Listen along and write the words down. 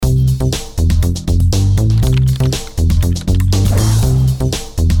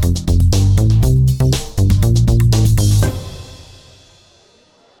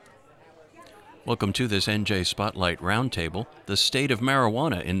Welcome to this NJ Spotlight Roundtable, the state of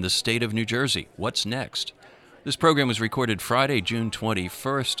marijuana in the state of New Jersey. What's next? This program was recorded Friday, June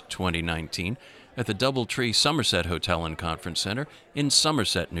 21st, 2019, at the Doubletree Somerset Hotel and Conference Center in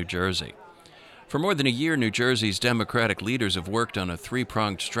Somerset, New Jersey. For more than a year, New Jersey's Democratic leaders have worked on a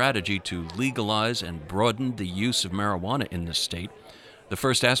three-pronged strategy to legalize and broaden the use of marijuana in the state. The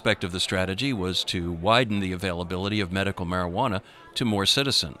first aspect of the strategy was to widen the availability of medical marijuana to more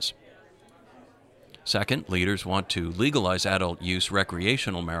citizens. Second, leaders want to legalize adult-use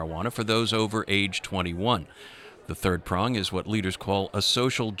recreational marijuana for those over age 21. The third prong is what leaders call a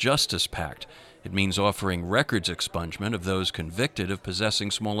social justice pact. It means offering records expungement of those convicted of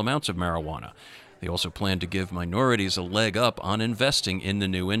possessing small amounts of marijuana. They also plan to give minorities a leg up on investing in the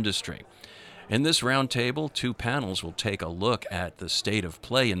new industry. In this roundtable, two panels will take a look at the state of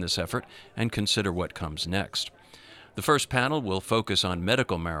play in this effort and consider what comes next. The first panel will focus on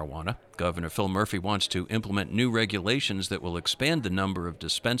medical marijuana. Governor Phil Murphy wants to implement new regulations that will expand the number of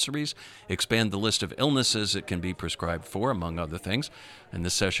dispensaries, expand the list of illnesses it can be prescribed for, among other things. And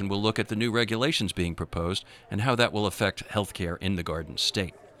this session will look at the new regulations being proposed and how that will affect healthcare in the Garden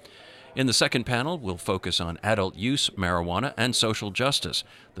State. In the second panel, we'll focus on adult use marijuana and social justice.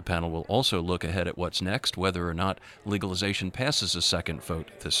 The panel will also look ahead at what's next, whether or not legalization passes a second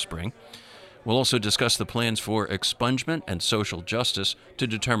vote this spring. We'll also discuss the plans for expungement and social justice to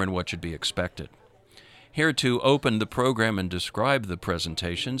determine what should be expected. Here to open the program and describe the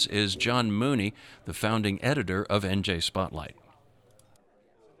presentations is John Mooney, the founding editor of NJ Spotlight.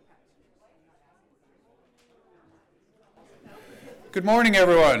 Good morning,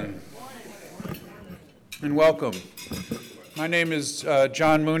 everyone, and welcome. My name is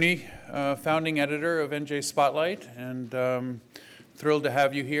John Mooney, founding editor of NJ Spotlight, and thrilled to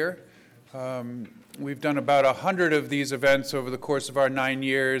have you here. We've done about 100 of these events over the course of our 9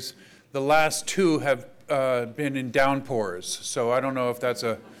 years. The last two have been in downpours, so I don't know if that's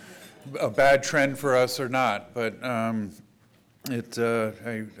a bad trend for us or not, but I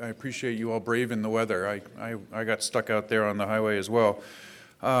appreciate you all braving the weather. I got stuck out there on the highway as well.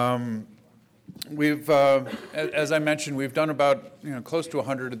 As I mentioned, we've done about close to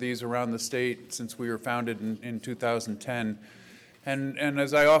 100 of these around the state since we were founded in 2010. And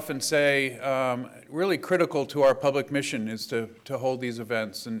as I often say, really critical to our public mission is to hold these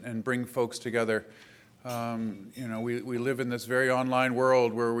events and bring folks together. We live in this very online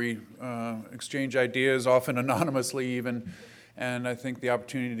world where we exchange ideas, often anonymously even, and I think the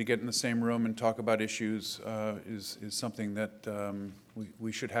opportunity to get in the same room and talk about issues is something that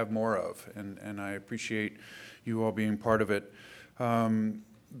we should have more of, and I appreciate you all being part of it.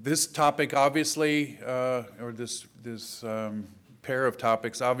 This topic, obviously, or this pair of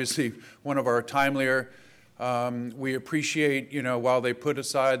topics, obviously one of our timelier. We appreciate, while they put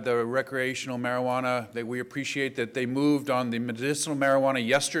aside the recreational marijuana, that we appreciate that they moved on the medicinal marijuana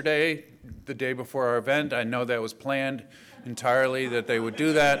yesterday, the day before our event. I know that was planned entirely that they would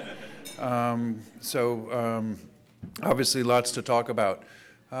do that. Obviously lots to talk about.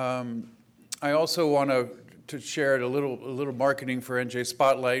 I also want to share a little marketing for NJ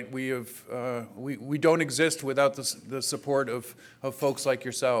Spotlight. We don't exist without the support of folks like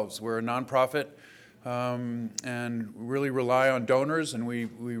yourselves. We're a nonprofit and really rely on donors. And we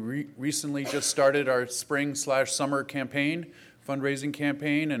recently just started our spring/summer campaign, fundraising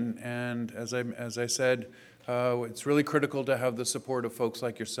campaign. And as I said, it's really critical to have the support of folks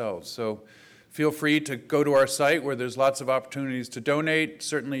like yourselves. So feel free to go to our site where there's lots of opportunities to donate.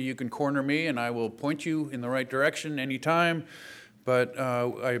 Certainly you can corner me and I will point you in the right direction anytime. But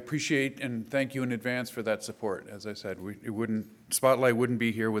I appreciate and thank you in advance for that support. As I said, Spotlight wouldn't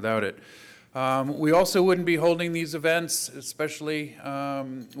be here without it. We also wouldn't be holding these events, especially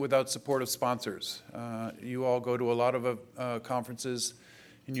without support of sponsors. You all go to a lot of conferences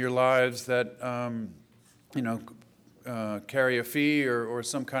in your lives that, carry a fee or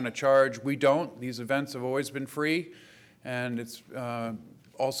some kind of charge. We don't. These events have always been free, and it's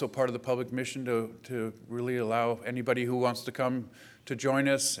also part of the public mission to really allow anybody who wants to come to join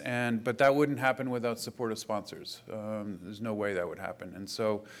us. But that wouldn't happen without support of sponsors. There's no way that would happen. And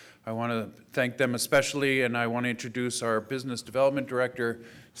so I want to thank them especially, and I want to introduce our business development director,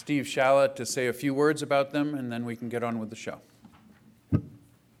 Steve Shallett, to say a few words about them, and then we can get on with the show.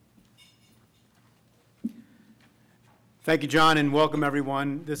 Thank you, John, and welcome,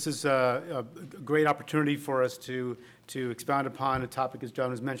 everyone. This is a great opportunity for us to expound upon a topic, as John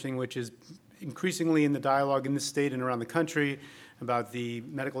was mentioning, which is increasingly in the dialogue in this state and around the country about the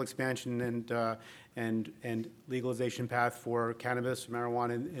medical expansion and legalization path for cannabis,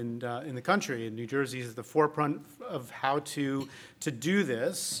 marijuana in the country. And New Jersey is at the forefront of how to do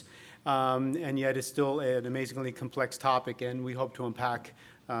this. and yet it's still an amazingly complex topic, and we hope to unpack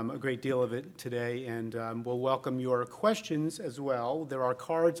a great deal of it today, and we'll welcome your questions as well. There are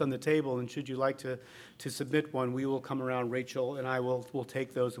cards on the table, and should you like to submit one, we will come around. Rachel and I will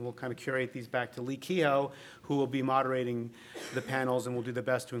take those, and we'll kind of curate these back to Lee Kehoe, who will be moderating the panels, and we'll do the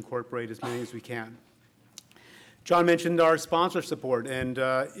best to incorporate as many as we can. John mentioned our sponsor support, and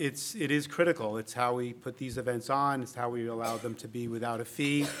it is critical. It's how we put these events on. It's how we allow them to be without a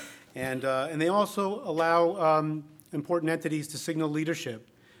fee, and they also allow important entities to signal leadership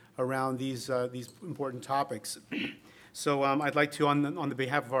around these important topics. So I'd like to, on the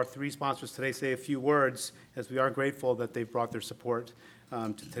behalf of our three sponsors today, say a few words, as we are grateful that they've brought their support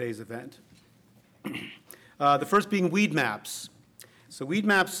to today's event. The first being Weedmaps. So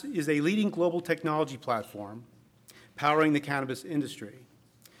Weedmaps is a leading global technology platform powering the cannabis industry.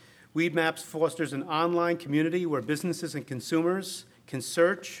 Weedmaps fosters an online community where businesses and consumers can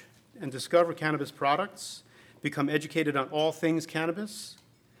search and discover cannabis products, become educated on all things cannabis,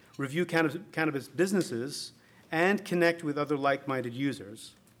 review cannabis businesses, and connect with other like-minded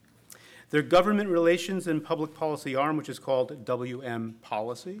users. Their government relations and public policy arm, which is called WM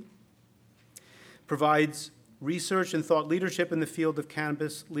Policy, provides research and thought leadership in the field of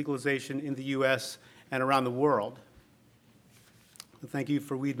cannabis legalization in the U.S. and around the world. Thank you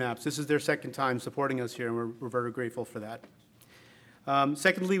for Weedmaps. This is their second time supporting us here, and we're very grateful for that.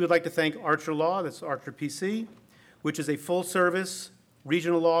 Secondly, we'd like to thank Archer Law, that's Archer PC, which is a full-service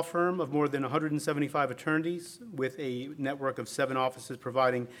regional law firm of more than 175 attorneys with a network of 7 offices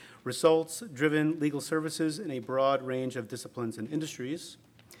providing results-driven legal services in a broad range of disciplines and industries.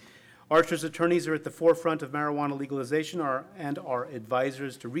 Archer's attorneys are at the forefront of marijuana legalization and are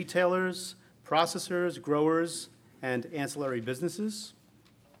advisors to retailers, processors, growers, and ancillary businesses.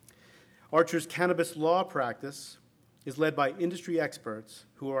 Archer's cannabis law practice is led by industry experts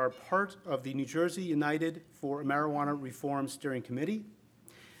who are part of the New Jersey United for Marijuana Reform Steering Committee.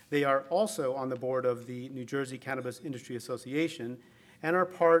 They are also on the board of the New Jersey Cannabis Industry Association and are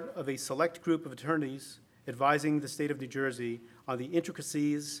part of a select group of attorneys advising the state of New Jersey on the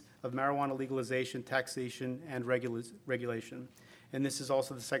intricacies of marijuana legalization, taxation, and regulation. And this is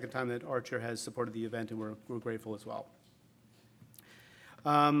also the second time that Archer has supported the event, and we're grateful as well.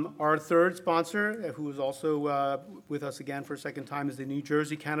 Our third sponsor, who is also with us again for a second time, is the New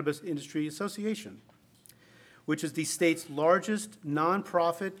Jersey Cannabis Industry Association, which is the state's largest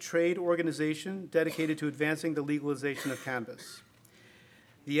nonprofit trade organization dedicated to advancing the legalization of cannabis.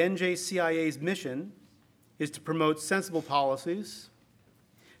 The NJCIA's mission is to promote sensible policies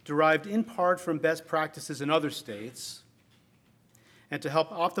derived in part from best practices in other states and to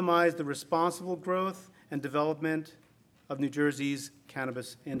help optimize the responsible growth and development of New Jersey's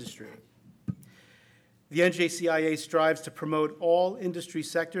cannabis industry. The NJCIA strives to promote all industry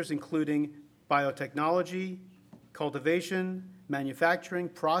sectors, including biotechnology, cultivation, manufacturing,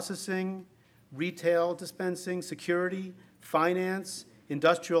 processing, retail dispensing, security, finance,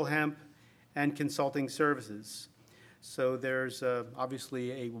 industrial hemp, and consulting services. So there's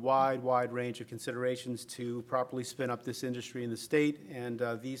obviously a wide range of considerations to properly spin up this industry in the state, and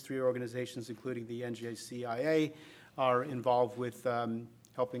these three organizations, including the NJCIA, are involved with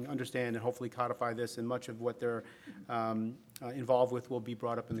helping understand and hopefully codify this, and much of what they're involved with will be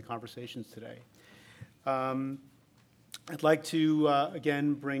brought up in the conversations today. I'd like to,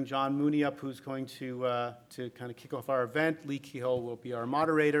 again, bring John Mooney up, who's going to kind of kick off our event. Lee Kehoe will be our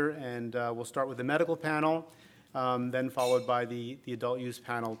moderator, and we'll start with the medical panel, then followed by the adult use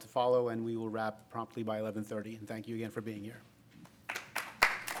panel to follow, and we will wrap promptly by 11:30. And thank you again for being here.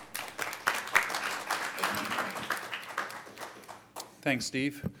 Thanks,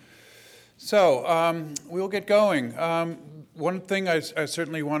 Steve. So we'll get going. One thing I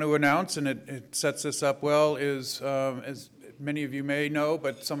certainly want to announce, and it sets this up well, is, as many of you may know,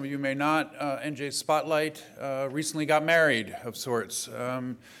 but some of you may not, NJ Spotlight recently got married of sorts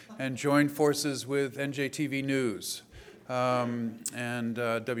and joined forces with NJTV News and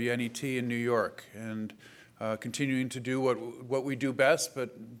WNET in New York, and continuing to do what we do best,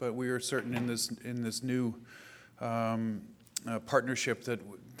 but we are certain in this new partnership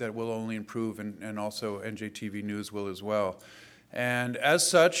that will only improve, and also NJTV News will as well. And as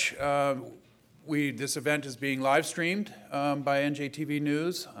such, this event is being live streamed by NJTV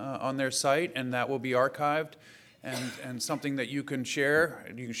News on their site, and that will be archived and something that you can share.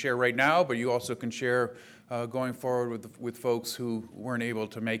 You can share right now, but you also can share going forward with folks who weren't able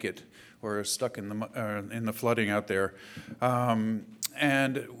to make it or are stuck in the flooding out there.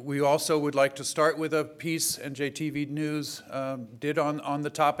 And we also would like to start with a piece NJTV News did on the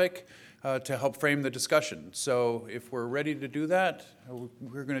topic. to help frame the discussion. So if we're ready to do that,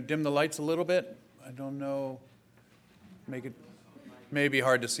 we're going to dim the lights a little bit. I don't know, make it maybe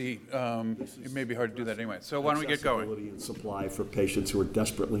hard to see. It may be hard to do that anyway. So why don't we get going? Accessibility and supply for patients who are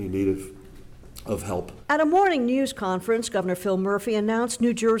desperately in need of help. At a morning news conference, Governor Phil Murphy announced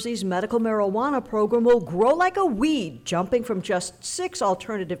New Jersey's medical marijuana program will grow like a weed, jumping from just 6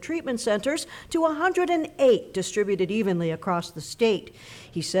 alternative treatment centers to 108 distributed evenly across the state.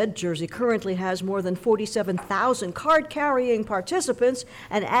 He said Jersey currently has more than 47,000 card-carrying participants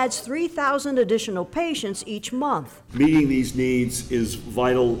and adds 3,000 additional patients each month. Meeting these needs is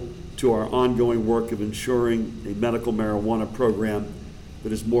vital to our ongoing work of ensuring a medical marijuana program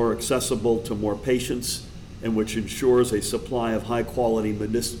that is more accessible to more patients and which ensures a supply of high-quality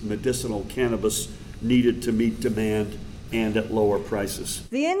medicinal cannabis needed to meet demand and at lower prices.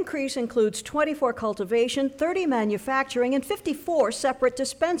 The increase includes 24 cultivation, 30 manufacturing, and 54 separate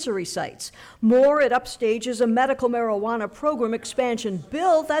dispensary sites. More, it upstages a medical marijuana program expansion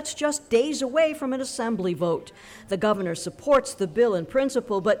bill that's just days away from an assembly vote. The governor supports the bill in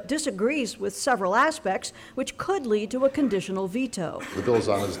principle, but disagrees with several aspects, which could lead to a conditional veto. The bill is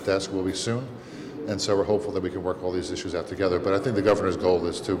on his desk, will be soon, and so we're hopeful that we can work all these issues out together. But I think the governor's goal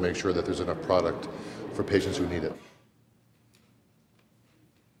is to make sure that there's enough product for patients who need it.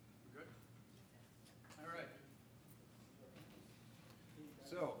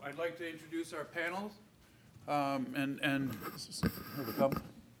 I'd like to introduce our panels, and here we come.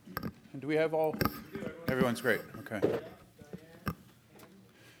 And do we have all? Everyone's great. Okay.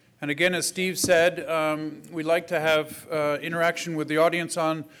 And again, as Steve said, we'd like to have interaction with the audience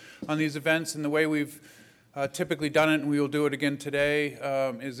on these events, and the way we've typically done it, and we will do it again today,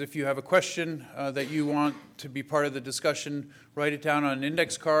 is if you have a question that you want to be part of the discussion, write it down on an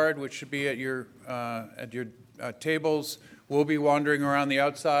index card, which should be at your tables. We'll be wandering around the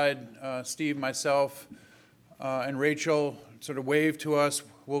outside. Steve, myself, and Rachel sort of wave to us.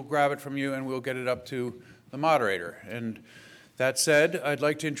 We'll grab it from you, and we'll get it up to the moderator. And that said, I'd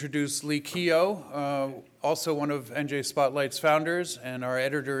like to introduce Lee Keogh, also one of NJ Spotlight's founders and our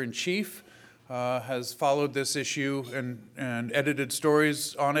editor-in-chief, has followed this issue and edited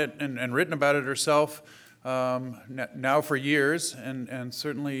stories on it and written about it herself now for years, and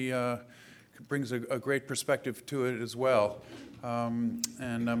certainly brings a great perspective to it as well.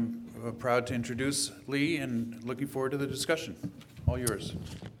 And I'm proud to introduce Lee and looking forward to the discussion. All yours.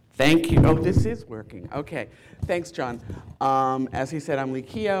 Thank you. Oh, this is working. Okay. Thanks, John. As he said, I'm Lee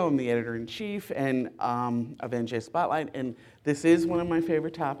Keogh. I'm the editor-in-chief and of NJ Spotlight, and this is one of my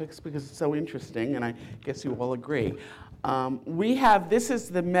favorite topics because it's so interesting, and I guess you all agree. This is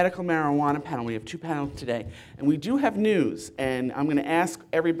the medical marijuana panel. We have 2 panels today, and we do have news, and I'm going to ask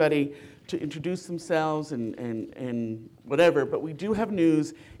everybody to introduce themselves and whatever, but we do have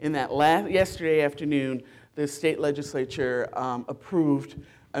news in that yesterday afternoon, the state legislature approved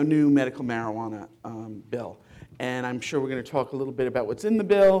a new medical marijuana bill. And I'm sure we're going to talk a little bit about what's in the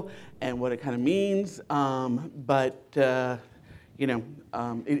bill and what it kind of means, it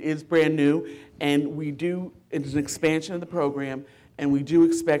is brand new, and it's an expansion of the program, and we do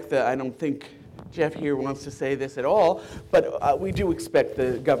expect I don't think Jeff here wants to say this at all, but we do expect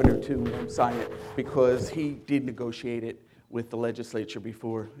the governor to sign it because he did negotiate it with the legislature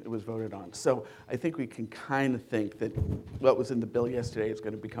before it was voted on. So I think we can kind of think that what was in the bill yesterday is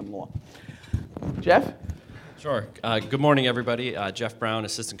going to become law. Jeff? Sure. Good morning, everybody. Jeff Brown,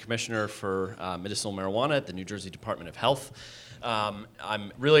 Assistant Commissioner for Medicinal Marijuana at the New Jersey Department of Health.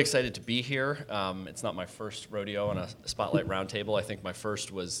 I'm really excited to be here. It's not my first rodeo on a Spotlight Roundtable. I think my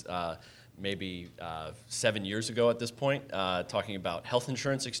first was maybe 7 years ago at this point, talking about health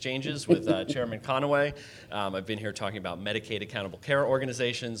insurance exchanges with Chairman Conaway. I've been here talking about Medicaid accountable care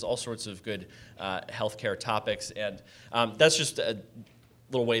organizations, all sorts of good healthcare topics, and that's just a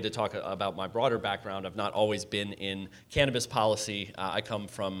little way to talk about my broader background. I've not always been in cannabis policy. I come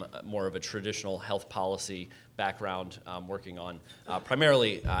from more of a traditional health policy background, working on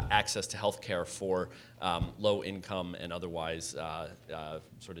primarily access to health care for low income and otherwise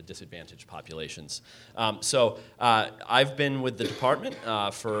sort of disadvantaged populations. So I've been with the department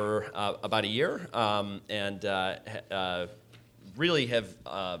for about a year and really have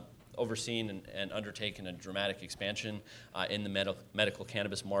overseen and undertaken a dramatic expansion in the medical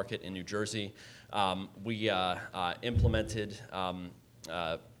cannabis market in New Jersey. We implemented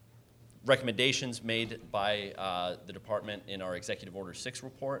recommendations made by the department in our Executive Order 6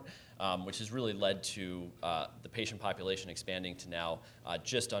 report, which has really led to the patient population expanding to now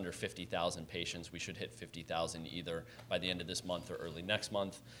just under 50,000 patients. We should hit 50,000 either by the end of this month or early next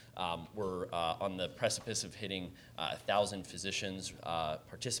month. We're on the precipice of hitting 1,000 physicians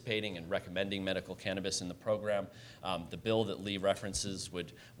participating and recommending medical cannabis in the program. The bill that Lee references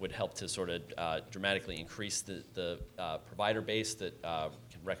would help to sort of dramatically increase the provider base that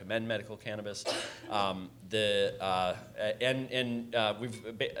can recommend medical cannabis. We've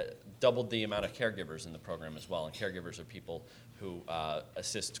doubled the amount of caregivers in the program as well, and caregivers are people who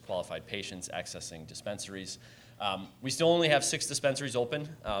assist qualified patients accessing dispensaries. We still only have 6 dispensaries open.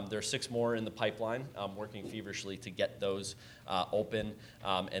 There are 6 more in the pipeline, working feverishly to get those open.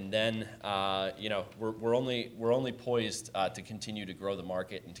 And then, we're only poised to continue to grow the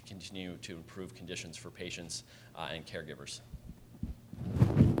market and to continue to improve conditions for patients and caregivers.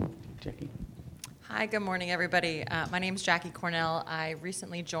 Jackie. Hi, good morning, everybody. My name is Jackie Cornell. I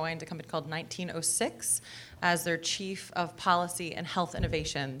recently joined a company called 1906 as their Chief of Policy and Health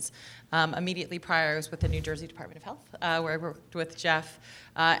Innovations. Immediately prior, I was with the New Jersey Department of Health, where I worked with Jeff.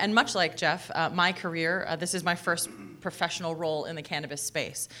 And much like Jeff, my career, this is my first professional role in the cannabis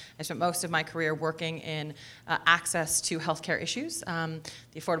space. I spent most of my career working in access to healthcare issues. The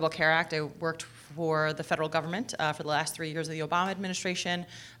Affordable Care Act, I worked for the federal government for the last 3 years of the Obama administration,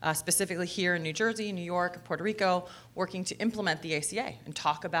 specifically here in New Jersey, New York, and Puerto Rico, working to implement the ACA and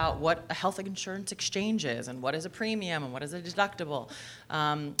talk about what a health insurance exchange is and what is a premium and what is a deductible.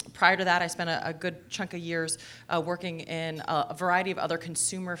 Prior to that, I spent a good chunk of years working in a variety of other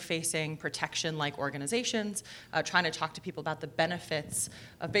consumer-facing protection-like organizations, trying to talk to people about the benefits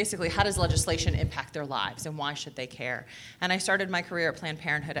of basically how does legislation impact their lives and why should they care. And I started my career at Planned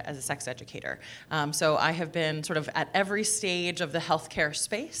Parenthood as a sex educator. So I have been sort of at every stage of the healthcare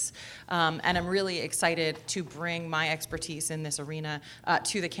space, and I'm really excited to bring my expertise in this arena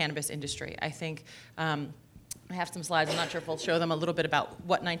to the cannabis industry. I think I have some slides. I'm not sure if we'll show them a little bit about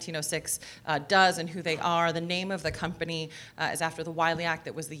what 1906 does and who they are. The name of the company is after the Wiley Act.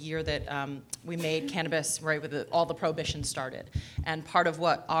 That was the year that we made cannabis, right, with all the prohibition started. And part of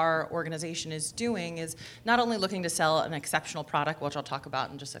what our organization is doing is not only looking to sell an exceptional product, which I'll talk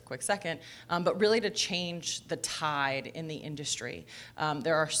about in just a quick second, but really to change the tide in the industry.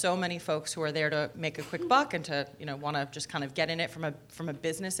 There are so many folks who are there to make a quick buck and to want to just kind of get in it from a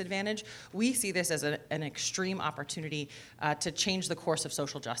business advantage. We see this as an extreme opportunity to change the course of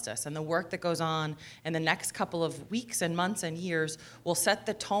social justice. And the work that goes on in the next couple of weeks and months and years will set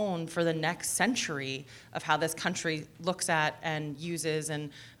the tone for the next century of how this country looks at and uses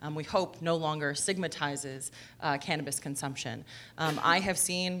and we hope no longer stigmatizes cannabis consumption. I have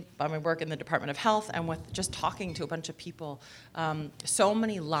seen by my work in the Department of Health and with just talking to a bunch of people, so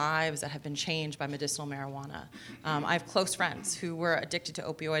many lives that have been changed by medicinal marijuana. I have close friends who were addicted to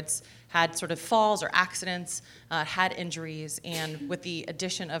opioids, had sort of falls or accidents, had injuries, and with the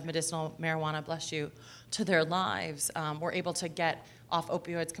addition of medicinal marijuana, bless you, to their lives, were able to get off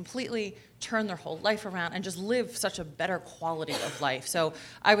opioids completely, turn their whole life around, and just live such a better quality of life. So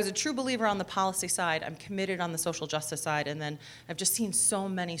I was a true believer on the policy side. I'm committed on the social justice side, and then I've just seen so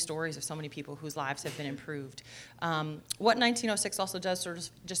many stories of so many people whose lives have been improved. What 1906 also does, sort of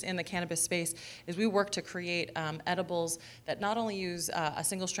just in the cannabis space, is we work to create edibles that not only use a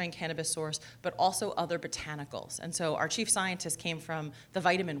single-strain cannabis source, but also other botanicals. And so our chief scientist came from the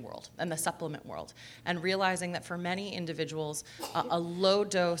vitamin world and the supplement world, and realizing that for many individuals, a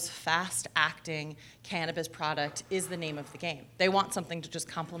low-dose, fast-acting cannabis product is the name of the game. They want something to just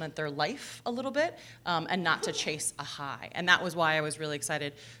complement their life a little bit and not to chase a high. And that was why I was really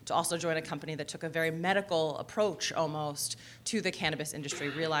excited to also join a company that took a very medical approach almost to the cannabis industry,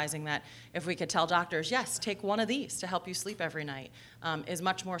 realizing that if we could tell doctors, yes, take one of these to help you sleep every night, is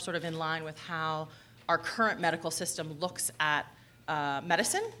much more sort of in line with how our current medical system looks at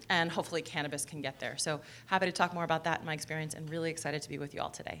medicine, and hopefully cannabis can get there. So happy to talk more about that in my experience and really excited to be with you all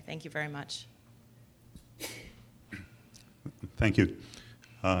today. Thank you very much. Thank you.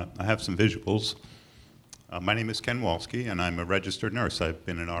 I have some visuals. My name is Ken Walski, and I'm a registered nurse. I've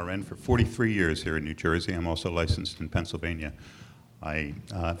been an RN for 43 years here in New Jersey. I'm also licensed in Pennsylvania.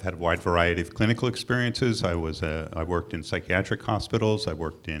 I've had a wide variety of clinical experiences. I worked in psychiatric hospitals. I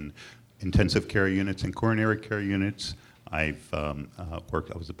worked in intensive care units and coronary care units. I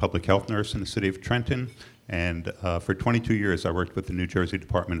was a public health nurse in the city of Trenton, and for 22 years I worked with the New Jersey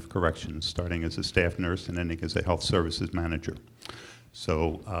Department of Corrections, starting as a staff nurse and ending as a health services manager.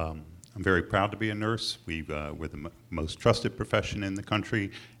 So I'm very proud to be a nurse. We're the most trusted profession in the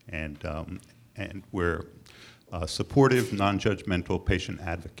country, and we're supportive, non-judgmental patient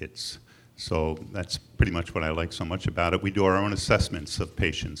advocates. So that's pretty much what I like so much about it. We do our own assessments of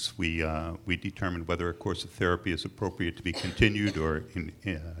patients. We determine whether a course of therapy is appropriate to be continued or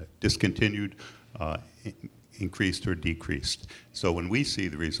discontinued, increased or decreased. So when we see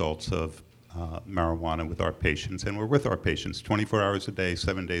the results of marijuana with our patients, and we're with our patients 24 hours a day,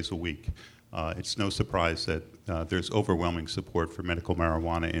 7 days a week, it's no surprise that there's overwhelming support for medical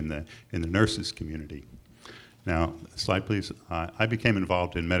marijuana in the nurses community. Now, slide please. I became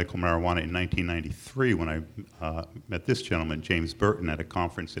involved in medical marijuana in 1993 when I met this gentleman, James Burton, at a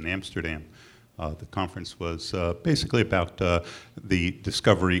conference in Amsterdam. The conference was basically about the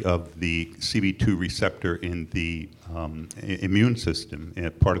discovery of the CB2 receptor in the immune system,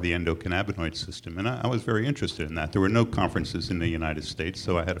 part of the endocannabinoid system, and I was very interested in that. There were no conferences in the United States,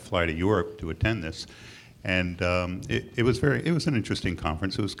 so I had to fly to Europe to attend this. And it was an interesting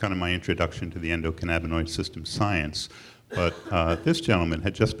conference. It was kind of my introduction to the endocannabinoid system science. But this gentleman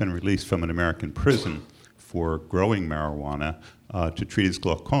had just been released from an American prison for growing marijuana to treat his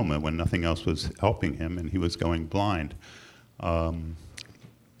glaucoma when nothing else was helping him, and he was going blind.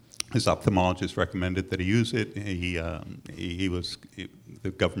 His ophthalmologist recommended that he use it.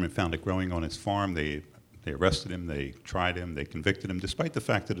 The government found it growing on his farm. They arrested him, they tried him, they convicted him, despite the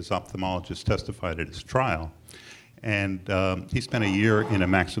fact that his ophthalmologist testified at his trial. And he spent a year in a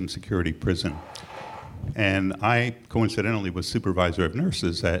maximum security prison. And I, coincidentally, was supervisor of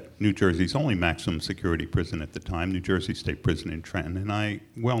nurses at New Jersey's only maximum security prison at the time, New Jersey State Prison in Trenton. And I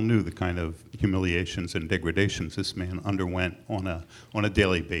well knew the kind of humiliations and degradations this man underwent on a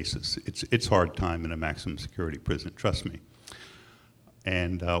daily basis. It's hard time in a maximum security prison, trust me.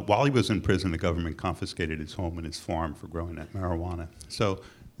 And while he was in prison, the government confiscated his home and his farm for growing that marijuana. So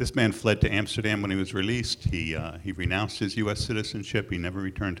this man fled to Amsterdam when he was released. He renounced his U.S. citizenship. He never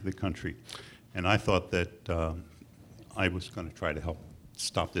returned to the country. And I thought that I was going to try to help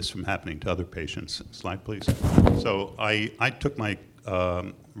stop this from happening to other patients. Slide, please. So I took my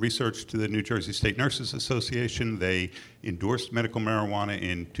research to the New Jersey State Nurses Association. They endorsed medical marijuana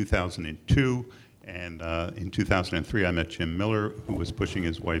in 2002. And in 2003, I met Jim Miller, who was pushing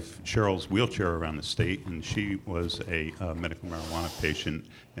his wife Cheryl's wheelchair around the state, and she was a medical marijuana patient,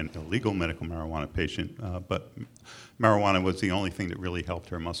 an illegal medical marijuana patient, but marijuana was the only thing that really helped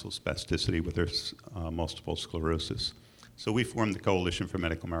her muscle spasticity with her multiple sclerosis. So we formed the Coalition for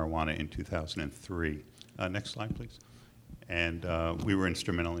Medical Marijuana in 2003. Next slide, please. And we were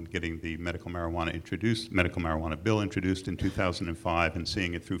instrumental in getting the medical marijuana bill introduced in 2005 and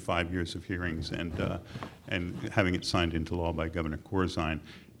seeing it through 5 years of hearings and having it signed into law by Governor Corzine.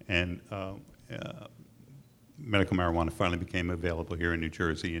 And medical marijuana finally became available here in New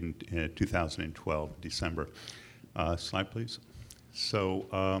Jersey in 2012, December. Slide, please.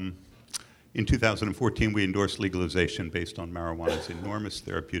 So in 2014, we endorsed legalization based on marijuana's enormous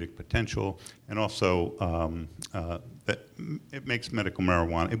therapeutic potential, and also that it makes medical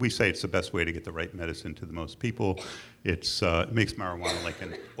marijuana, we say it's the best way to get the right medicine to the most people. It makes marijuana like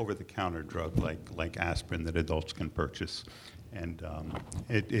an over-the-counter drug, like aspirin that adults can purchase. And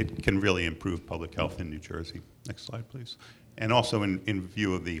it can really improve public health in New Jersey. Next slide, please. And also in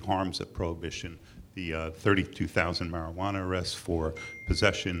view of the harms of prohibition, the 32,000 marijuana arrests for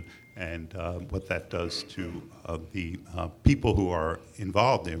possession and what that does to the people who are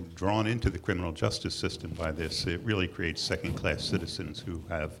involved and drawn into the criminal justice system by this. It really creates second-class citizens who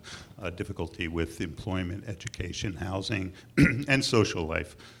have difficulty with employment, education, housing, and social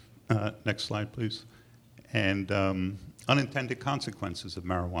life. Next slide, please. And unintended consequences of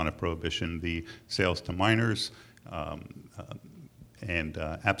marijuana prohibition, the sales to minors, and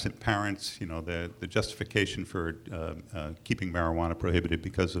absent parents, the justification for keeping marijuana prohibited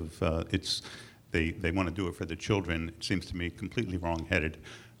because of they want to do it for the children, it seems to me completely wrong-headed.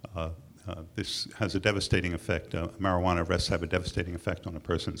 This has a devastating effect. Marijuana arrests have a devastating effect on a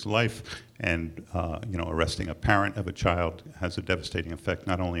person's life, and arresting a parent of a child has a devastating effect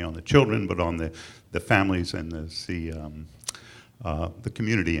not only on the children but on the families and the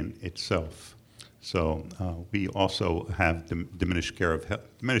community in itself. So we also have diminished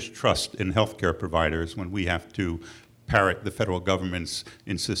trust in healthcare providers when we have to parrot the federal government's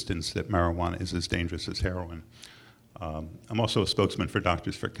insistence that marijuana is as dangerous as heroin. I'm also a spokesman for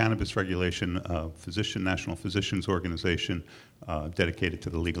Doctors for Cannabis Regulation, a National Physicians Organization dedicated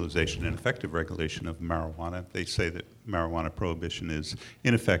to the legalization and effective regulation of marijuana. They say that marijuana prohibition is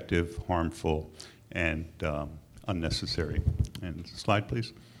ineffective, harmful, and unnecessary. And slide,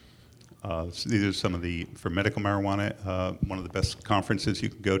 please. These are some of for medical marijuana, one of the best conferences you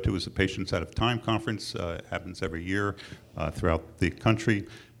can go to is the Patients Out of Time conference. It happens every year throughout the country.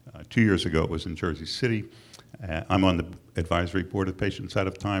 2 years ago, it was in Jersey City. I'm on the advisory board of Patients Out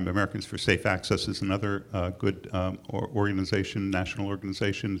of Time. Americans for Safe Access is another good organization, national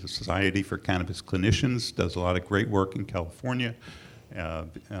organization. The Society for Cannabis Clinicians does a lot of great work in California.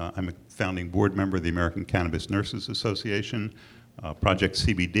 I'm a founding board member of the American Cannabis Nurses Association. Project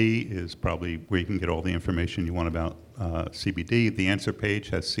CBD is probably where you can get all the information you want about CBD. The Answer page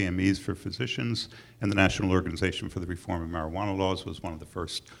has CMEs for physicians, and the National Organization for the Reform of Marijuana Laws was one of the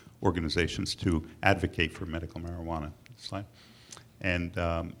first organizations to advocate for medical marijuana. Slide. And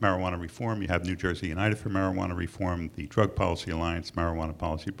marijuana reform, you have New Jersey United for Marijuana Reform, the Drug Policy Alliance, Marijuana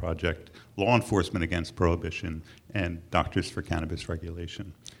Policy Project, Law Enforcement Against Prohibition, and Doctors for Cannabis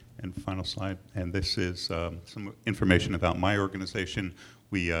Regulation. And final slide, and this is some information about my organization.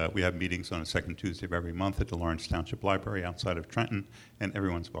 We have meetings on the second Tuesday of every month at the Lawrence Township Library outside of Trenton, and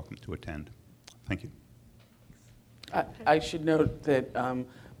everyone's welcome to attend. Thank you. I should note that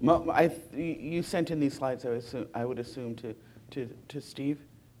you sent in these slides, I would assume, to Steve?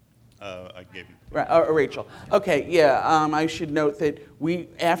 I gave him. Right, Rachel. Okay, yeah, I should note that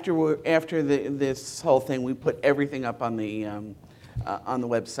after this whole thing, we put everything up on the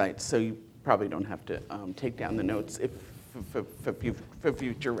website, so you probably don't have to take down the notes for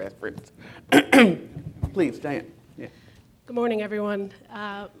future reference. Please, Diane. Yeah. Good morning, everyone.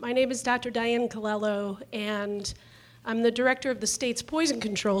 My name is Dr. Diane Colello, and I'm the director of the state's Poison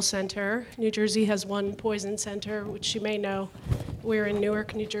Control Center. New Jersey has one poison center, which you may know. We're in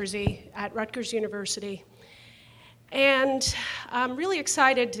Newark, New Jersey, at Rutgers University. And I'm really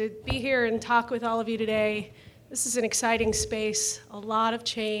excited to be here and talk with all of you today. This is an exciting space, a lot of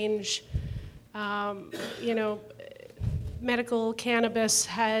change. Medical cannabis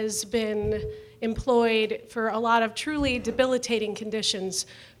has been employed for a lot of truly debilitating conditions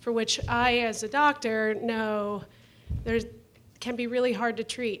for which I, as a doctor, know can be really hard to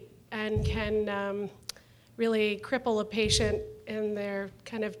treat and can really cripple a patient in their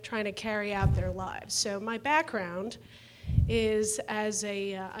kind of trying to carry out their lives. So my background is I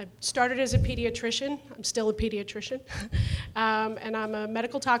started as a pediatrician. I'm still a pediatrician. And I'm a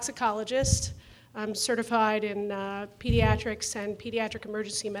medical toxicologist. I'm certified in pediatrics and pediatric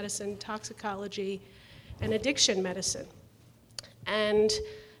emergency medicine, toxicology, and addiction medicine. And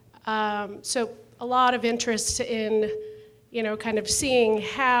so a lot of interest in, kind of seeing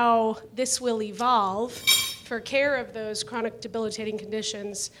how this will evolve for care of those chronic debilitating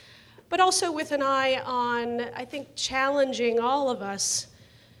conditions, but also with an eye on, I think, challenging all of us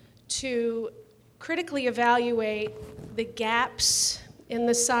to critically evaluate the gaps in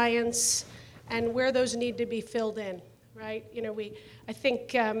the science and where those need to be filled in, right? I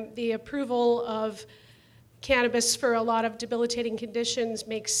think the approval of cannabis for a lot of debilitating conditions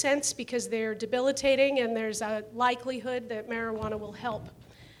makes sense because they're debilitating and there's a likelihood that marijuana will help.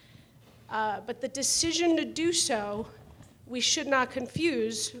 But the decision to do so, we should not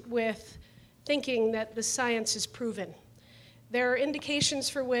confuse with thinking that the science is proven. There are indications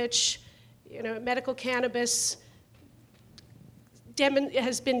for which, medical cannabis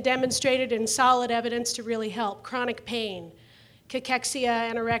has been demonstrated in solid evidence to really help. Chronic pain,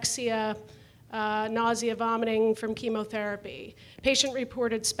 cachexia, anorexia, nausea, vomiting from chemotherapy,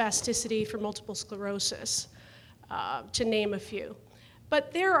 patient-reported spasticity for multiple sclerosis, to name a few.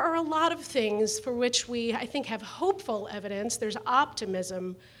 But there are a lot of things for which we, I think, have hopeful evidence. There's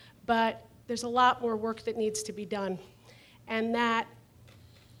optimism, but there's a lot more work that needs to be done. And that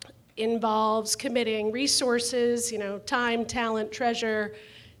involves committing resources, time, talent, treasure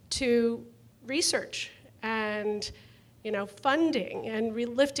to research and, funding and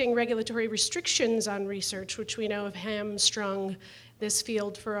lifting regulatory restrictions on research, which we know have hamstrung this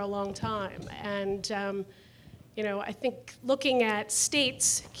field for a long time. And I think looking at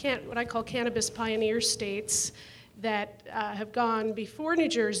states, what I call cannabis pioneer states that have gone before New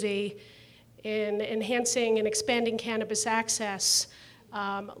Jersey in enhancing and expanding cannabis access,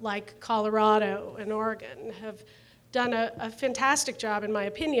 like Colorado and Oregon, have done a fantastic job, in my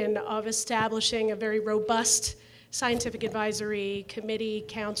opinion, of establishing a very robust scientific advisory committee,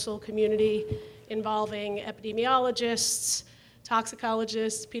 council, community involving epidemiologists,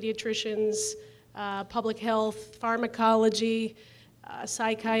 toxicologists, pediatricians, public health, pharmacology,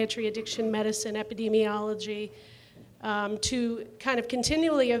 psychiatry, addiction medicine, epidemiology, to kind of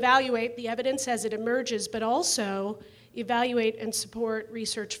continually evaluate the evidence as it emerges, but also evaluate and support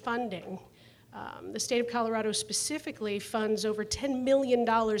research funding. The state of Colorado specifically funds over $10 million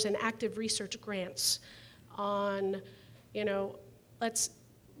in active research grants on, let's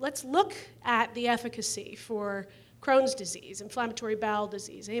look at the efficacy for Crohn's disease, inflammatory bowel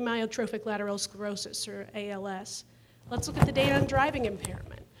disease, amyotrophic lateral sclerosis, or ALS. Let's look at the data on driving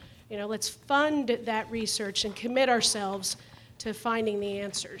impairment. let's fund that research and commit ourselves to finding the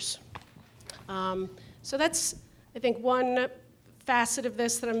answers. So that's, I think, one facet of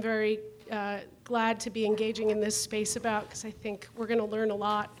this that I'm very glad to be engaging in this space about, because I think we're going to learn a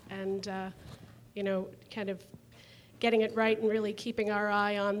lot, and kind of getting it right and really keeping our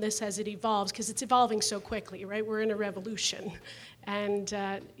eye on this as it evolves, because it's evolving so quickly, right? We're in a revolution, and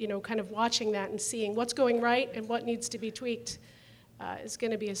kind of watching that and seeing what's going right and what needs to be tweaked is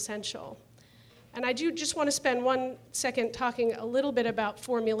going to be essential. And I do just want to spend 1 second talking a little bit about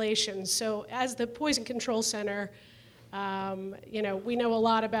formulations. So as the Poison Control Center, we know a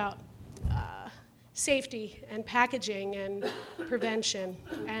lot about safety and packaging and prevention.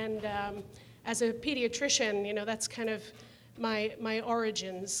 And as a pediatrician, that's kind of my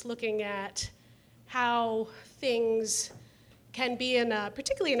origins, looking at how things can be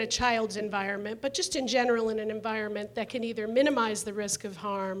particularly in a child's environment, but just in general in an environment that can either minimize the risk of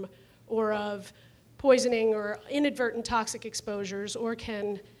harm or of poisoning or inadvertent toxic exposures, or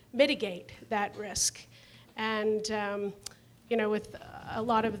can mitigate that risk. And with a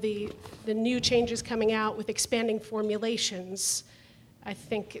lot of the new changes coming out with expanding formulations, I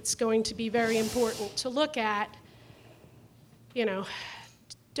think it's going to be very important to look at,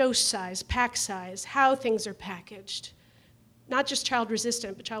 dose size, pack size, how things are packaged. Not just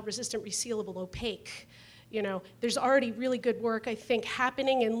child-resistant, but child-resistant, resealable, opaque. There's already really good work, I think,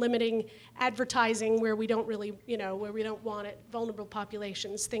 happening in limiting advertising where we don't really, where we don't want it, vulnerable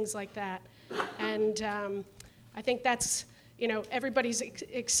populations, things like that. And I think that's, everybody's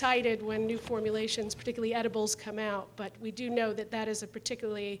excited when new formulations, particularly edibles, come out, but we do know that that is a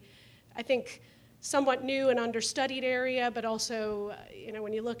particularly, I think, somewhat new and understudied area, but also,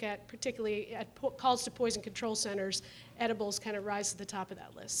 when you look at particularly at calls to poison control centers, edibles kind of rise to the top of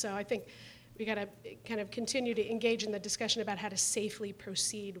that list. So I think we got to kind of continue to engage in the discussion about how to safely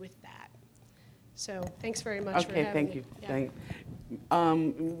proceed with that. So thanks very much for having me. Thank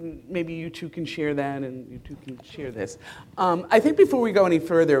you. Maybe you two can share that, and you two can share this. I think before we go any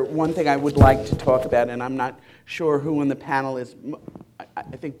further, one thing I would like to talk about, and I'm not sure who on the panel is, I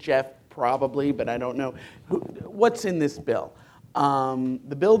think Jeff probably, but I don't know, what's in this bill.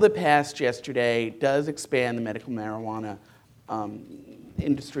 The bill that passed yesterday does expand the medical marijuana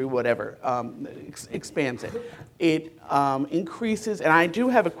industry, whatever, expands it. It increases, and I do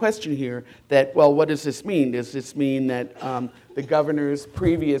have a question here that, well, what does this mean? Does this mean that the governor's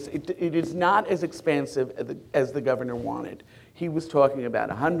previous, it is not as expansive as the governor wanted. He was talking about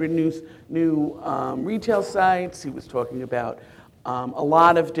 100 new retail sites. He was talking about a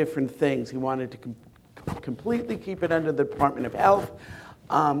lot of different things. He wanted to completely keep it under the Department of Health.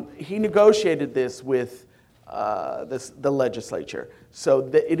 He negotiated this with the legislature. So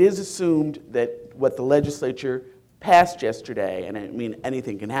it is assumed that what the legislature passed yesterday, and I mean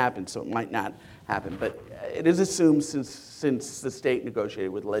anything can happen, so it might not happen, but it is assumed since the state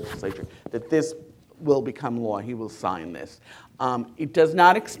negotiated with the legislature that this will become law. He will sign this. It does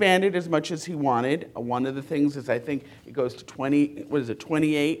not expand it as much as he wanted. One of the things is I think it goes to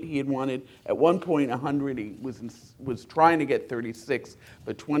 28? He had wanted at one point 100. He was trying to get 36,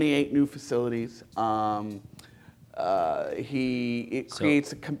 but 28 new facilities.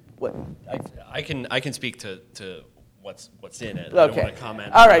 Creates what? I can speak to what's in it. Okay. I don't want to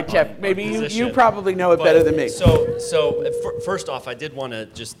comment. All right, on Jeff. Maybe you position. probably know it better than me. So first off, I did want to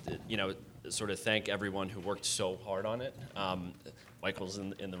just sort of thank everyone who worked so hard on it. Michael's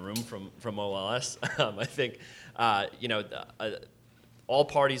in the room from OLS. I think all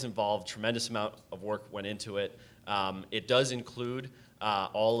parties involved, tremendous amount of work went into it. It does include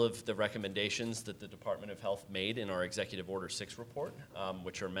all of the recommendations that the Department of Health made in our Executive Order 6 report,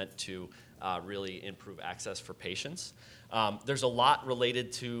 which are meant to really improve access for patients. There's a lot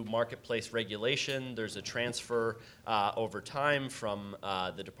related to marketplace regulation. There's a transfer over time from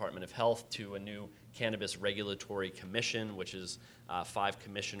the Department of Health to a new Cannabis Regulatory Commission, which is 5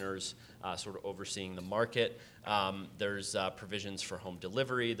 commissioners sort of overseeing the market. There's provisions for home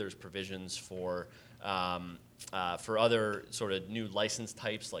delivery. There's provisions for other sort of new license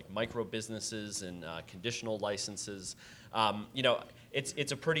types like micro businesses and conditional licenses.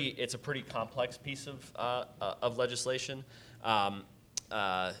 It's a pretty complex piece of legislation.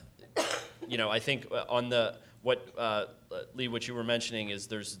 I think on Lee, what you were mentioning is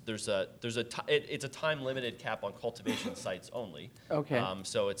it's a time limited cap on cultivation sites only. Okay.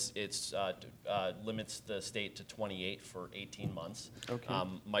 So it's limits the state to 28 for 18 months. Okay.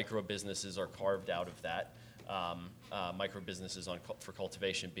 Micro businesses are carved out of that. micro businesses for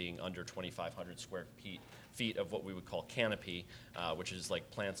cultivation being under 2,500 square feet of what we would call canopy, which is like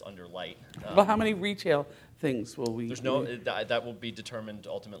plants under light. Well, how many retail things will we? There's no, that will be determined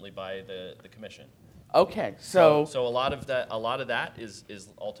ultimately by the commission. Okay, so a lot of that is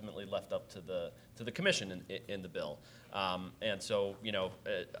ultimately left up to the commission in the bill. And so,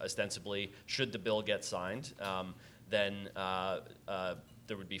 ostensibly, should the bill get signed, then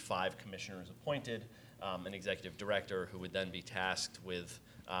there would be 5 commissioners appointed, an executive director who would then be tasked with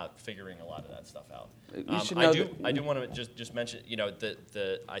figuring a lot of that stuff out. I do want to just mention,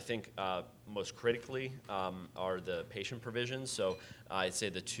 I think most critically are the patient provisions. So I'd say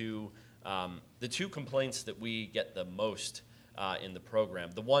the two complaints that we get the most in the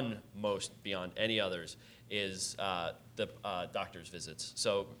program, the one most beyond any others, is the doctor's visits.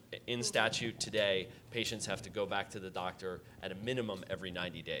 So in statute today, patients have to go back to the doctor at a minimum every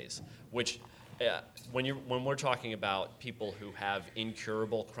 90 days, which when we're talking about people who have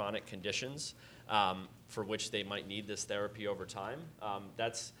incurable chronic conditions for which they might need this therapy over time,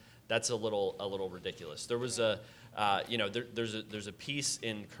 that's a little ridiculous. There was there's a piece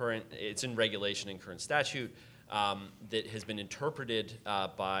in it's in regulation in current statute that has been interpreted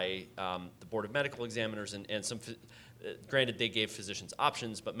by the Board of Medical Examiners, and some, granted they gave physicians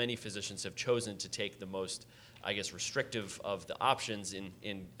options, but many physicians have chosen to take the most, I guess, restrictive of the options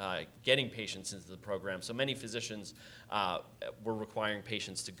in getting patients into the program. So many physicians were requiring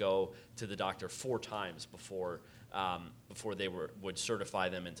patients to go to the doctor 4 times before they would certify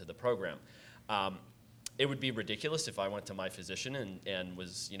them into the program. It would be ridiculous if I went to my physician and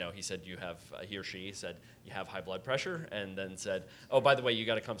was, he said he or she said, you have high blood pressure, and then said, oh, by the way, you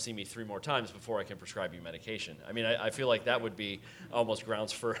got to come see me 3 more times before I can prescribe you medication. I mean, I feel like that would be almost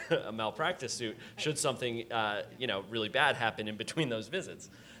grounds for a malpractice suit should something, really bad happen in between those visits.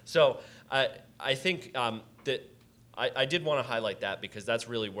 So I think that I did want to highlight that because that's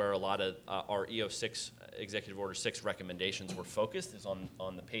really where a lot of our EO6 Executive Order 6 recommendations were focused, is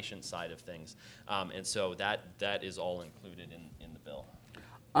on the patient side of things. And so that is all included in the bill.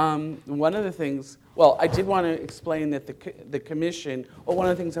 One of the things, well, I did want to explain that the commission, one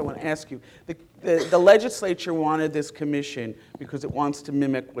of the things I want to ask you, the legislature wanted this commission because it wants to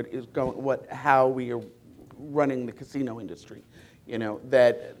mimic how we are running the casino industry.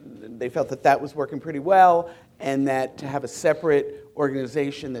 That they felt that was working pretty well, and that to have a separate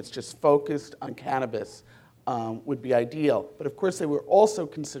organization that's just focused on cannabis would be ideal. But of course, they were also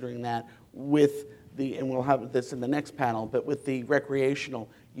considering that with and we'll have this in the next panel, but with the recreational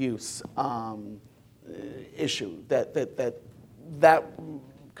use issue, that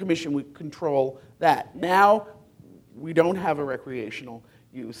commission would control that. Now, we don't have a recreational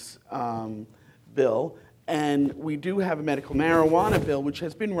use bill, and we do have a medical marijuana bill, which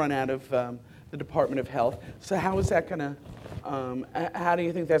has been run out of the Department of Health. So how is that going to, how do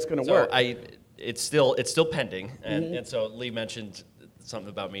you think that's going to work? It's still pending, and so Lee mentioned something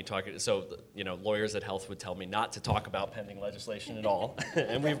about me talking. So, lawyers at Health would tell me not to talk about pending legislation at all,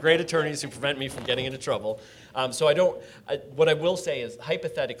 and we have great attorneys who prevent me from getting into trouble. So what I will say is,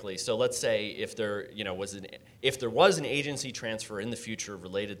 hypothetically, so let's say if there was an agency transfer in the future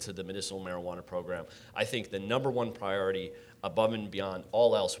related to the medicinal marijuana program, I think the number one priority above and beyond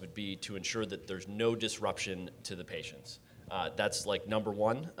all else would be to ensure that there's no disruption to the patients. That's like number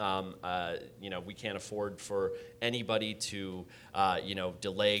one. We can't afford for anybody to,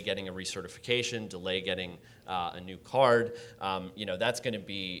 delay getting a recertification, delay getting a new card. That's going to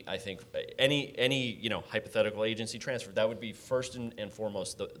be, I think, any hypothetical agency transfer. That would be first and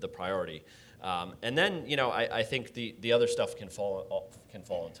foremost the priority. And then, I think the other stuff can fall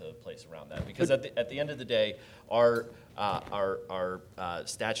into place around that, because at the end of the day, our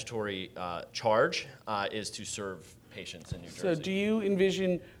statutory charge is to serve patients in New Jersey. So do you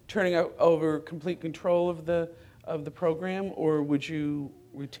envision turning over complete control of the program, or would you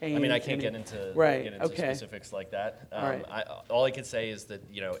retain? I mean, I can't get into specifics like that. All I can say is that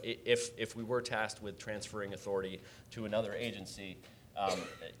if we were tasked with transferring authority to another agency,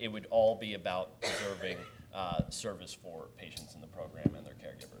 it would all be about preserving service for patients in the program and their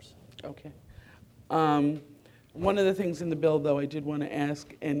caregivers. Okay. One of the things in the bill, though, I did want to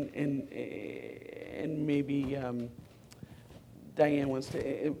ask, and maybe Diane wants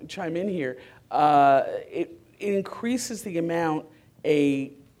to chime in here. It increases the amount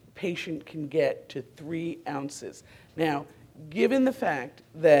a patient can get to 3 ounces. Now, given the fact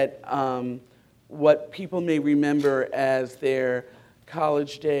that what people may remember as their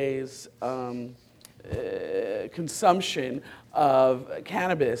college days consumption of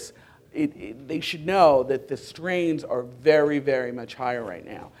cannabis, they should know that the strains are very, very much higher right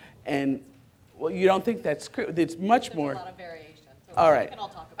now. And Well, you don't think that's it's much There's more. a lot of variation. So All we right. can all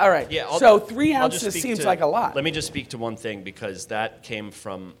talk about All right. Yeah, so 3 I'll just ounces speak seems to- like a lot. Let me just speak to one thing, because that came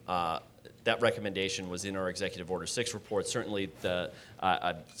from, that recommendation was in our Executive Order 6 report. Certainly,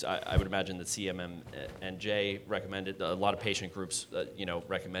 I would imagine that CMMJ recommended, a lot of patient groups,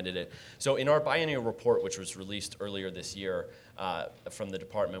 recommended it. So in our biennial report, which was released earlier this year from the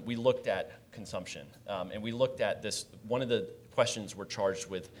department, we looked at consumption. And we looked at this, one of the questions we're charged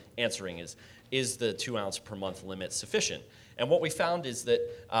with answering is the 2 ounce per month limit sufficient? And what we found is that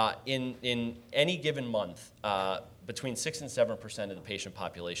in any given month, between 6 and 7% of the patient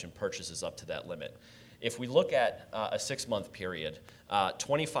population purchases up to that limit. If we look at a 6-month period,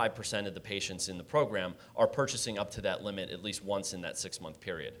 25% of the patients in the program are purchasing up to that limit at least once in that 6-month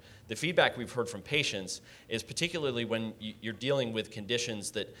period. The feedback we've heard from patients is particularly when you're dealing with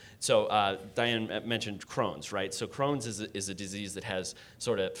conditions that, so Diane mentioned Crohn's, right? So Crohn's is a disease that has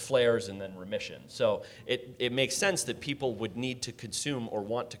sort of flares and then remission. So it makes sense that people would need to consume or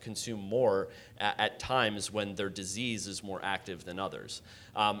want to consume more at times when their disease is more active than others.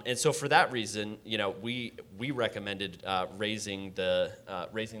 And so for that reason, we recommended raising the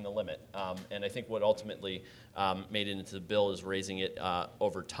limit. And I think what ultimately made it into the bill is raising it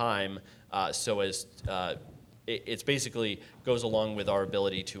over time, so as it's basically goes along with our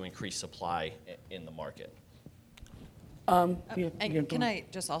ability to increase supply in the market. And can I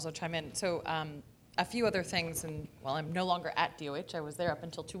just also chime in? So a few other things, and while I'm no longer at DOH, I was there up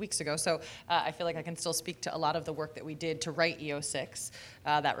until 2 weeks ago, so I feel like I can still speak to a lot of the work that we did to write EO6,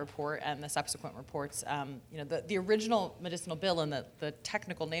 that report and the subsequent reports. The original medicinal bill, and the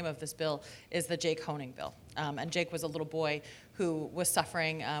technical name of this bill is the Jake Honing bill. And Jake was a little boy who was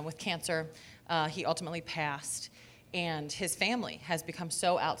suffering with cancer. He ultimately passed. And his family has become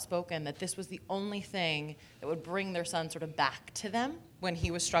so outspoken that this was the only thing that would bring their son sort of back to them when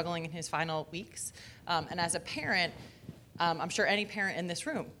he was struggling in his final weeks. And as a parent, I'm sure any parent in this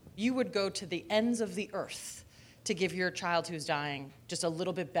room, you would go to the ends of the earth to give your child who's dying just a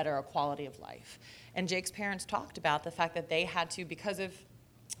little bit better a quality of life. And Jake's parents talked about the fact that they had to, because of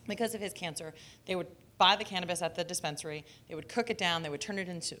his cancer, they would buy the cannabis at the dispensary, they would cook it down, they would turn it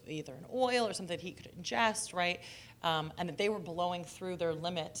into either an oil or something that he could ingest, right? And that they were blowing through their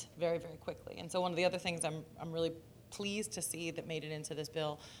limit very, very quickly. And so one of the other things I'm really pleased to see that made it into this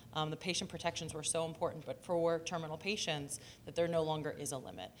bill, the patient protections were so important, but for terminal patients, that there no longer is a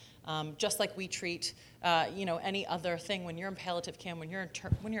limit. Just like we treat, any other thing, when you're in palliative care, when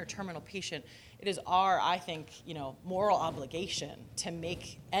you're a terminal patient, it is our, I think, moral obligation to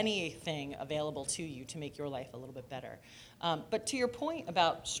make anything available to you to make your life a little bit better. But to your point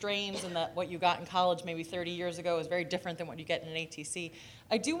about strains and that what you got in college maybe 30 years ago is very different than what you get in an ATC,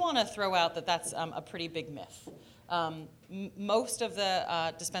 I do want to throw out that that's a pretty big myth. Most of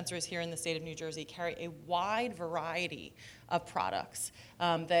the dispensaries here in the state of New Jersey carry a wide variety of products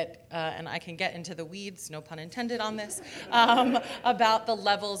that, and I can get into the weeds, no pun intended on this, about the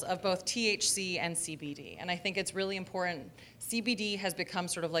levels of both THC and CBD. And I think it's really important. CBD has become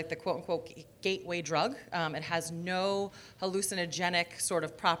sort of like the quote-unquote gateway drug. It has no hallucinogenic sort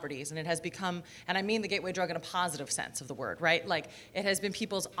of properties, and it has become, and I mean the gateway drug in a positive sense of the word, right? Like, it has been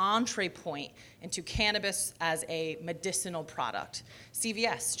people's entree point into cannabis as a medicinal product.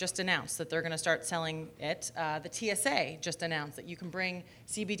 CVS just announced that they're going to start selling it. The TSA just announced that you can bring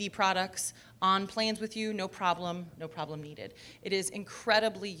CBD products on planes with you, no problem needed. It is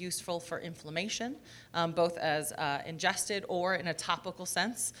incredibly useful for inflammation, both as ingested or in a topical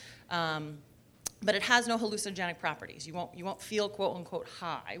sense. But it has no hallucinogenic properties. You won't feel quote unquote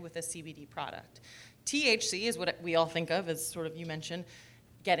high with a CBD product. THC is what we all think of as sort of, you mentioned,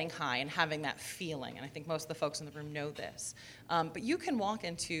 getting high and having that feeling, and I think most of the folks in the room know this. But you can walk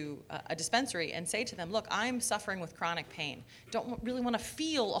into a dispensary and say to them, look, I'm suffering with chronic pain. Don't really want to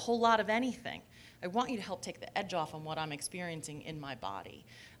feel a whole lot of anything. I want you to help take the edge off on what I'm experiencing in my body.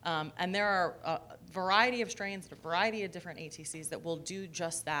 And there are a variety of strains, a variety of different ATCs that will do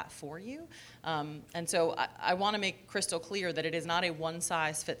just that for you. And so I want to make crystal clear that it is not a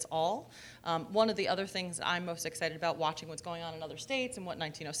one-size-fits-all. One of the other things I'm most excited about watching what's going on in other states and what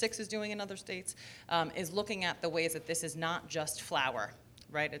 1906 is doing in other states is looking at the ways that this is not just flower,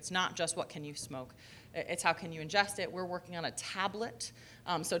 right? It's not just what can you smoke. It's how can you ingest it. We're working on a tablet.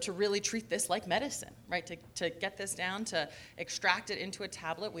 So to really treat this like medicine, right? To get this down, to extract it into a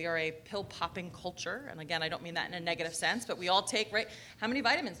tablet. We are a pill-popping culture. And again, I don't mean that in a negative sense, but we all take, right? How many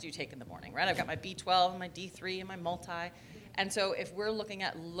vitamins do you take in the morning, right? I've got my B12 and my D3 and my multi. And so if we're looking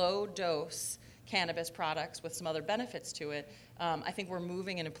at low-dose cannabis products with some other benefits to it, I think we're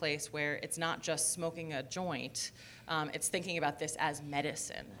moving in a place where it's not just smoking a joint, it's thinking about this as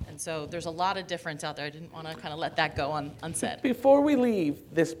medicine. And so there's a lot of difference out there. I didn't want to kind of let that go unsaid. Before we leave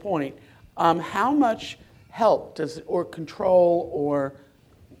this point, how much help or control or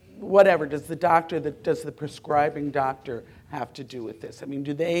whatever does the prescribing doctor have to do with this? I mean,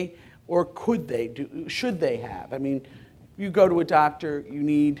 do they or should they have? I mean, you go to a doctor, you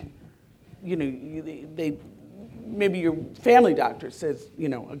need, maybe your family doctor says,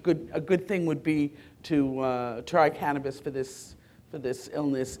 a good thing would be to try cannabis for this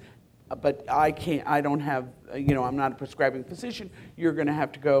illness, but I don't have, I'm not a prescribing physician. You're going to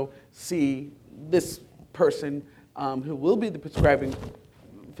have to go see this person who will be the prescribing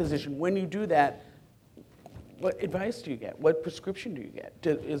physician. When you do that, what advice do you get? What prescription do you get?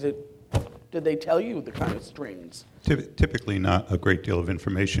 Did they tell you the kind of strains? Typically not a great deal of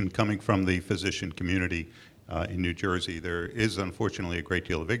information coming from the physician community in New Jersey. There is unfortunately a great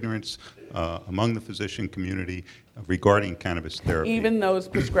deal of ignorance among the physician community regarding cannabis therapy. Even those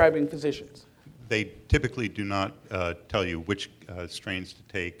prescribing physicians? They typically do not tell you which strains to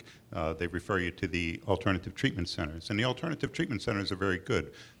take. They refer you to the alternative treatment centers. And the alternative treatment centers are very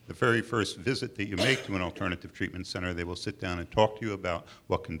good. The very first visit that you make to an alternative treatment center, they will sit down and talk to you about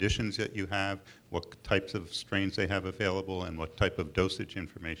what conditions that you have, what types of strains they have available, and what type of dosage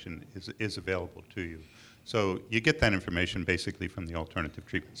information is available to you. So you get that information basically from the alternative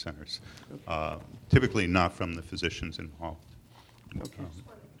treatment centers, typically not from the physicians involved.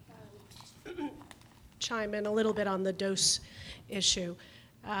 Chime in a little bit on the dose issue.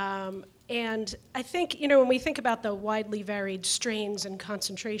 And I think, when we think about the widely varied strains and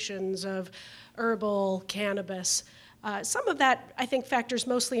concentrations of herbal cannabis, some of that, I think, factors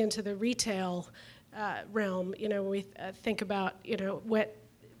mostly into the retail realm. When we think about, what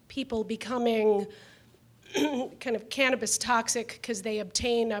people becoming kind of cannabis toxic because they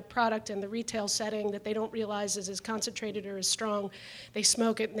obtain a product in the retail setting that they don't realize is as concentrated or as strong. They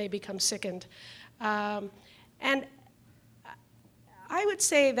smoke it and they become sickened. And I would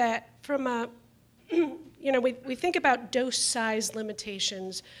say that from a, we think about dose size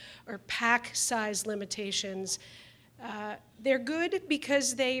limitations or pack size limitations. They're good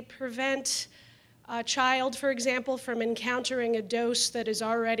because they prevent a child, for example, from encountering a dose that is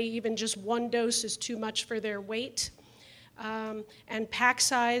already, even just one dose is too much for their weight. And pack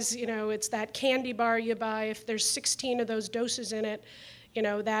size, it's that candy bar you buy. If there's 16 of those doses in it,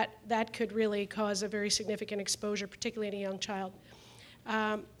 that could really cause a very significant exposure, particularly in a young child.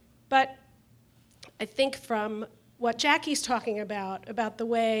 But I think from what Jackie's talking about the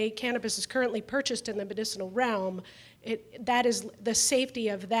way cannabis is currently purchased in the medicinal realm, that is the safety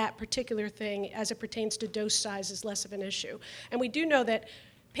of that particular thing as it pertains to dose size is less of an issue. And we do know that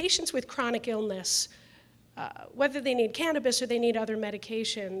patients with chronic illness, whether they need cannabis or they need other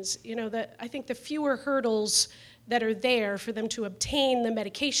medications, I think the fewer hurdles that are there for them to obtain the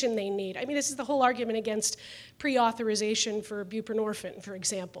medication they need. I mean, this is the whole argument against pre-authorization for buprenorphine, for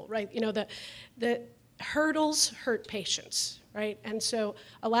example, right? The hurdles hurt patients, right? And so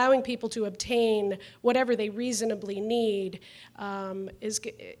allowing people to obtain whatever they reasonably need is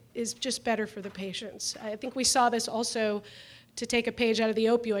just better for the patients. I think we saw this also, to take a page out of the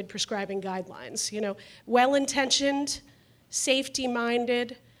opioid prescribing guidelines. Well-intentioned,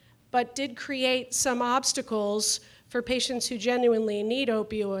 safety-minded, but did create some obstacles for patients who genuinely need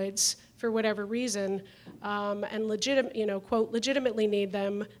opioids for whatever reason, and quote, legitimately need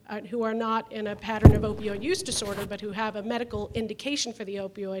them, who are not in a pattern of opioid use disorder, but who have a medical indication for the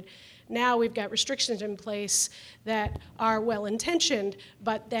opioid. Now we've got restrictions in place that are well-intentioned,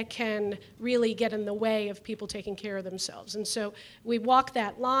 but that can really get in the way of people taking care of themselves. And so we walk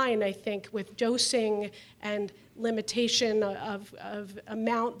that line, I think, with dosing and limitation of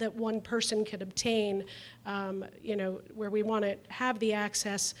amount that one person could obtain, where we want to have the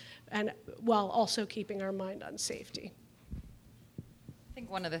access, and while also keeping our mind on safety. I think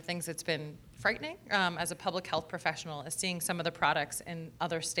one of the things that's been frightening as a public health professional is seeing some of the products in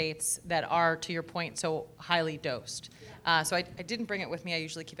other states that are, to your point, so highly dosed. So I didn't bring it with me. I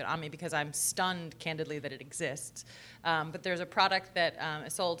usually keep it on me because I'm stunned, candidly, that it exists. But there's a product that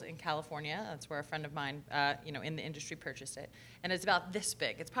is sold in California. That's where a friend of mine, in the industry purchased it. And it's about this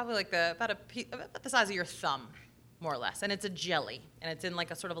big. It's probably like about the size of your thumb, more or less. And it's a jelly. And it's in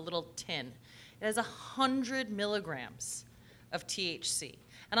like a sort of a little tin. It has 100 milligrams of THC.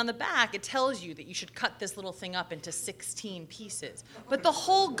 And on the back, it tells you that you should cut this little thing up into 16 pieces. But the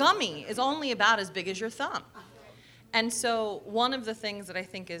whole gummy is only about as big as your thumb. And so one of the things that I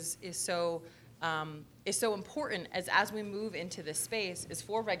think is so is so important as we move into this space is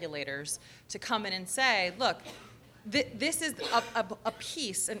for regulators to come in and say, look, this is a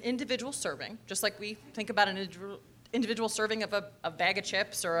piece, an individual serving, just like we think about an individual serving of a bag of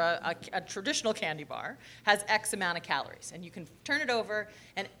chips or a traditional candy bar, has X amount of calories. And you can turn it over,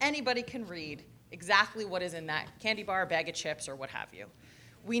 and anybody can read exactly what is in that candy bar, bag of chips, or what have you.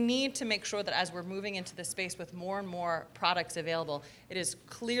 We need to make sure that as we're moving into this space with more and more products available, it is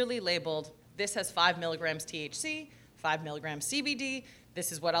clearly labeled, this has 5 milligrams THC, 5 milligrams CBD,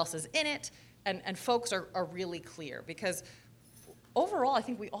 this is what else is in it, and folks are really clear. Because overall, I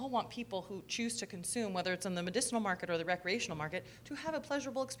think we all want people who choose to consume, whether it's in the medicinal market or the recreational market, to have a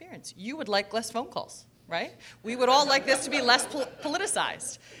pleasurable experience. You would like less phone calls, right? We would all like this to be less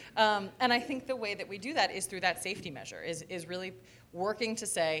politicized. And I think the way that we do that is through that safety measure, is really working to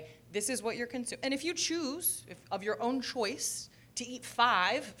say, this is what you're consuming. And if you choose, of your own choice, to eat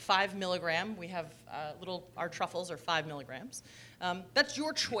 5 milligram, we have our truffles are 5 milligrams, that's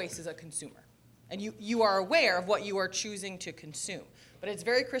your choice as a consumer. And you are aware of what you are choosing to consume. But it's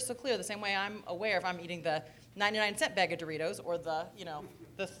very crystal clear, the same way I'm aware if I'm eating the 99-cent bag of Doritos or the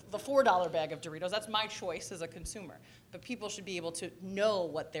 $4 bag of Doritos. That's my choice as a consumer. But people should be able to know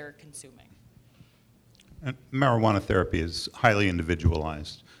what they're consuming. And marijuana therapy is highly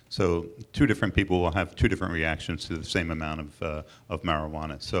individualized. So 2 different people will have 2 different reactions to the same amount of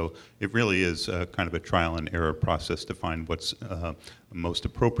marijuana. So it really is kind of a trial and error process to find what's most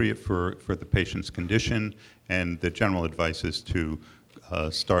appropriate for the patient's condition. And the general advice is to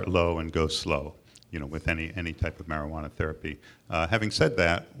start low and go slow, with any type of marijuana therapy. Having said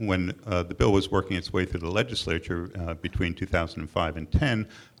that, when the bill was working its way through the legislature between 2005 and 10,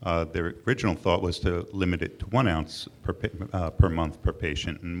 their original thought was to limit it to 1 ounce per month per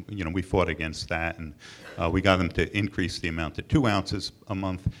patient. And we fought against that, and we got them to increase the amount to 2 ounces a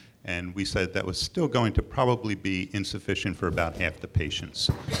month. And we said that was still going to probably be insufficient for about half the patients.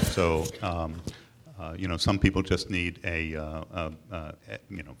 So. Some people just need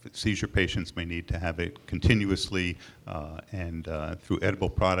seizure patients may need to have it continuously and through edible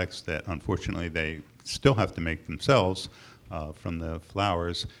products that unfortunately they still have to make themselves from the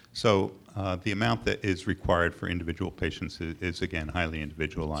flowers. So the amount that is required for individual patients is again, highly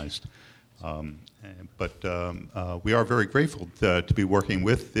individualized. But we are very grateful to be working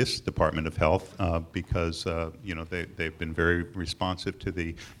with this Department of Health because they've been very responsive to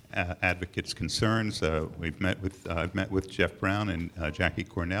the advocates' concerns. I've met with Jeff Brown and Jackie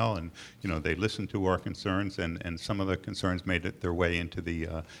Cornell, and they listened to our concerns, and some of the concerns made it their way into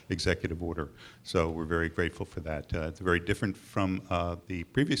the executive order. So we're very grateful for that. It's very different from the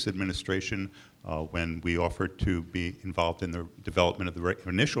previous administration. When we offered to be involved in the development of the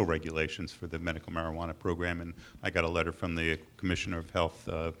initial regulations for the medical marijuana program, and I got a letter from the Commissioner of Health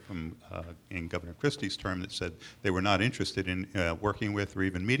in Governor Christie's term that said they were not interested in working with or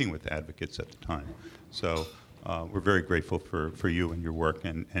even meeting with advocates at the time. So we're very grateful for you and your work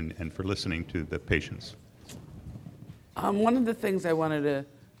and for listening to the patients. One of the things I wanted to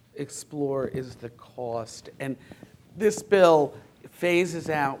explore is the cost. And this bill phases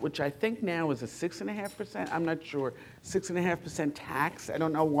out, which I think now is a 6.5%, I'm not sure, 6.5% tax. I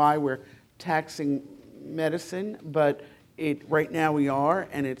don't know why we're taxing medicine, but right now we are,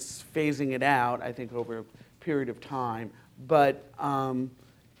 and it's phasing it out, I think, over a period of time. But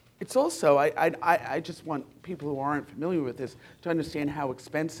it's also, I just want people who aren't familiar with this to understand how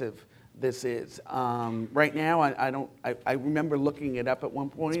expensive this is. Right now, I remember looking it up at one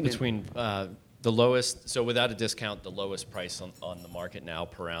point. It's between the lowest, so without a discount, the lowest price on the market now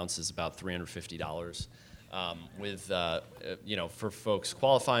per ounce is about $350. For folks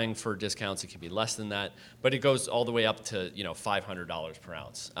qualifying for discounts, it can be less than that, but it goes all the way up to $500 per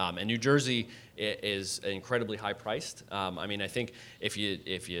ounce. And New Jersey is incredibly high priced. I think if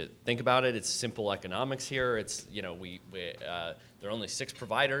you think about it, it's simple economics here. It's there are only 6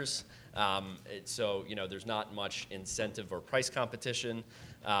 providers, so there's not much incentive or price competition.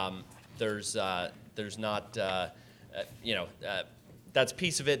 There's not, that's a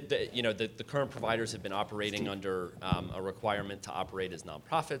piece of it. The current providers have been operating under a requirement to operate as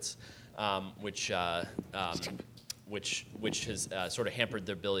nonprofits, which has sort of hampered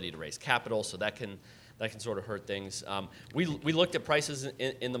their ability to raise capital. So that can sort of hurt things. We looked at prices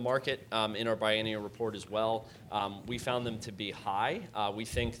in the market in our biennial report as well. We found them to be high. We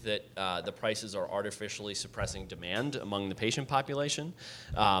think that the prices are artificially suppressing demand among the patient population.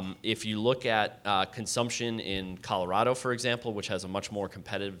 If you look at consumption in Colorado, for example, which has a much more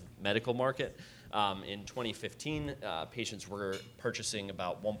competitive medical market, in 2015, patients were purchasing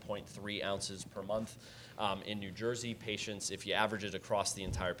about 1.3 ounces per month. In New Jersey, patients, if you average it across the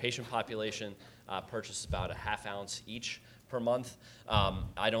entire patient population, purchase about a half ounce each per month.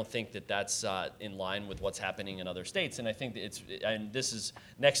 I don't think that that's in line with what's happening in other states, and I think that and this is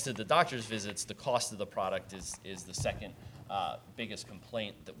next to the doctor's visits, the cost of the product is the second biggest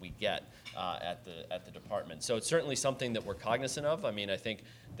complaint that we get at the department. So it's certainly something that we're cognizant of. I mean, I think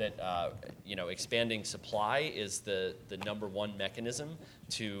that expanding supply is the number one mechanism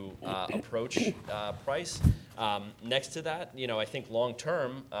to approach price. Next to that, I think long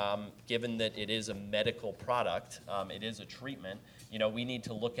term, given that it is a medical product, it is a treatment, we need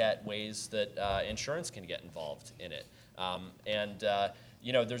to look at ways that insurance can get involved in it.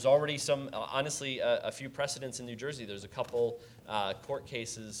 There's already some, honestly, a few precedents in New Jersey. There's a couple court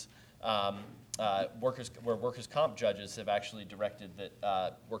cases where workers' comp judges have actually directed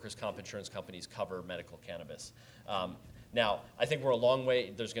that workers' comp insurance companies cover medical cannabis. Now, I think we're a long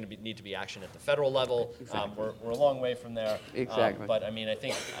way. There's going to need to be action at the federal level. Exactly. We're a long way from there. Exactly. But I mean, I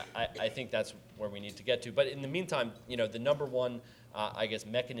think that's where we need to get to. But in the meantime, the number one,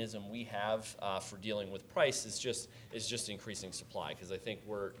 mechanism we have for dealing with price is just increasing supply, because I think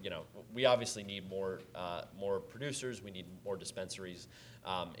we obviously need more producers. We need more dispensaries,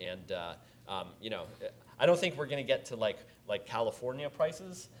 I don't think we're going to get to like California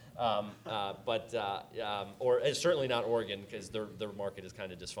prices. Or certainly not Oregon, because their market is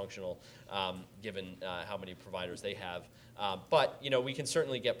kind of dysfunctional, given how many providers they have. But we can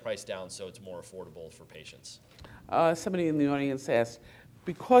certainly get price down so it's more affordable for patients. Somebody in the audience asked,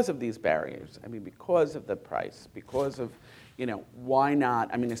 because of these barriers, because of the price, because of, why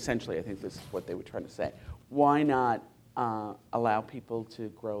not, essentially I think this is what they were trying to say, why not allow people to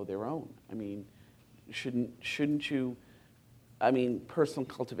grow their own? Shouldn't you, personal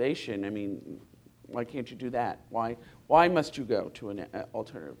cultivation, why can't you do that? Why must you go to an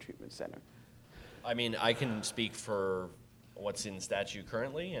alternative treatment center? I can speak for what's in statute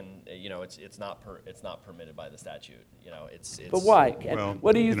currently, and it's not permitted by the statute. But why? Well,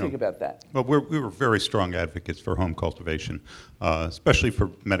 what do you think about that? Well, we were very strong advocates for home cultivation, especially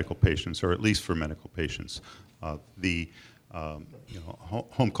for medical patients, or at least for medical patients.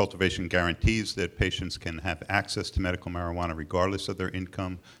 Home cultivation guarantees that patients can have access to medical marijuana regardless of their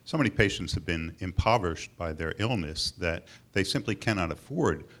income. So many patients have been impoverished by their illness that they simply cannot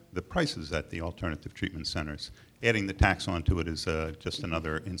afford the prices at the alternative treatment centers. Adding the tax onto it is just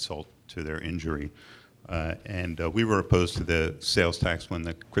another insult to their injury. We were opposed to the sales tax when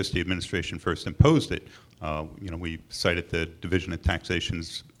the Christie administration first imposed it. We cited the Division of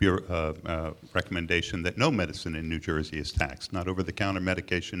Taxation's recommendation that no medicine in New Jersey is taxed, not over-the-counter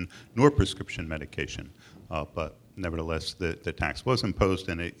medication nor prescription medication. But nevertheless, the tax was imposed,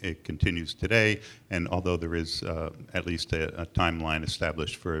 and it continues today. And although there is at least a timeline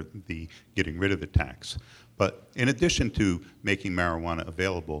established for the getting rid of the tax. But in addition to making marijuana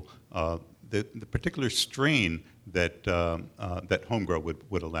available, the particular strain that home grow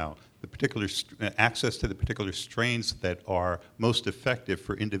would allow, the particular access to the particular strains that are most effective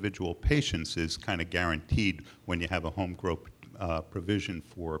for individual patients is kind of guaranteed when you have a home grow provision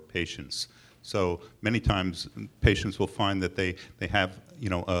for patients. So many times patients will find that they have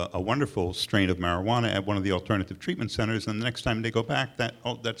a wonderful strain of marijuana at one of the alternative treatment centers, and the next time they go back,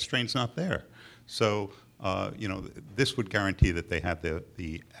 that strain's not there. So this would guarantee that they have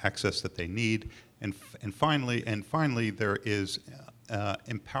the access that they need, and finally there is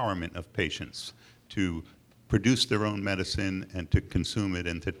empowerment of patients to produce their own medicine and to consume it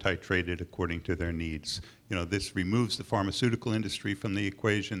and to titrate it according to their needs. This removes the pharmaceutical industry from the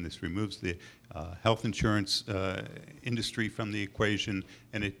equation. This removes the health insurance industry from the equation,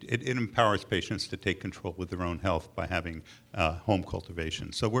 and it empowers patients to take control with their own health by having home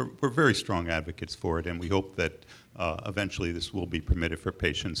cultivation. So we're very strong advocates for it, and we hope that eventually this will be permitted for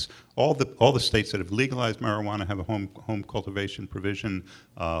patients. All the states that have legalized marijuana have a home cultivation provision.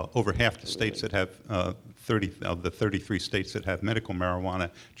 Over half the states that have 30 of the 33 states that have medical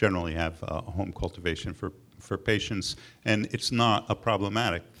marijuana generally have home cultivation for patients, and it's not a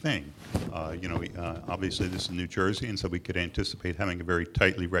problematic thing. Obviously this is New Jersey, and so we could anticipate having a very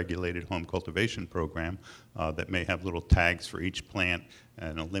tightly regulated home cultivation program that may have little tags for each plant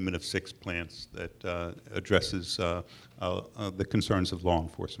and a limit of 6 plants that addresses the concerns of law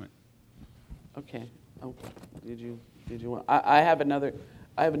enforcement. Okay. Did you want? I have another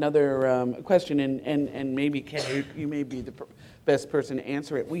question, and maybe Ken, you may be the best person to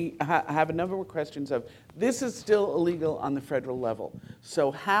answer it. We have a number of questions of, this is still illegal on the federal level.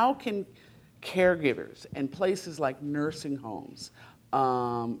 So how can caregivers and places like nursing homes,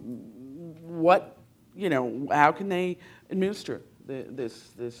 how can they administer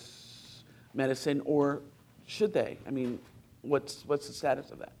this medicine, or should they? What's the status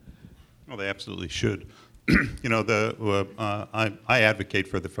of that? Well, they absolutely should. You know, I advocate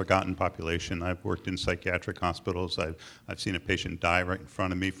for the forgotten population. I've worked in psychiatric hospitals. I've seen a patient die right in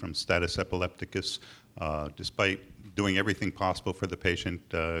front of me from status epilepticus, despite doing everything possible for the patient,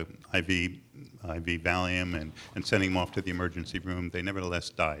 IV Valium and sending them off to the emergency room. They nevertheless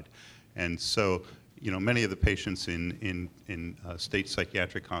died. And so, you know, many of the patients in state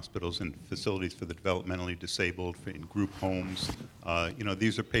psychiatric hospitals and facilities for the developmentally disabled, in group homes, you know,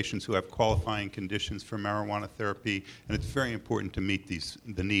 these are patients who have qualifying conditions for marijuana therapy, and it's very important to meet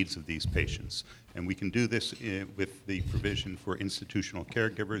the needs of these patients. And we can do this with the provision for institutional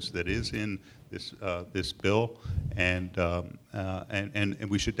caregivers that is in this bill, and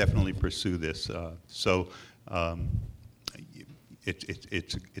we should definitely pursue this.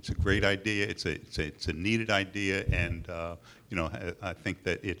 It's a great idea. It's a needed idea, and you know, I think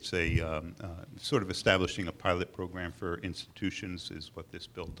that it's a sort of establishing a pilot program for institutions is what this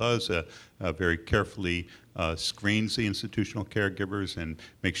bill does. Very carefully screens the institutional caregivers and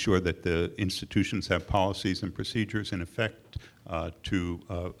makes sure that the institutions have policies and procedures in effect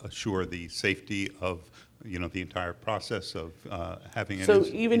to assure the safety of, you know, the entire process of having. So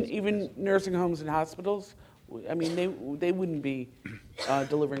even nursing homes and hospitals, I mean, they wouldn't be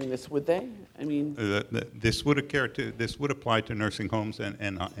delivering this, would they? I mean, this would apply to nursing homes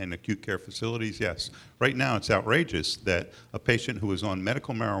and acute care facilities. Yes. Right now, it's outrageous that a patient who is on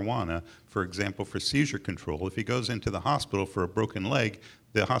medical marijuana, for example, for seizure control, if he goes into the hospital for a broken leg,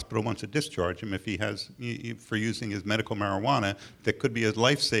 the hospital wants to discharge him if he has for using his medical marijuana. That could be a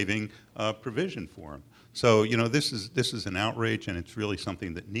life-saving provision for him. So, you know, this is an outrage, and it's really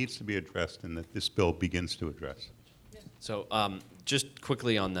something that needs to be addressed, and that this bill begins to address. So, just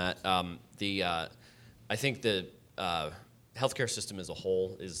quickly on that, I think the healthcare system as a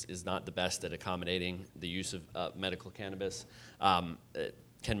whole is not the best at accommodating the use of medical cannabis.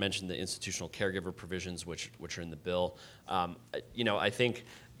 Ken mentioned the institutional caregiver provisions, which are in the bill. You know, I think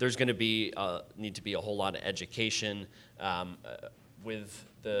there's going to be need to be a whole lot of education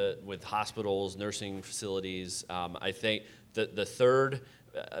with hospitals, nursing facilities. I think the third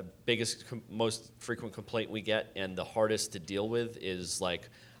biggest, most frequent complaint we get and the hardest to deal with is like,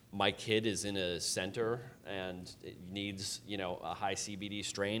 my kid is in a center and it needs, you know, a high CBD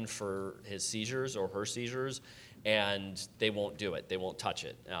strain for his seizures or her seizures, and they won't do it. They won't touch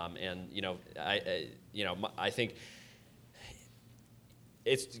it. And you know, I think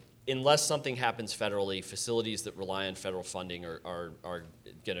it's, unless something happens federally, facilities that rely on federal funding are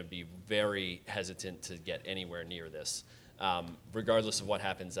going to be very hesitant to get anywhere near this, regardless of what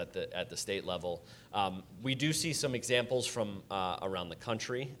happens at the state level. We do see some examples from around the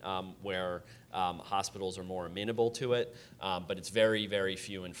country where hospitals are more amenable to it, but it's very, very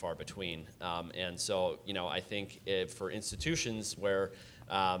few and far between. And so, you know, I think for institutions where,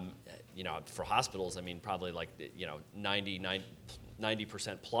 you know, for hospitals, I mean, probably like, you know,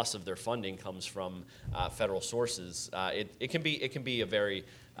 90% plus of their funding comes from federal sources. It can be a very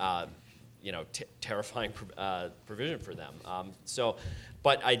you know, terrifying provision for them.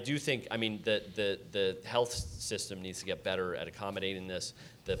 But I do think, I mean, the health system needs to get better at accommodating this.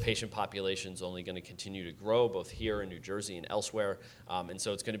 The patient population is only going to continue to grow, both here in New Jersey and elsewhere, and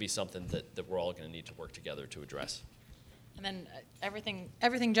so it's going to be something that we're all going to need to work together to address. And then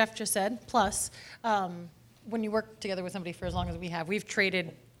everything Jeff just said, plus when you work together with somebody for as long as we have,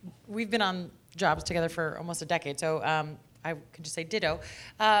 we've been on jobs together for almost a decade, so I could just say ditto.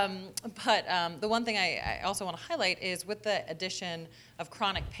 But the one thing I also want to highlight is with the addition of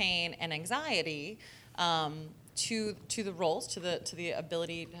chronic pain and anxiety to the roles, to the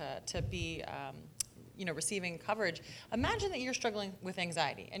ability to be you know, receiving coverage. Imagine that you're struggling with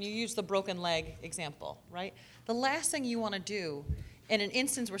anxiety, and you use the broken leg example, right? The last thing you want to do in an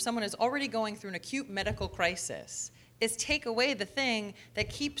instance where someone is already going through an acute medical crisis is take away the thing that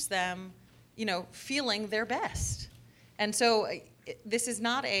keeps them, you know, feeling their best. And so this is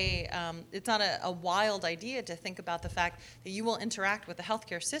not it's not a wild idea to think about the fact that you will interact with the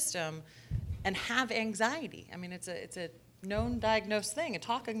healthcare system and have anxiety. I mean, it's a known diagnosed thing, and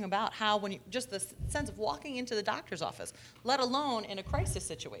talking about how when you, just the sense of walking into the doctor's office, let alone in a crisis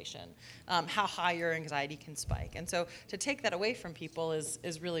situation, how high your anxiety can spike. And so to take that away from people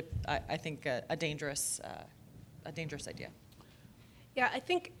is really, I think, a dangerous idea. Yeah, I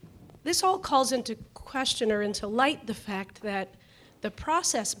think this all calls into question or into light the fact that the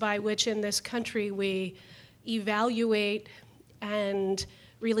process by which in this country we evaluate and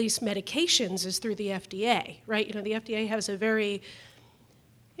release medications is through the FDA, right? You know, the FDA has a very,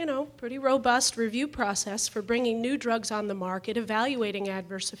 you know, pretty robust review process for bringing new drugs on the market, evaluating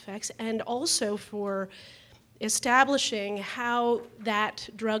adverse effects, and also for establishing how that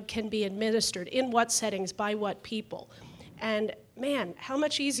drug can be administered, in what settings, by what people. And man, how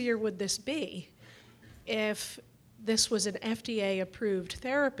much easier would this be if this was an FDA-approved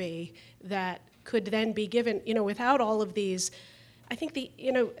therapy that could then be given, without all of these. I think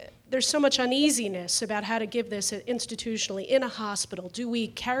there's so much uneasiness about how to give this institutionally in a hospital. Do we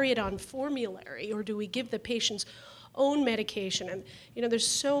carry it on formulary, or do we give the patient's own medication? And there's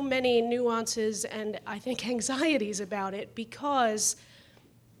so many nuances and I think anxieties about it, because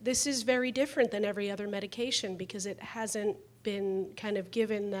this is very different than every other medication, because it hasn't been kind of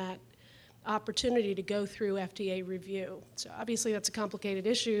given that opportunity to go through FDA review. So obviously that's a complicated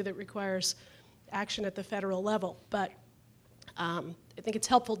issue that requires action at the federal level, but I think it's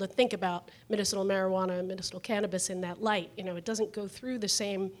helpful to think about medicinal marijuana and medicinal cannabis in that light. It doesn't go through the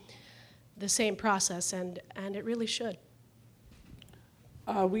same process, and it really should.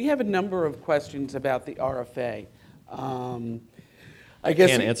 We have a number of questions about the RFA. I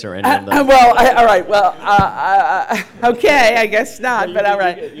guess can't answer any of them. All right. Well, okay. I guess not. But all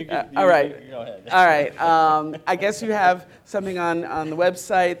right. All right. Go ahead. All right. I guess you have something on the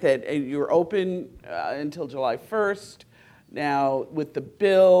website that you're open until July 1st. Now, with the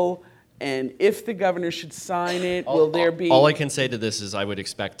bill, and if the governor should sign it, will there be? All I can say to this is I would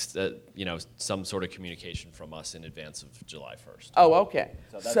expect some sort of communication from us in advance of July 1st. Oh, okay.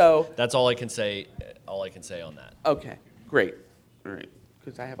 So that's all I can say. All I can say on that. Okay. Great. All right,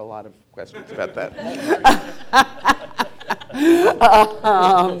 because I have a lot of questions about that.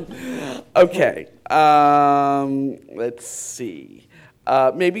 Okay, let's see.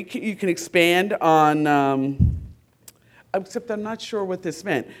 Maybe you can expand on, except I'm not sure what this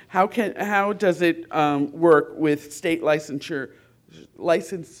meant. How does it work with state licensure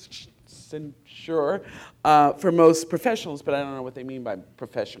for most professionals, but I don't know what they mean by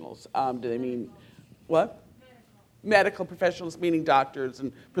professionals. Do they mean what? Medical professionals, meaning doctors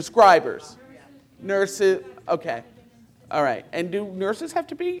and prescribers. Nurses, okay. All right. And do nurses have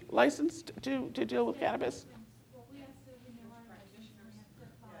to be licensed to deal with cannabis?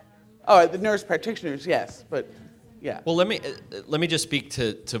 Oh, the nurse practitioners, yes, but yeah. Well, let me just speak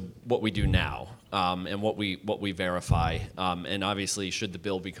to what we do now and what we verify. And obviously, should the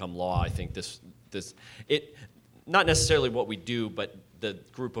bill become law, I think it not necessarily what we do, but the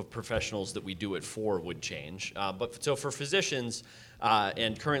group of professionals that we do it for would change. But so for physicians,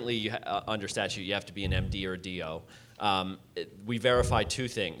 and currently under statute, you have to be an MD or a DO. We verify two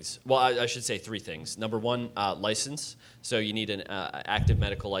things. Well, I should say three things. Number one, license. So you need an active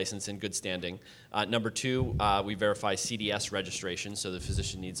medical license in good standing. Number two, we verify CDS registration. So the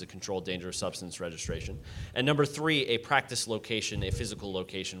physician needs a controlled dangerous substance registration. And number three, a practice location, a physical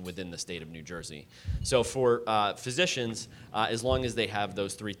location within the state of New Jersey. So for physicians, as long as they have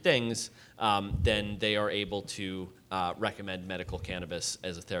those three things, then they are able to recommend medical cannabis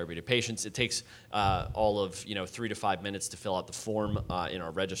as a therapy to patients. It takes all of 3 to 5 minutes to fill out the form in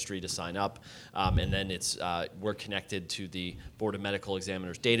our registry to sign up, and then we're connected to the Board of Medical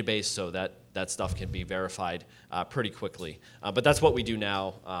Examiners database, so that stuff can be verified pretty quickly. But that's what we do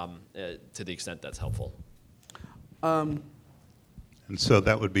now, to the extent that's helpful. And so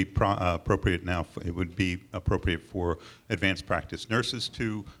that would be appropriate now. It would be appropriate for advanced practice nurses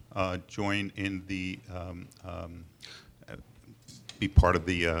to join in the be part of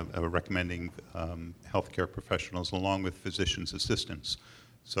the recommending healthcare professionals along with physicians' assistants.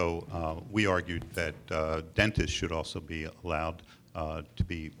 So we argued that dentists should also be allowed to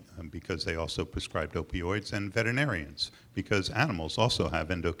be, because they also prescribed opioids, and veterinarians, because animals also have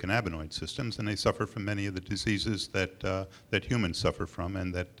endocannabinoid systems and they suffer from many of the diseases that humans suffer from,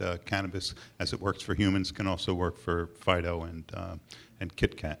 and that cannabis, as it works for humans, can also work for Fido and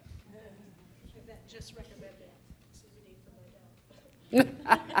Kit Kat. Just recommended CBD for my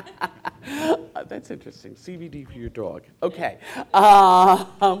dog. That's interesting. CBD for your dog. Okay.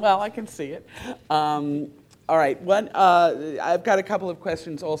 Well, I can see it. All right. I've got a couple of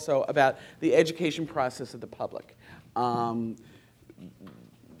questions also about the education process of the public. Do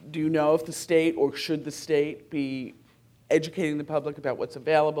you know if the state, or should the state be educating the public about what's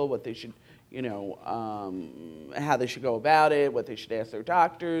available, what they should, how they should go about it, what they should ask their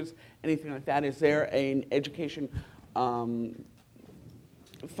doctors, anything like that? Is there an education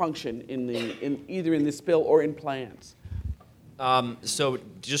function either in this bill or in plans? So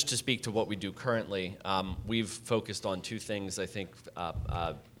just to speak to what we do currently, we've focused on two things, I think,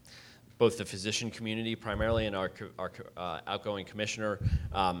 both the physician community primarily, and our outgoing commissioner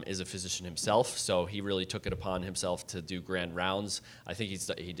is a physician himself, so he really took it upon himself to do grand rounds. I think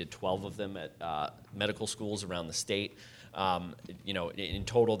he did 12 of them at medical schools around the state. In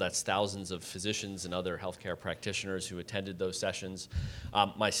total, that's thousands of physicians and other healthcare practitioners who attended those sessions.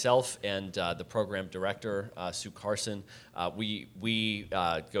 Myself and the program director, Sue Carson, we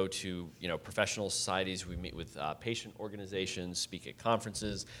go to professional societies. We meet with patient organizations, speak at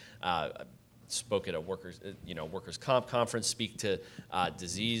conferences. Spoke at a workers comp conference, speak to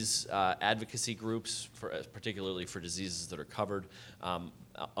disease advocacy groups, particularly for diseases that are covered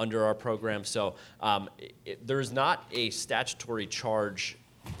under our program. So there's not a statutory charge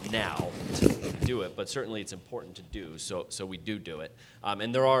now to do it, but certainly it's important to do, so we do it.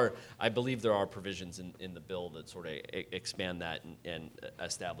 And I believe there are provisions in the bill that sort of expand that and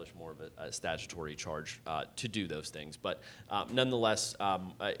establish more of a statutory charge to do those things. But nonetheless,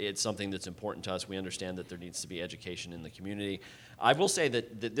 it's something that's important to us. We understand that there needs to be education in the community. I will say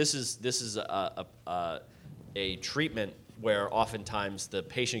that this is a treatment where oftentimes the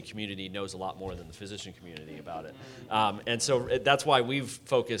patient community knows a lot more than the physician community about it. And so that's why we've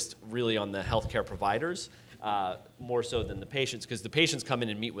focused really on the healthcare providers more so than the patients, because the patients come in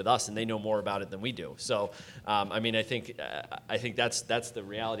and meet with us and they know more about it than we do. So, I think that's the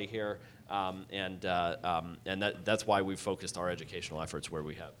reality here, and that's why we've focused our educational efforts where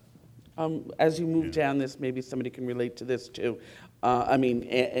we have. As you move down this, maybe somebody can relate to this too.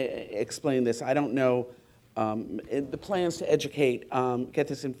 Explain this. I don't know. The plans to educate, get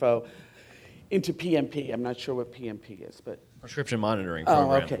this info into PMP. I'm not sure what PMP is, but prescription monitoring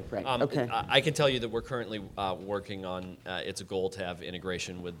program. Oh, okay, right. Okay. I can tell you that we're currently working on. It's a goal to have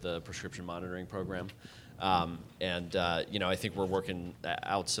integration with the prescription monitoring program, I think we're working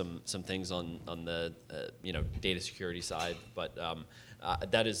out some things on the data security side, but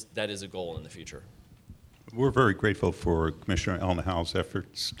that is a goal in the future. We're very grateful for Commissioner Elmahow's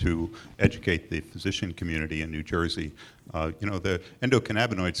efforts to educate the physician community in New Jersey. The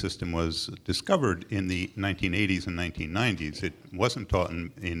endocannabinoid system was discovered in the 1980s and 1990s. It wasn't taught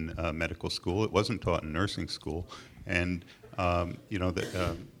in medical school. It wasn't taught in nursing school. And,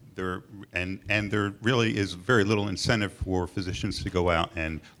 there really is very little incentive for physicians to go out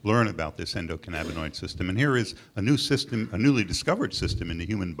and learn about this endocannabinoid system. And here is a new system, a newly discovered system in the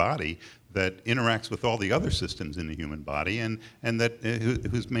human body that interacts with all the other systems in the human body, and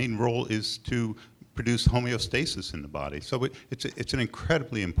whose main role is to produce homeostasis in the body. So it's an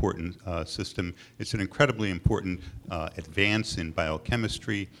incredibly important system. It's an incredibly important advance in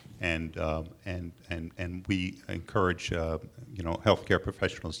biochemistry, and we encourage healthcare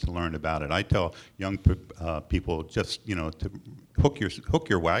professionals to learn about it. I tell young people just to hook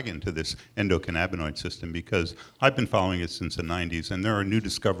your wagon to this endocannabinoid system, because I've been following it since the 90s, and there are new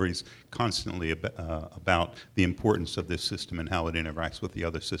discoveries constantly about the importance of this system and how it interacts with the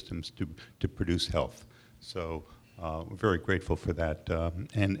other systems to produce health. So we're very grateful for that,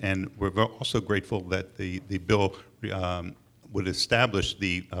 and we're also grateful that the bill would establish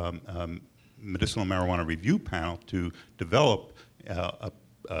the Medicinal Marijuana Review Panel to develop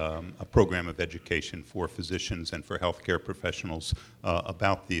a program of education for physicians and for healthcare professionals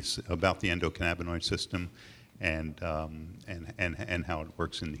about the endocannabinoid system and how it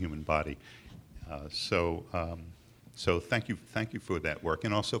works in the human body. So thank you for that work,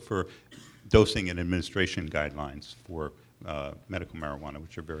 and also for dosing and administration guidelines for medical marijuana,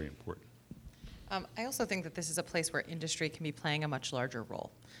 which are very important. I also think that this is a place where industry can be playing a much larger role.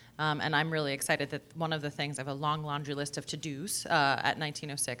 And I'm really excited that one of the things, I have a long laundry list of to-dos at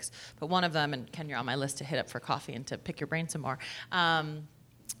 1906, but one of them, and Ken, you're on my list to hit up for coffee and to pick your brain some more.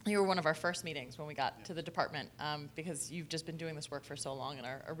 You were one of our first meetings when we got to the department, because you've just been doing this work for so long and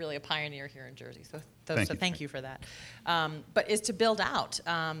are really a pioneer here in Jersey. So thank you for that. But is to build out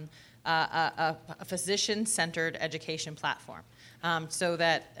a physician-centered education platform. So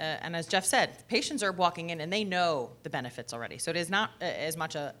that, and as Jeff said, patients are walking in and they know the benefits already. So it is not as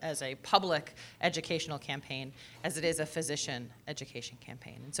much as a public educational campaign as it is a physician education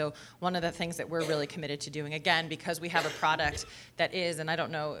campaign. And so one of the things that we're really committed to doing, again, because we have a product that is, and I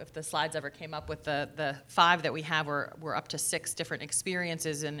don't know if the slides ever came up with the 5 that we have, we're up to 6 different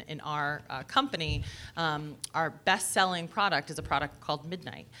experiences in our company. Our best-selling product is a product called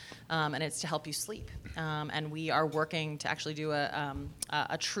Midnight, and it's to help you sleep. And we are working to actually do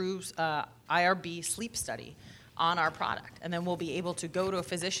a true IRB sleep study on our product. And then we'll be able to go to a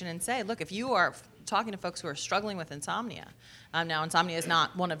physician and say, look, if you are talking to folks who are struggling with insomnia, now insomnia is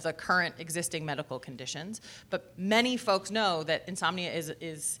not one of the current existing medical conditions, but many folks know that insomnia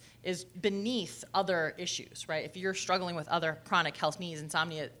is beneath other issues, right? If you're struggling with other chronic health needs,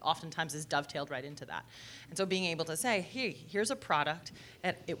 insomnia oftentimes is dovetailed right into that. And so being able to say, hey, here's a product,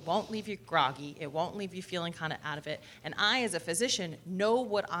 and it won't leave you groggy, it won't leave you feeling kind of out of it, and I, as a physician, know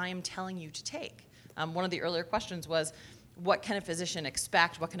what I'm telling you to take. One of the earlier questions was, what can a physician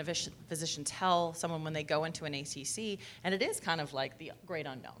expect? What can a physician tell someone when they go into an ATC? And it is kind of like the great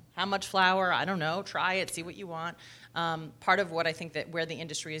unknown. How much flour? I don't know. Try it. See what you want. Part of what I think that where the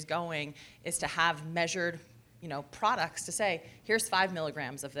industry is going is to have measured, products to say, here's 5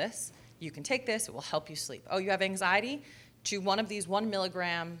 milligrams of this. You can take this. It will help you sleep. Oh, you have anxiety? To one of these 1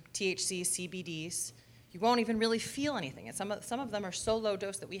 milligram THC CBDs. You won't even really feel anything. And some of them are so low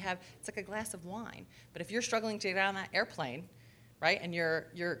dose that it's like a glass of wine. But if you're struggling to get on that airplane, right, and you're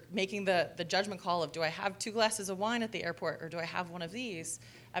making the judgment call of, do I have 2 glasses of wine at the airport or do I have one of these?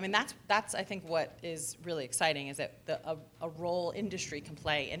 I mean, that's I think what is really exciting is that a role industry can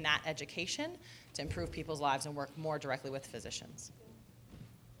play in that education to improve people's lives and work more directly with physicians.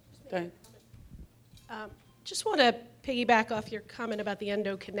 Okay. Just want to piggyback off your comment about the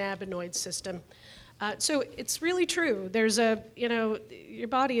endocannabinoid system. So it's really true. There's your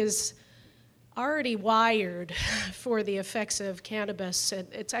body is already wired for the effects of cannabis.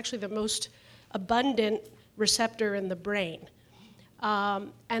 It's actually the most abundant receptor in the brain.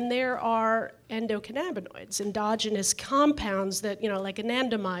 And there are endocannabinoids, endogenous compounds that, like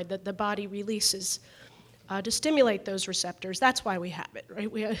anandamide that the body releases to stimulate those receptors. That's why we have it,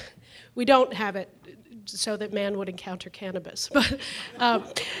 right? We don't have it so that man would encounter cannabis. But,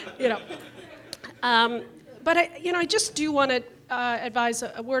 but I just do want to advise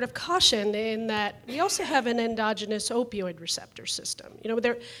a word of caution in that we also have an endogenous opioid receptor system.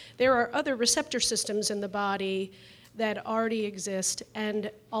 There are other receptor systems in the body that already exist, and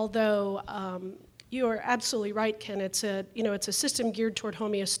although you are absolutely right, Ken, it's a system geared toward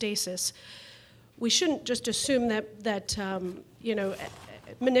homeostasis. We shouldn't just assume that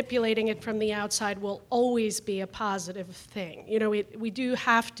manipulating it from the outside will always be a positive thing. We do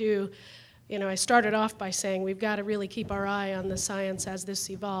have to. I started off by saying we've got to really keep our eye on the science as this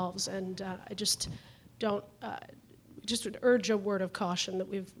evolves, and I just don't, just would urge a word of caution that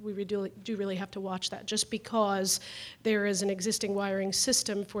we do really have to watch that. Just because there is an existing wiring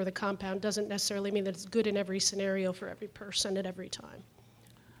system for the compound doesn't necessarily mean that it's good in every scenario for every person at every time.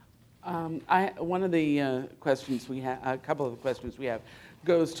 One of the questions we have, a couple of the questions we have,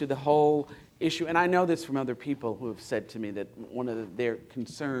 goes to the whole issue, and I know this from other people who have said to me that one of their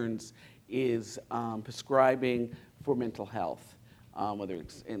concerns is prescribing for mental health, whether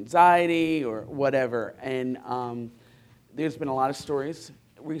it's anxiety or whatever. And there's been a lot of stories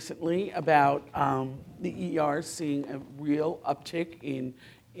recently about the ER seeing a real uptick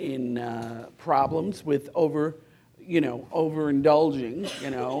in problems with overindulging,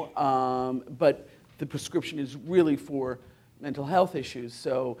 but the prescription is really for mental health issues.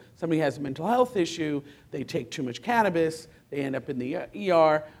 So somebody has a mental health issue, they take too much cannabis, they end up in the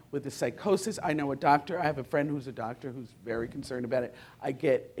ER with the psychosis. I know I have a friend who's a doctor who's very concerned about it. I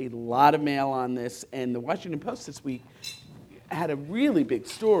get a lot of mail on this, and the Washington Post this week had a really big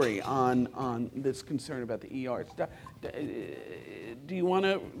story on this concern about the ER. Do you want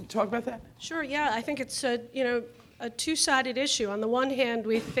to talk about that? Sure, yeah. I think it's a two-sided issue. On the one hand,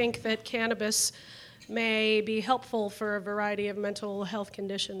 we think that cannabis may be helpful for a variety of mental health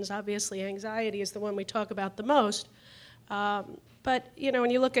conditions. Obviously, anxiety is the one we talk about the most. But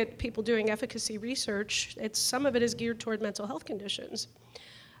when you look at people doing efficacy research, some of it is geared toward mental health conditions.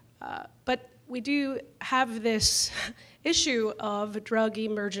 But we do have this issue of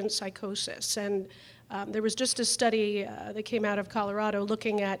drug-emergent psychosis. And there was just a study that came out of Colorado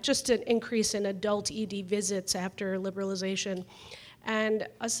looking at just an increase in adult ED visits after liberalization. And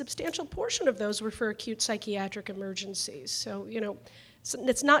a substantial portion of those were for acute psychiatric emergencies. So,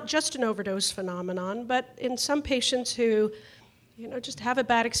 it's not just an overdose phenomenon, but in some patients who just have a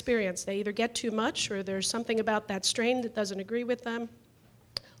bad experience. They either get too much or there's something about that strain that doesn't agree with them,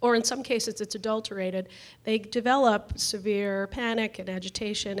 or in some cases it's adulterated. They develop severe panic and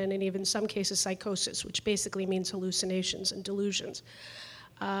agitation and in even some cases psychosis, which basically means hallucinations and delusions.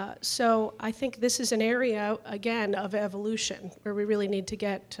 So I think this is an area, again, of evolution where we really need to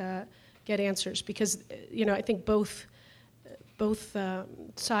get answers because, I think both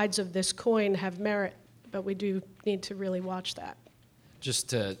sides of this coin have merit, but we do need to really watch that.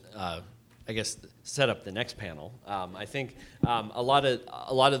 Just to, I guess, set up the next panel, I think a lot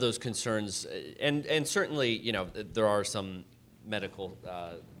of those concerns, and certainly, there are some medical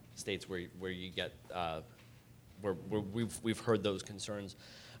states where you get where we've heard those concerns,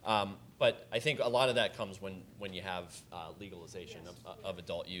 But I think a lot of that comes when you have legalization of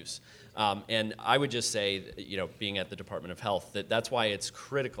adult use. And I would just say, being at the Department of Health, that's why it's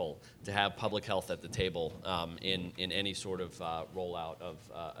critical to have public health at the table in any sort of rollout of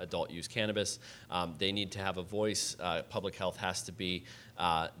adult use cannabis. They need to have a voice. Public health has to be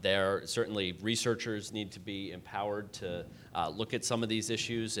there. Certainly researchers need to be empowered to look at some of these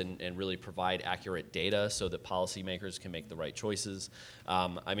issues and really provide accurate data so that policymakers can make the right choices.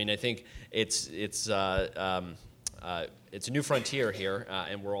 I think it's a new frontier here,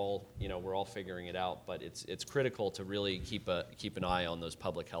 and we're all figuring it out. But it's critical to really keep an eye on those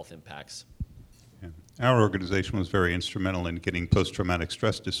public health impacts. Yeah. Our organization was very instrumental in getting post-traumatic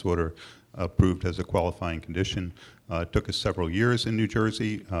stress disorder approved as a qualifying condition. It took us several years in New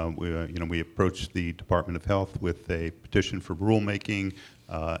Jersey. We approached the Department of Health with a petition for rulemaking.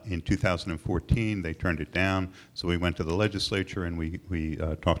 In 2014, they turned it down, so we went to the legislature and we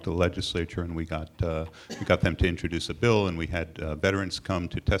talked to the legislature, and we got them to introduce a bill, and we had veterans come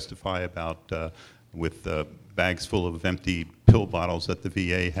to testify about with bags full of empty pill bottles that the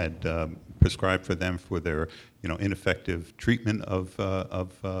VA had prescribed for them for their ineffective treatment of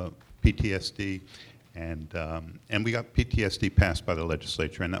PTSD. And we got PTSD passed by the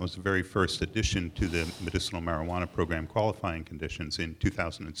legislature, and that was the very first addition to the medicinal marijuana program qualifying conditions in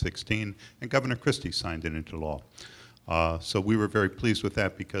 2016, and Governor Christie signed it into law. So we were very pleased with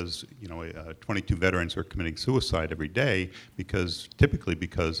that because 22 veterans are committing suicide every day typically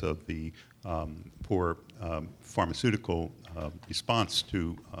because of the poor pharmaceutical response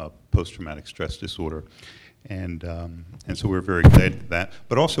to post-traumatic stress disorder. And so we're very glad for that.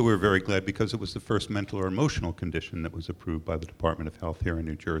 But also we're very glad because it was the first mental or emotional condition that was approved by the Department of Health here in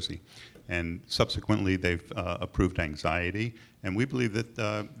New Jersey. And subsequently they've approved anxiety. And we believe that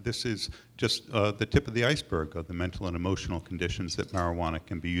this is just the tip of the iceberg of the mental and emotional conditions that marijuana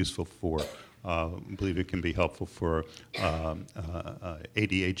can be useful for. We believe it can be helpful for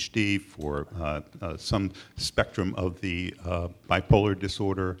ADHD, for some spectrum of the bipolar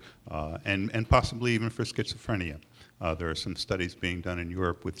disorder, and possibly even for schizophrenia. There are some studies being done in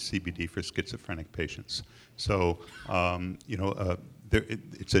Europe with CBD for schizophrenic patients. So,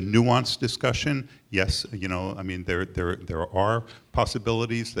 it's a nuanced discussion. Yes, there are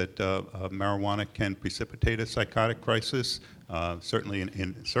possibilities that marijuana can precipitate a psychotic crisis. Certainly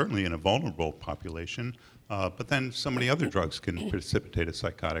in a vulnerable population, but then so many other drugs can precipitate a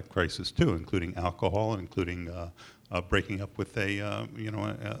psychotic crisis too, including alcohol, including breaking up with a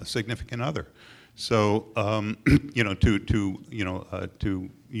significant other. So to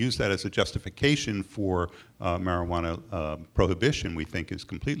use that as a justification for marijuana prohibition, we think is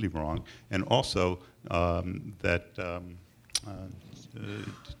completely wrong, and also let's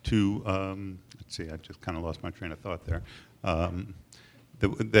see, I just kind of lost my train of thought there.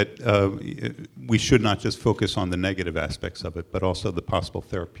 We should not just focus on the negative aspects of it, but also the possible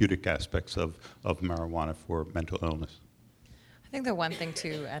therapeutic aspects of marijuana for mental illness. I think the one thing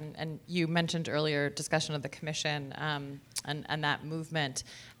too, and you mentioned earlier discussion of the commission and that movement.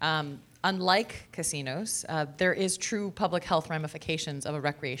 Unlike casinos, there is true public health ramifications of a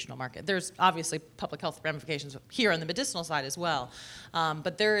recreational market. There's obviously public health ramifications here on the medicinal side as well,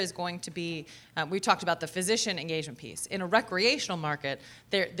 but there is going to be, we talked about the physician engagement piece. In a recreational market,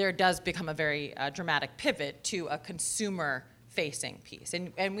 there does become a very dramatic pivot to a consumer-facing piece.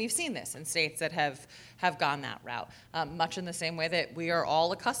 And we've seen this in states that have gone that route, much in the same way that we are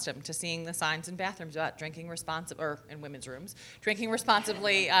all accustomed to seeing the signs in bathrooms about drinking responsibly, or in women's rooms, drinking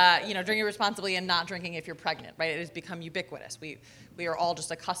responsibly, drinking responsibly and not drinking if you're pregnant, right? It has become ubiquitous. We are all just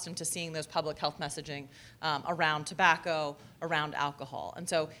accustomed to seeing those public health messaging around tobacco, around alcohol. And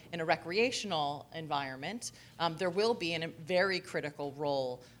so in a recreational environment, there will be a very critical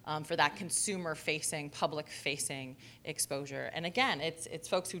role for that consumer-facing, public-facing exposure. And again, it's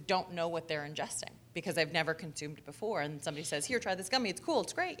folks who don't know what they're ingesting because they've never consumed it before. And somebody says, here, try this gummy. It's cool.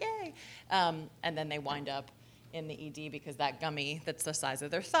 It's great. Yay. And then they wind up in the ED because that gummy that's the size of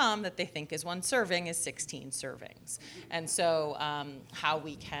their thumb that they think is one serving is 16 servings. And so how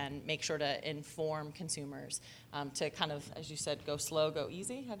we can make sure to inform consumers to kind of, as you said, go slow, go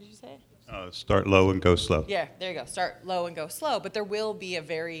easy. How did you say it? Start low and go slow. Yeah, there you go. Start low and go slow. But there will be a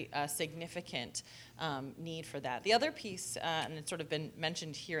very significant need for that. The other piece, and it's sort of been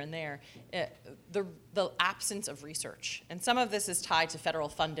mentioned here and there, the absence of research. And some of this is tied to federal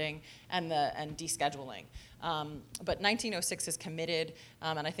funding and descheduling. But 1906 is committed,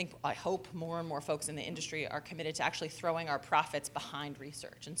 and I hope more and more folks in the industry are committed to actually throwing our profits behind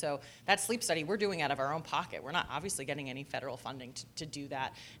research. And so that sleep study we're doing out of our own pocket. We're not obviously getting any federal funding to do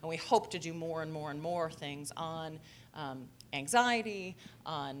that. And we hope to do more and more and more things on anxiety,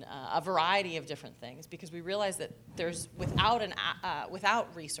 on a variety of different things, because we realize that there's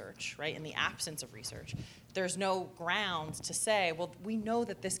without research, right, in the absence of research, there's no grounds to say, well, we know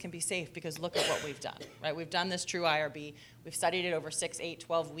that this can be safe because look at what we've done, right? We've done this true IRB. We've studied it over 6, 8,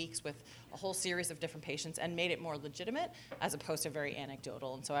 12 weeks with a whole series of different patients and made it more legitimate as opposed to very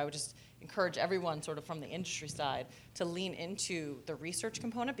anecdotal. And so I would just encourage everyone sort of from the industry side to lean into the research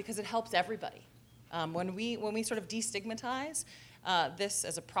component because it helps everybody. When we sort of destigmatize this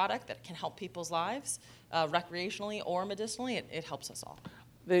as a product that can help people's lives recreationally or medicinally, it helps us all.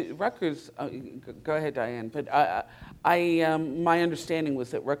 The Rutgers, go ahead, Diane, but my understanding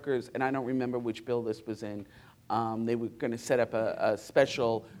was that Rutgers, and I don't remember which bill this was in, they were going to set up a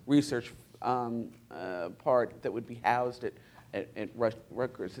special research part that would be housed at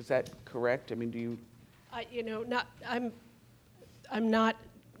Rutgers. Is that correct? I mean, do you? I'm not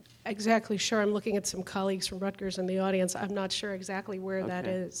exactly sure. I'm looking at some colleagues from Rutgers in the audience. I'm not sure exactly where that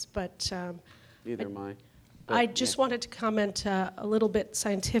is, but neither am I. I just wanted to comment a little bit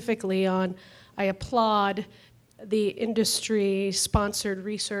scientifically on, I applaud the industry-sponsored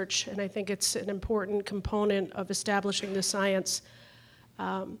research, and I think it's an important component of establishing the science,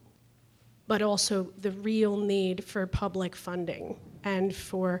 but also the real need for public funding. And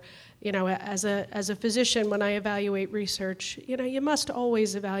for, as a physician, when I evaluate research, you must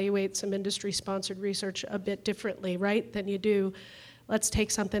always evaluate some industry-sponsored research a bit differently, right, than you do. Let's take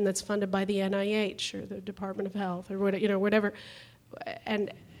something that's funded by the NIH or the Department of Health or whatever,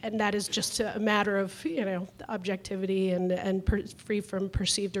 and that is just a matter of objectivity and free from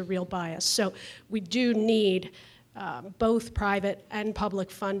perceived or real bias. So we do need both private and public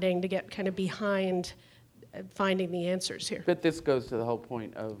funding to get kind of behind finding the answers here. But this goes to the whole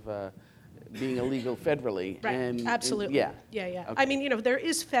point of being illegal federally. Right. And Absolutely. Yeah. Okay. Okay. I mean, there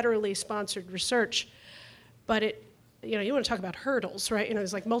is federally sponsored research, but you want to talk about hurdles, right?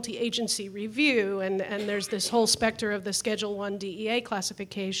 There's like multi-agency review, and there's this whole specter of the Schedule I DEA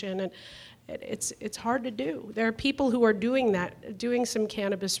classification, and it's hard to do. There are people who are doing some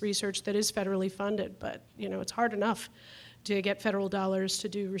cannabis research that is federally funded, but it's hard enough to get federal dollars to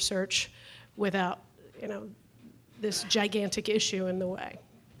do research without this gigantic issue in the way.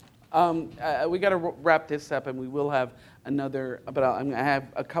 We got to wrap this up, and we will have another. But I have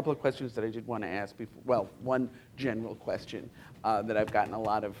a couple of questions that I did want to ask before. Well, one general question that I've gotten a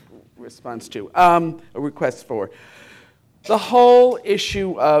lot of response to, requests for. The whole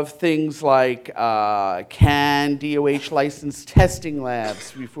issue of things like can DOH license testing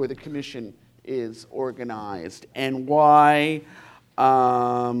labs before the commission is organized, and why.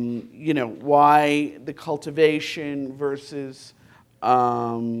 Why the cultivation versus,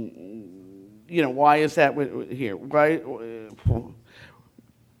 why is that here?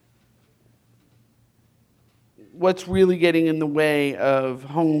 What's really getting in the way of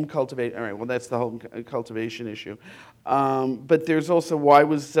home cultivation? All right, well, that's the home cultivation issue. But there's also, why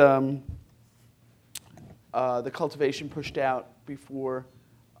was the cultivation pushed out before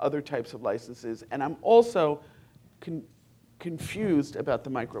other types of licenses? And I'm also confused about the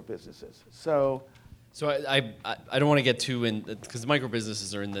micro businesses. So I don't want to get too in, because the micro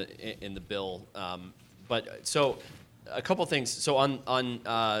businesses are in the bill. But so a couple things. So on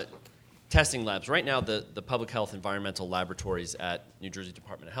testing labs, right now the Public Health Environmental Laboratories at New Jersey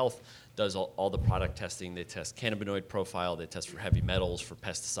Department of Health does all the product testing. They test cannabinoid profile, they test for heavy metals, for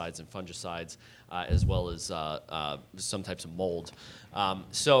pesticides and fungicides, as well as some types of mold.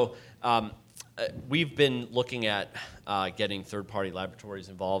 We've been looking at getting third-party laboratories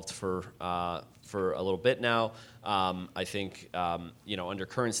involved for a little bit now. I think under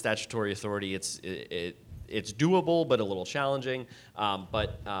current statutory authority, it's doable, but a little challenging.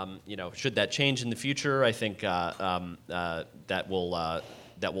 Should that change in the future, I think that will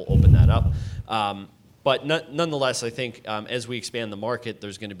open that up. But nonetheless, I think as we expand the market,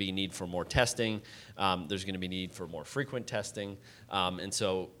 there's going to be need for more testing. There's going to be need for more frequent testing, and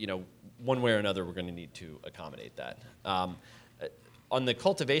so one way or another, we're going to need to accommodate that. On the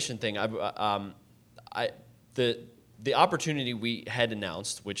cultivation thing, the opportunity we had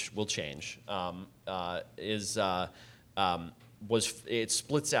announced, which will change, it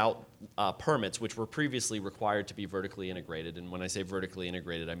splits out permits, which were previously required to be vertically integrated. And when I say vertically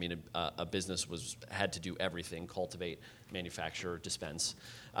integrated, I mean a business had to do everything: cultivate, manufacture, dispense.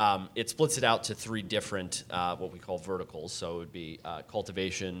 It splits it out to 3 different what we call verticals. So it would be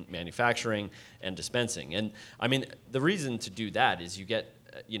cultivation, manufacturing, and dispensing. And I mean, the reason to do that is you get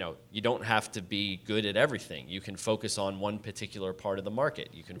you don't have to be good at everything. You can focus on one particular part of the market.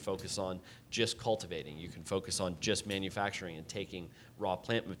 You can focus on just cultivating. You can focus on just manufacturing and taking raw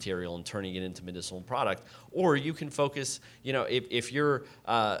plant material and turning it into medicinal product. Or you can focus, if you're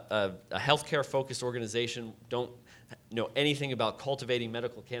a healthcare-focused organization, don't know anything about cultivating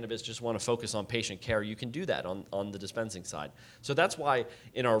medical cannabis, just want to focus on patient care, you can do that on the dispensing side. So that's why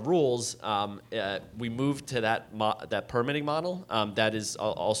in our rules, we moved to that permitting model that is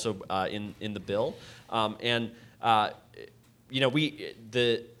also in the bill.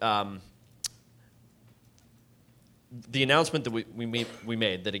 The announcement that we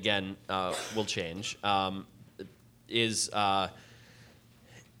made that again will change is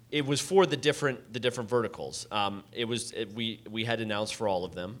it was for the different verticals. We had announced for all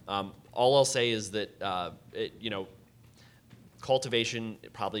of them. All I'll say is that cultivation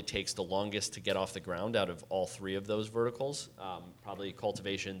probably takes the longest to get off the ground out of all three of those verticals. Probably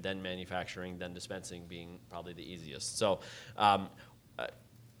cultivation, then manufacturing, then dispensing being probably the easiest. So I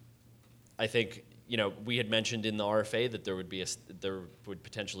think we had mentioned in the RFA that there would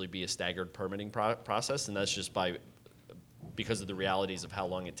potentially be a staggered permitting process, and that's just because of the realities of how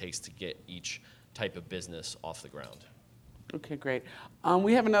long it takes to get each type of business off the ground. Okay, great.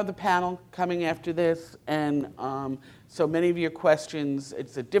 We have another panel coming after this, and so many of your questions,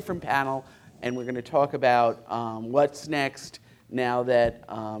 it's a different panel, and we're going to talk about what's next now that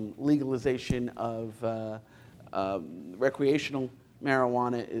legalization of recreational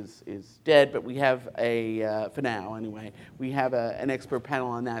marijuana is dead, but we have for now anyway, we have an expert panel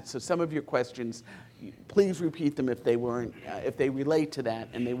on that. So some of your questions, please repeat them if they relate to that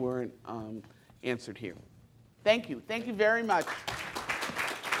and they weren't answered here. Thank you. Thank you very much.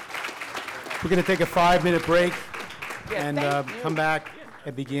 We're going to take a 5-minute break and come back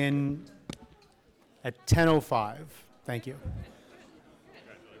and begin at 10:05. Thank you.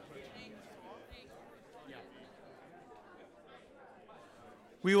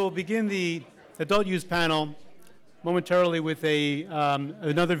 We will begin the adult use panel momentarily with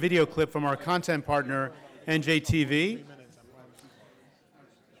another video clip from our content partner, NJTV.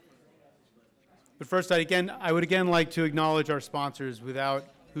 But first, I would again like to acknowledge our sponsors, without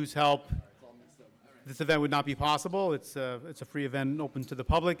whose help this event would not be possible. It's a free event open to the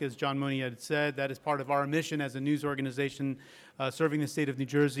public, as John Mooney had said. That is part of our mission as a news organization serving the state of New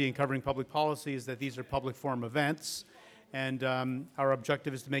Jersey and covering public policy, is that these are public forum events. And our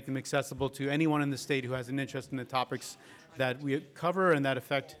objective is to make them accessible to anyone in the state who has an interest in the topics that we cover and that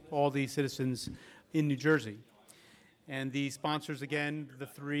affect all the citizens in New Jersey. And the sponsors, again, the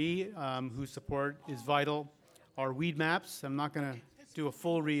three whose support is vital, are Weed Maps. I'm not going to do a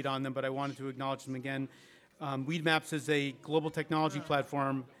full read on them, but I wanted to acknowledge them again. Weed Maps is a global technology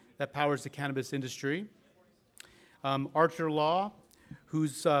platform that powers the cannabis industry. Archer Law,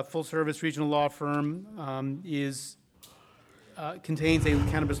 whose full-service regional law firm contains a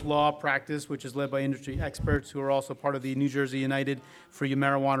cannabis law practice, which is led by industry experts who are also part of the New Jersey United for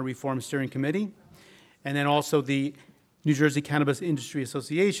Marijuana Reform Steering Committee. And then also the New Jersey Cannabis Industry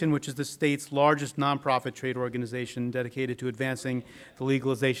Association, which is the state's largest nonprofit trade organization dedicated to advancing the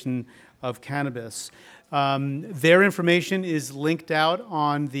legalization of cannabis. Their information is linked out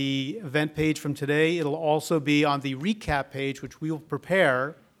on the event page from today. It'll also be on the recap page, which we'll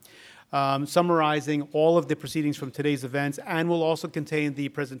prepare, summarizing all of the proceedings from today's events, and will also contain the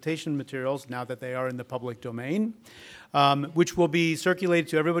presentation materials, now that they are in the public domain, which will be circulated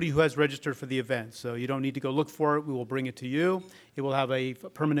to everybody who has registered for the event. So you don't need to go look for it. We will bring it to you. It will have a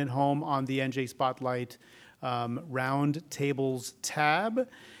permanent home on the NJ Spotlight Round Tables tab.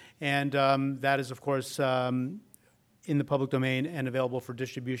 And that is, of course, in the public domain and available for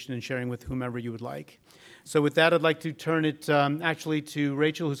distribution and sharing with whomever you would like. So with that, I'd like to turn it actually to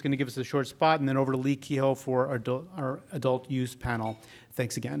Rachel, who's going to give us a short spot, and then over to Lee Kehoe for our adult use panel.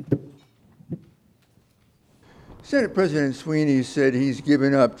 Thanks again. Senate President Sweeney said he's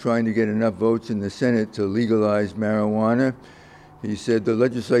given up trying to get enough votes in the Senate to legalize marijuana. He said the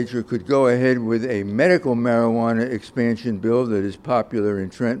legislature could go ahead with a medical marijuana expansion bill that is popular in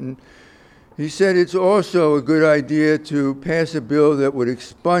Trenton. He said it's also a good idea to pass a bill that would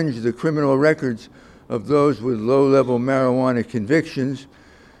expunge the criminal records of those with low-level marijuana convictions.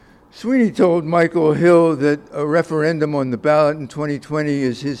 Sweeney told Michael Hill that a referendum on the ballot in 2020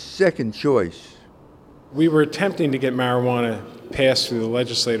 is his second choice. We were attempting to get marijuana passed through the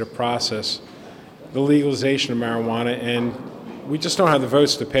legislative process, the legalization of marijuana, and we just don't have the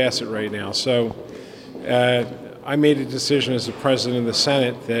votes to pass it right now. So I made a decision as the president of the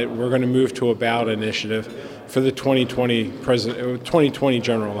Senate that we're going to move to a ballot initiative for the 2020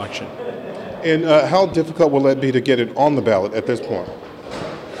 general election. And how difficult will that be to get it on the ballot at this point?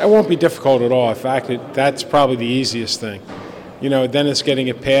 It won't be difficult at all. In fact, that's probably the easiest thing. Then it's getting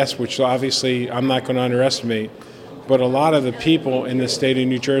it passed, which obviously I'm not going to underestimate. But a lot of the people in the state of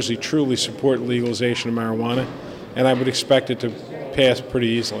New Jersey truly support legalization of marijuana, and I would expect it to pass pretty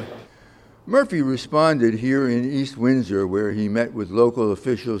easily. Murphy responded here in East Windsor, where he met with local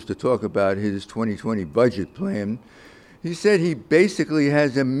officials to talk about his 2020 budget plan. He said he basically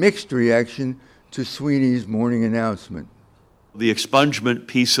has a mixed reaction to Sweeney's morning announcement. The expungement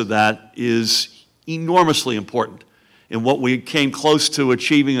piece of that is enormously important. And what we came close to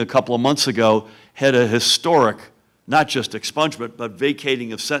achieving a couple of months ago had a historic, not just expungement, but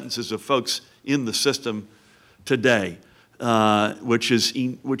vacating of sentences of folks in the system today, which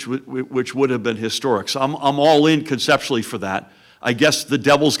would have been historic. So I'm all in conceptually for that. I guess the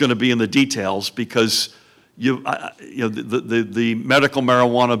devil's going to be in the details, because the medical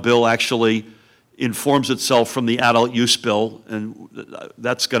marijuana bill actually informs itself from the adult use bill, and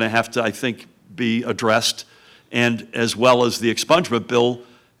that's going to have to, I think, be addressed. And as well as the expungement bill,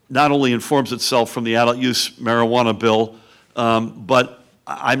 not only informs itself from the adult use marijuana bill, but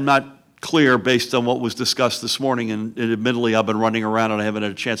I'm not clear based on what was discussed this morning, and admittedly I've been running around and I haven't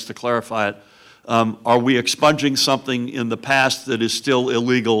had a chance to clarify it. Are we expunging something in the past that is still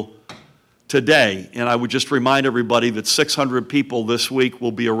illegal today? And I would just remind everybody that 600 people this week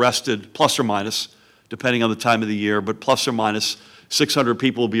will be arrested, plus or minus, depending on the time of the year, but plus or minus 600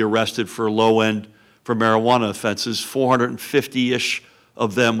 people will be arrested for low-end, for marijuana offenses. 450-ish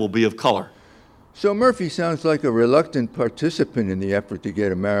of them will be of color. So Murphy sounds like a reluctant participant in the effort to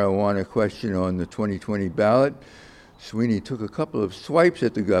get a marijuana question on the 2020 ballot. Sweeney took a couple of swipes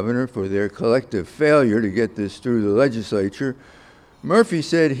at the governor for their collective failure to get this through the legislature. Murphy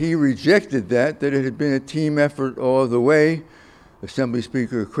said he rejected that it had been a team effort all the way. Assembly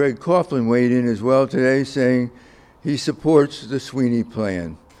Speaker Craig Coughlin weighed in as well today, saying he supports the Sweeney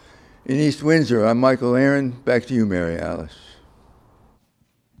plan. In East Windsor, I'm Michael Aaron. Back to you, Mary Alice.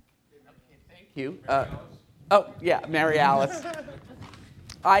 Thank you. Mary Alice.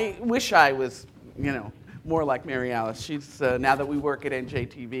 I wish I was, more like Mary Alice. She's, now that we work at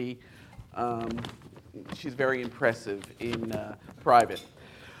NJTV, she's very impressive in private.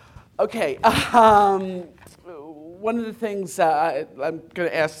 Okay, one of the things I'm going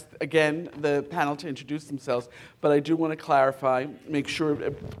to ask, again, the panel to introduce themselves, but I do want to clarify, make sure,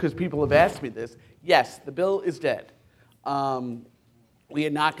 because people have asked me this. Yes, the bill is dead. We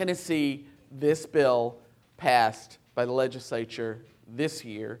are not going to see this bill passed by the legislature this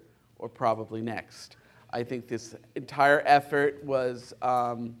year or probably next. I think this entire effort was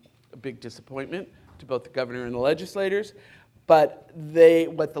a big disappointment to both the governor and the legislators, but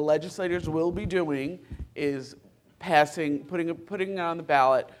what the legislators will be doing is putting it on the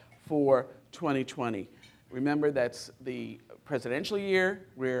ballot for 2020. Remember, that's the presidential year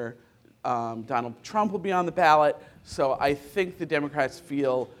where Donald Trump will be on the ballot, so I think the Democrats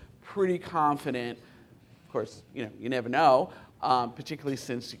feel pretty confident. Of course, you never know, particularly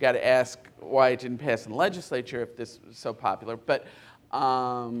since you got to ask why it didn't pass in the legislature if this was so popular. But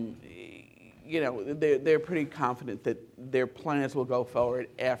they're pretty confident that their plans will go forward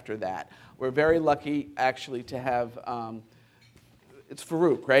after that. We're very lucky, actually, to have it's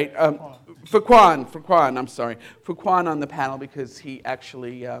Farouk, right? Fauquon, I'm sorry. Fauquon on the panel, because he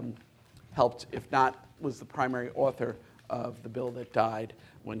actually helped, if not was the primary author of the bill that died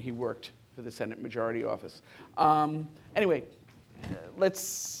when he worked for the Senate Majority Office. Anyway,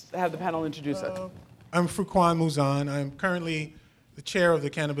 let's have the panel introduce us. I'm Fauquon Mouzan. I'm currently the chair of the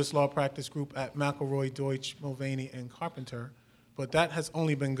Cannabis Law Practice Group at McElroy, Deutsch, Mulvaney, and Carpenter, but that has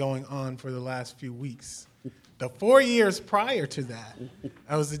only been going on for the last few weeks. The 4 years prior to that,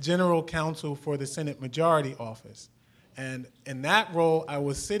 I was the general counsel for the Senate Majority Office. And in that role, I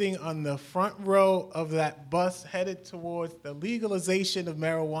was sitting on the front row of that bus headed towards the legalization of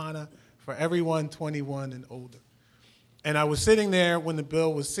marijuana for everyone 21 and older. And I was sitting there when the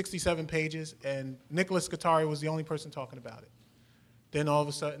bill was 67 pages, and Nicholas Scutari was the only person talking about it. Then all of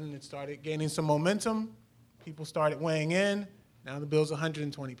a sudden, it started gaining some momentum. People started weighing in. Now the bill's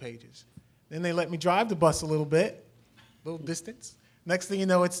 120 pages. Then they let me drive the bus a little distance. Next thing you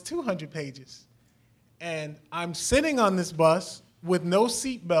know, it's 200 pages. And I'm sitting on this bus with no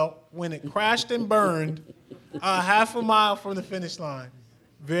seatbelt when it crashed and burned half a mile from the finish line.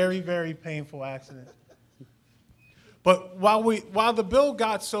 Very, very painful accident. But while the bill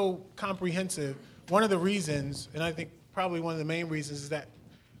got so comprehensive, one of the reasons, and I think probably one of the main reasons, is that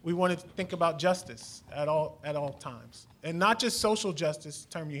we wanted to think about justice at all times. And not just social justice, a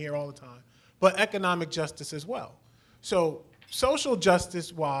term you hear all the time, but economic justice as well. So social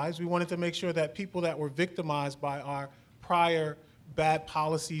justice-wise, we wanted to make sure that people that were victimized by our prior bad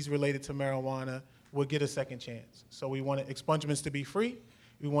policies related to marijuana would get a second chance. So we wanted expungements to be free.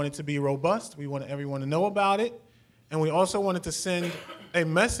 We wanted to be robust. We wanted everyone to know about it. And we also wanted to send a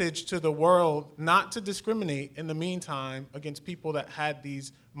message to the world not to discriminate in the meantime against people that had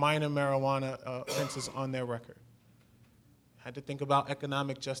these minor marijuana offenses on their record. Had to think about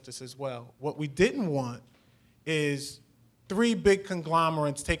economic justice as well. What we didn't want is 3 big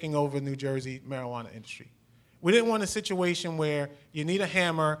conglomerates taking over New Jersey marijuana industry. We didn't want a situation where you need a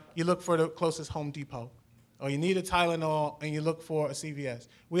hammer, you look for the closest Home Depot, or you need a Tylenol and you look for a CVS.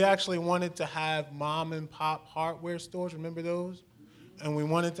 We actually wanted to have mom and pop hardware stores, remember those? And we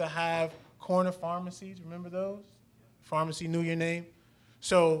wanted to have corner pharmacies, remember those? Pharmacy knew your name.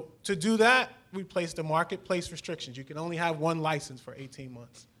 So to do that, we placed the marketplace restrictions. You can only have 1 license for 18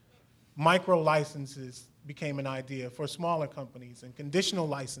 months. Micro licenses became an idea for smaller companies, and conditional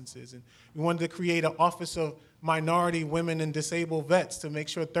licenses. And we wanted to create an Office of Minority, Women, and Disabled Vets to make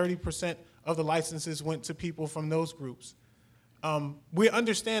sure 30% of the licenses went to people from those groups. We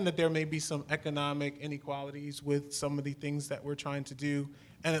understand that there may be some economic inequalities with some of the things that we're trying to do.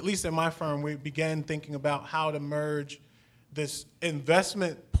 And at least at my firm, we began thinking about how to merge this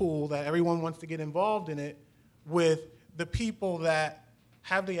investment pool that everyone wants to get involved in it with the people that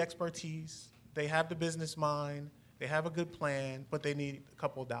have the expertise, they have the business mind, they have a good plan, but they need a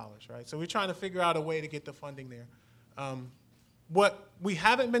couple of dollars, right? So we're trying to figure out a way to get the funding there. What we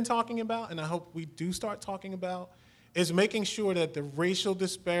haven't been talking about, and I hope we do start talking about, is making sure that the racial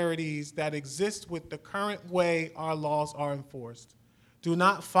disparities that exist with the current way our laws are enforced do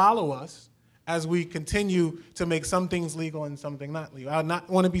not follow us as we continue to make some things legal and something not legal. I would not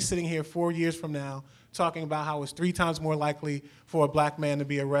want to be sitting here 4 years from now talking about how it's 3 times more likely for a black man to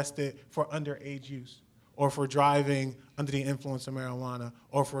be arrested for underage use, or for driving under the influence of marijuana,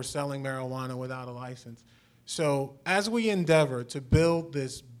 or for selling marijuana without a license. So as we endeavor to build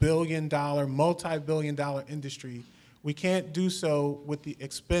this billion-dollar, multi-billion-dollar industry, we can't do so with the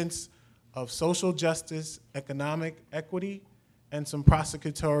expense of social justice, economic equity, and some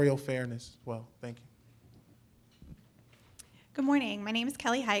prosecutorial fairness as well. Thank you. Good morning. My name is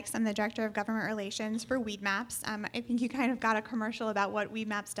Kelly Hikes. I'm the Director of Government Relations for Weedmaps. I think you kind of got a commercial about what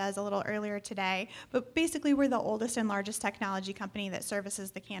Weedmaps does a little earlier today, but basically we're the oldest and largest technology company that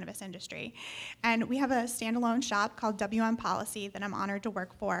services the cannabis industry. And we have a standalone shop called WM Policy that I'm honored to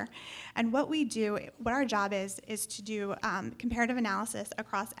work for. And what we do, what our job is to do comparative analysis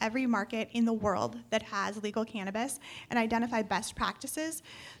across every market in the world that has legal cannabis and identify best practices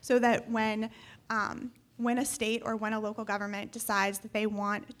so that when a state or when a local government decides that they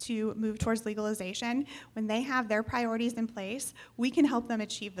want to move towards legalization, when they have their priorities in place, we can help them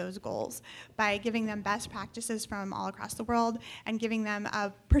achieve those goals by giving them best practices from all across the world and giving them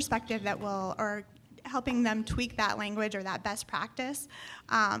a perspective that will, or helping them tweak that language or that best practice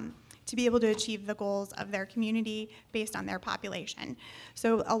to be able to achieve the goals of their community based on their population.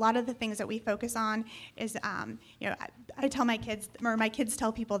 So a lot of the things that we focus on is, I tell my kids, or my kids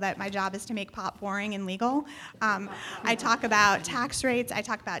tell people that my job is to make pot boring and legal. I talk about tax rates, I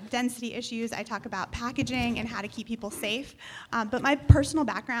talk about density issues, I talk about packaging and how to keep people safe. But my personal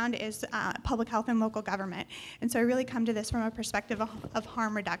background is public health and local government. And so I really come to this from a perspective of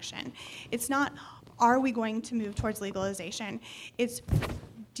harm reduction. It's not, are we going to move towards legalization? It's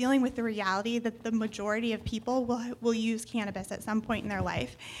dealing with the reality that the majority of people will use cannabis at some point in their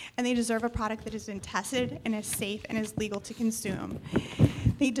life, and they deserve a product that has been tested and is safe and is legal to consume.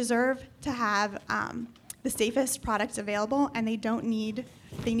 They deserve to have the safest products available, and they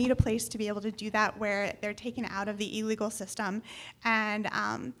need a place to be able to do that where they're taken out of the illegal system,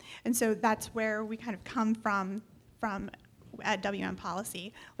 and so that's where we kind of come from at WM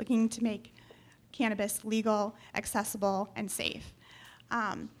Policy, looking to make cannabis legal, accessible, and safe.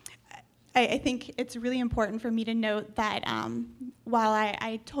 I think it's really important for me to note that while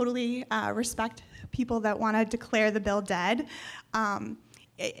I totally respect people that want to declare the bill dead,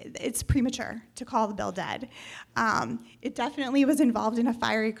 it's premature to call the bill dead. It definitely was involved in a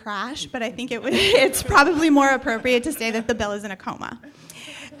fiery crash, but I think it's probably more appropriate to say that the bill is in a coma.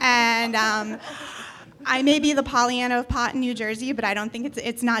 And I may be the Pollyanna of pot in New Jersey, but I don't think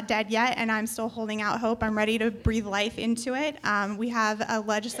it's not dead yet, and I'm still holding out hope. I'm ready to breathe life into it. We have a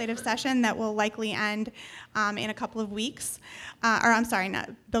legislative session that will likely end in a couple of weeks.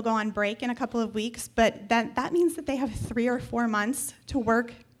 They'll go on break in a couple of weeks, but that means that they have 3 or 4 months to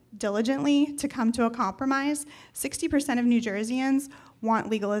work diligently to come to a compromise. 60% of New Jerseyans want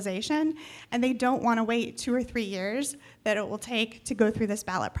legalization, and they don't want to wait 2 or 3 years that it will take to go through this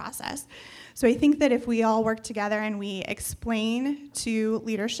ballot process. So I think that if we all work together and we explain to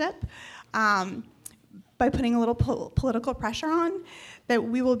leadership, by putting a little political pressure on, that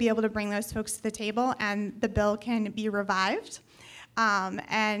we will be able to bring those folks to the table and the bill can be revived.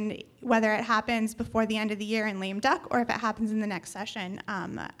 And whether it happens before the end of the year in lame duck or if it happens in the next session,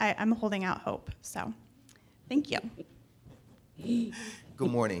 I'm holding out hope. So, thank you. Good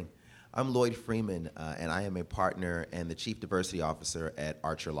morning. I'm Lloyd Freeman, and I am a partner and the Chief Diversity Officer at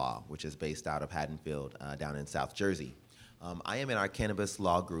Archer Law, which is based out of Haddonfield down in South Jersey. I am in our cannabis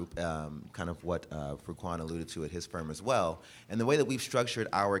law group, kind of what Fruquan alluded to at his firm as well. And the way that we've structured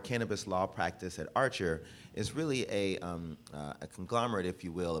our cannabis law practice at Archer is really a conglomerate, if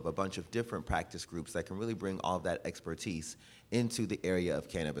you will, of a bunch of different practice groups that can really bring all of that expertise into the area of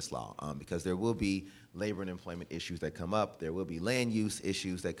cannabis law, because there will be labor and employment issues that come up, there will be land use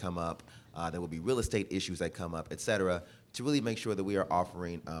issues that come up, there will be real estate issues that come up, et cetera, to really make sure that we are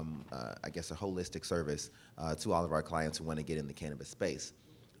offering, I guess, a holistic service to all of our clients who want to get in the cannabis space.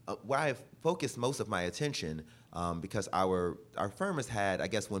 Where I've focused most of my attention, because our firm has had, I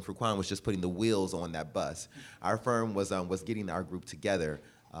guess when Fruquan was just putting the wheels on that bus, our firm was getting our group together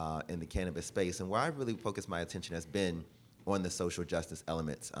in the cannabis space, and where I've really focused my attention has been on the social justice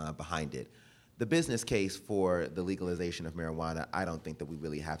elements behind it. The business case for the legalization of marijuana, I don't think that we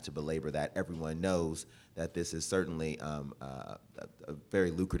really have to belabor that. Everyone knows that this is certainly a very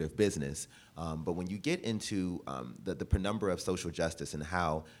lucrative business. But when you get into the penumbra of social justice and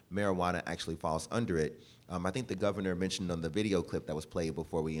how marijuana actually falls under it, I think the governor mentioned on the video clip that was played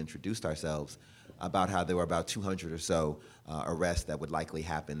before we introduced ourselves about how there were about 200 or so arrests that would likely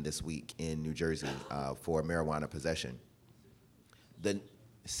happen this week in New Jersey for marijuana possession.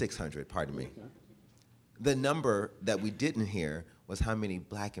 600, pardon me. The number that we didn't hear was how many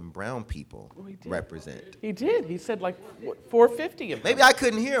black and brown people represent. He did. He said like 450 of them. Maybe I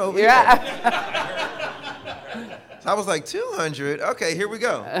couldn't hear over here. So I was like, 200? Okay, here we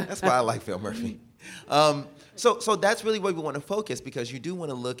go. That's why I like Phil Murphy. So that's really where we want to focus, because you do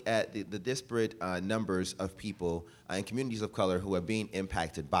want to look at the disparate numbers of people and communities of color who are being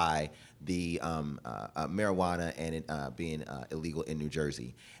impacted by the marijuana and it being illegal in New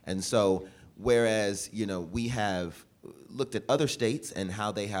Jersey. And so whereas, we have looked at other states and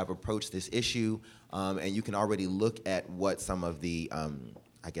how they have approached this issue, and you can already look at what some of the,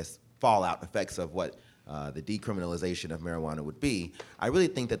 fallout effects of what the decriminalization of marijuana would be, I really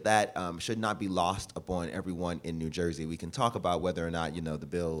think that should not be lost upon everyone in New Jersey. We can talk about whether or not, the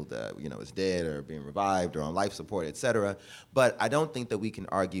bill, is dead or being revived or on life support, et cetera, but I don't think that we can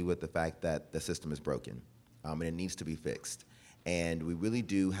argue with the fact that the system is broken, and it needs to be fixed. And we really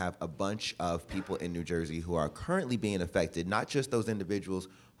do have a bunch of people in New Jersey who are currently being affected, not just those individuals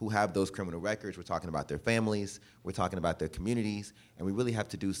who have those criminal records. We're talking about their families, we're talking about their communities, and we really have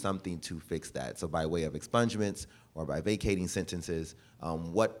to do something to fix that. So by way of expungements or by vacating sentences,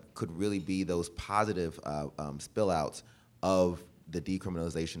 what could really be those positive spillouts of the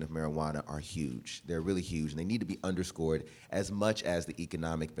decriminalization of marijuana are huge. They're really huge, and they need to be underscored as much as the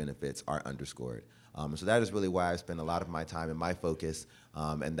economic benefits are underscored. So that is really why I spend a lot of my time and my focus,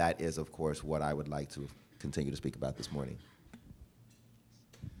 and that is, of course, what I would like to continue to speak about this morning.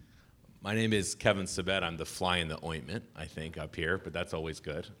 My name is Kevin Sabet. I'm the fly in the ointment, I think, up here, but that's always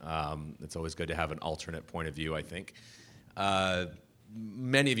good. It's always good to have an alternate point of view, I think.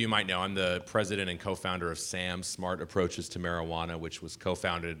 Many of you might know I'm the president and co-founder of SAM, Smart Approaches to Marijuana, which was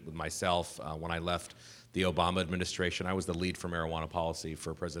co-founded with myself when I left the Obama administration. I was the lead for marijuana policy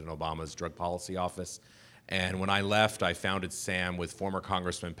for President Obama's Drug Policy Office. And when I left, I founded SAM with former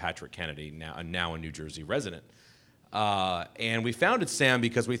Congressman Patrick Kennedy, now a New Jersey resident. And we founded SAM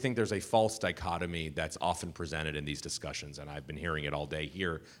because we think there's a false dichotomy that's often presented in these discussions, and I've been hearing it all day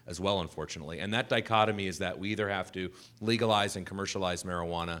here as well, unfortunately. And that dichotomy is that we either have to legalize and commercialize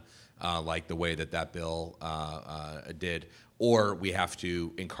marijuana, like the way that bill did, or we have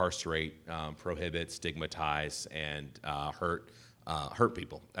to incarcerate, prohibit, stigmatize, and hurt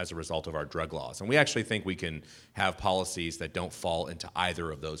people as a result of our drug laws. And we actually think we can have policies that don't fall into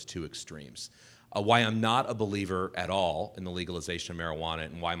either of those two extremes. Why I'm not a believer at all in the legalization of marijuana,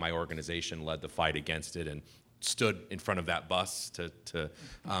 and why my organization led the fight against it and stood in front of that bus to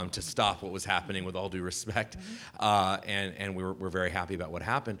stop what was happening, with all due respect, and we're very happy about what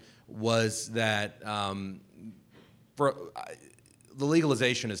happened, was that the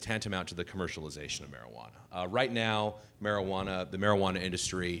legalization is tantamount to the commercialization of marijuana. Right now, the marijuana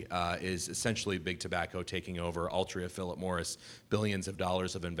industry is essentially big tobacco taking over. Altria, Philip Morris, billions of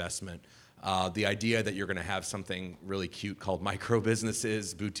dollars of investment. The idea that you're going to have something really cute called micro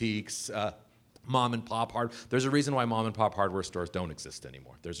businesses, boutiques, mom and pop there's a reason why mom and pop hardware stores don't exist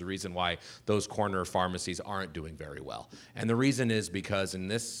anymore. There's a reason why those corner pharmacies aren't doing very well. And the reason is because in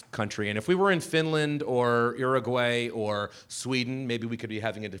this country, and if we were in Finland or Uruguay or Sweden, maybe we could be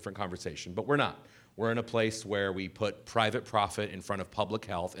having a different conversation, but we're not. We're in a place where we put private profit in front of public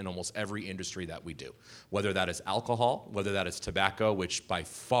health in almost every industry that we do, whether that is alcohol, whether that is tobacco, which by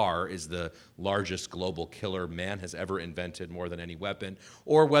far is the largest global killer man has ever invented more than any weapon,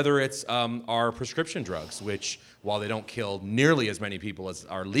 or whether it's our prescription drugs, which, while they don't kill nearly as many people as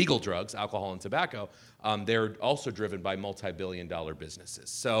our legal drugs, alcohol and tobacco, they're also driven by multi-billion-dollar businesses.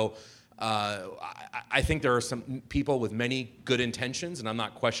 So I think there are some people with many good intentions, and I'm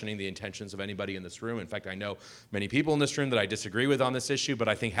not questioning the intentions of anybody in this room. In fact, I know many people in this room that I disagree with on this issue, but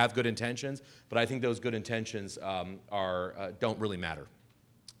I think have good intentions. But I think those good intentions don't really matter.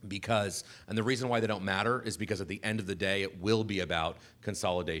 And the reason why they don't matter is because at the end of the day, it will be about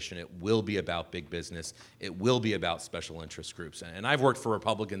consolidation. It will be about big business. It will be about special interest groups. And I've worked for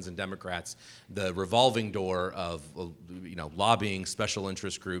Republicans and Democrats. The revolving door of lobbying special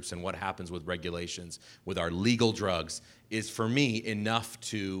interest groups and what happens with regulations with our legal drugs is, for me, enough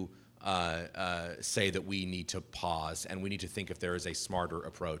to say that we need to pause and we need to think if there is a smarter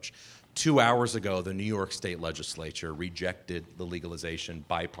approach. 2 hours ago, the New York State Legislature rejected the legalization,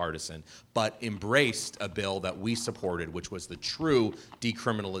 bipartisan, but embraced a bill that we supported, which was the true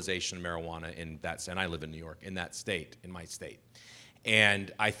decriminalization of marijuana in that, and I live in New York, in that state, in my state. And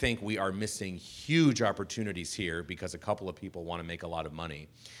I think we are missing huge opportunities here because a couple of people want to make a lot of money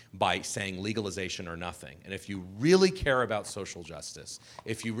by saying legalization or nothing. And if you really care about social justice,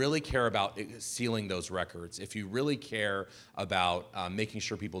 if you really care about sealing those records, if you really care about making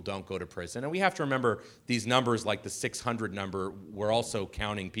sure people don't go to prison, and we have to remember these numbers like the 600 number, we're also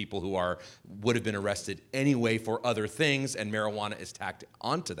counting people who would have been arrested anyway for other things, and marijuana is tacked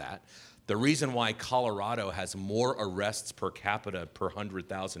onto that. The reason why Colorado has more arrests per capita per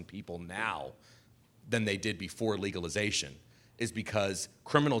 100,000 people now than they did before legalization is because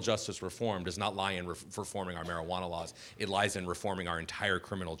criminal justice reform does not lie in reforming our marijuana laws. It lies in reforming our entire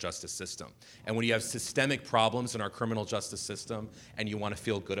criminal justice system. And when you have systemic problems in our criminal justice system and you want to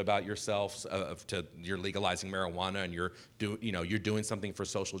feel good about yourself, you're legalizing marijuana and you're doing something for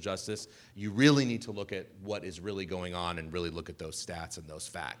social justice, you really need to look at what is really going on and really look at those stats and those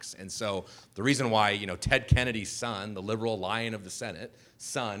facts. And so the reason why Ted Kennedy's son, the liberal lion of the Senate,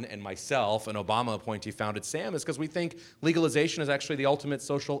 son, and myself, an Obama appointee, founded SAM is because we think legalization is actually the ultimate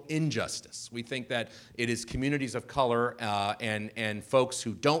social injustice. We think that it is communities of color and folks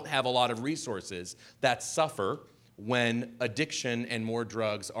who don't have a lot of resources that suffer when addiction and more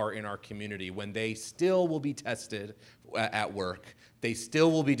drugs are in our community, when they still will be tested at work, they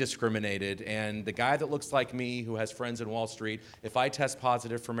still will be discriminated, and the guy that looks like me who has friends in Wall Street, if I test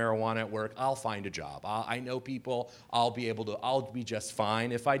positive for marijuana at work, I'll find a job. I know people, I'll be just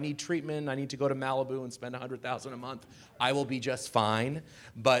fine. If I need treatment, I need to go to Malibu and spend $100,000 a month, I will be just fine.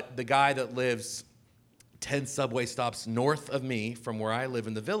 But the guy that lives 10 subway stops north of me from where I live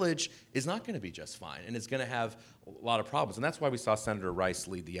in the Village is not going to be just fine, and is going to have a lot of problems. And that's why we saw Senator Rice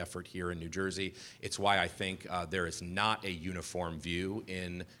lead the effort here in New Jersey. It's why I think there is not a uniform view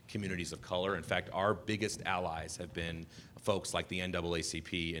in communities of color. In fact, our biggest allies have been folks like the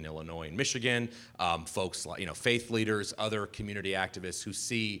NAACP in Illinois and Michigan, folks like faith leaders, other community activists who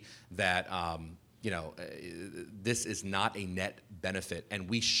see that this is not a net benefit, and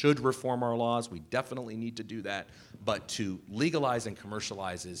we should reform our laws. We definitely need to do that, but to legalize and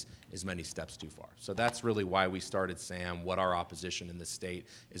commercialize is many steps too far. So that's really why we started SAM, what our opposition in the state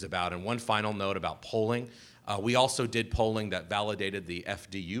is about. And one final note about polling. We also did polling that validated the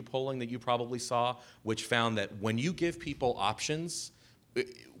FDU polling that you probably saw, which found that when you give people options,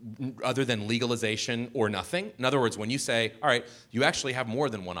 other than legalization or nothing. In other words, when you say, all right, you actually have more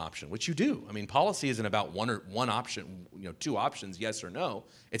than one option, which you do. I mean, policy isn't about one option, two options, yes or no.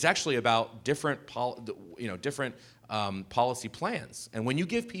 It's actually about different policy plans. And when you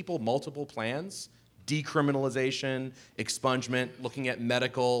give people multiple plans, decriminalization, expungement, looking at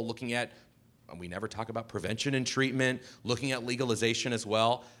medical, we never talk about prevention and treatment, looking at legalization as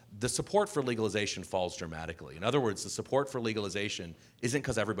well, the support for legalization falls dramatically. In other words, the support for legalization isn't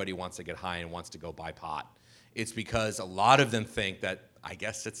because everybody wants to get high and wants to go buy pot. It's because a lot of them think that, I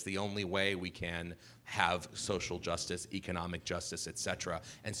guess it's the only way we can have social justice, economic justice, et cetera.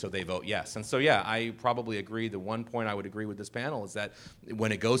 And so they vote yes. And so, yeah, I probably agree. The one point I would agree with this panel is that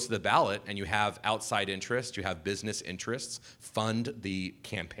when it goes to the ballot and you have outside interests, you have business interests fund the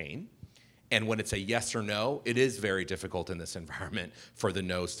campaign. And when it's a yes or no, it is very difficult in this environment for the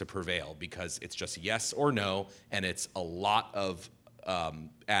no's to prevail because it's just yes or no, and it's a lot of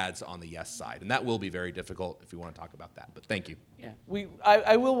ads on the yes side. And that will be very difficult if we want to talk about that. But thank you. Yeah,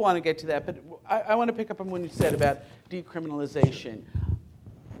 I will want to get to that, but I want to pick up on what you said about decriminalization.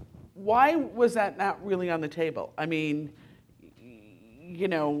 Why was that not really on the table? I mean, you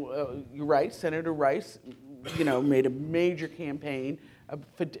know, you're right, Senator Rice, you know, made a major campaign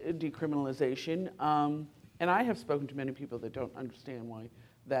for decriminalization. And I have spoken to many people that don't understand why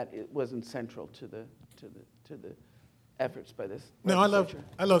that it wasn't central to the efforts by this. No,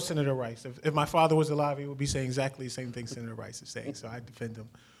 I love Senator Rice. If my father was alive, he would be saying exactly the same thing Senator Rice is saying, so I defend him.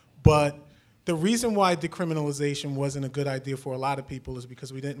 But the reason why decriminalization wasn't a good idea for a lot of people is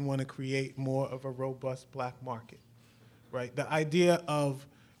because we didn't want to create more of a robust black market, right? The idea of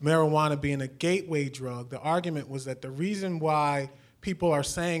marijuana being a gateway drug, the argument was that the reason why people are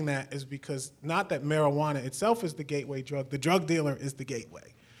saying that is because not that marijuana itself is the gateway drug, the drug dealer is the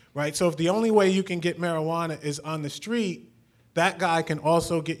gateway, right? So if the only way you can get marijuana is on the street, that guy can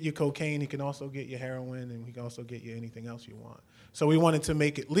also get you cocaine, he can also get you heroin, and he can also get you anything else you want. So we wanted to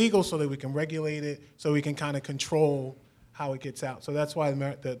make it legal so that we can regulate it, so we can kind of control how it gets out. So that's why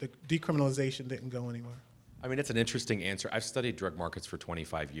the decriminalization didn't go anywhere. I mean, it's an interesting answer. I've studied drug markets for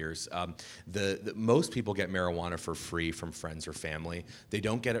 25 years. Most people get marijuana for free from friends or family. They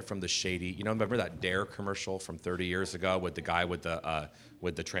don't get it from the shady. You know, remember that Dare commercial from 30 years ago with the guy with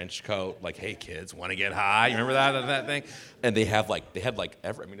the trench coat, like, "Hey kids, want to get high?" You remember that thing? And they had I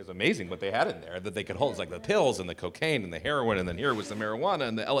mean, it was amazing what they had in there that they could hold. It's like the pills and the cocaine and the heroin, and then here was the marijuana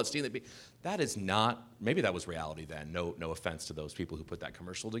and the LSD. That is not. Maybe that was reality then. No offense to those people who put that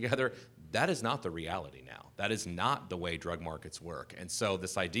commercial together. That is not the reality now. That is not the way drug markets work. And so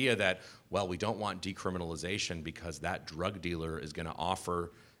this idea that, well, we don't want decriminalization because that drug dealer is going to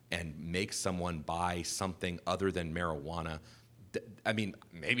offer and make someone buy something other than marijuana. I mean,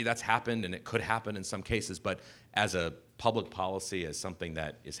 maybe that's happened and it could happen in some cases, but as a public policy, as something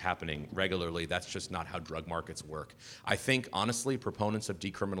that is happening regularly, that's just not how drug markets work. I think, honestly, proponents of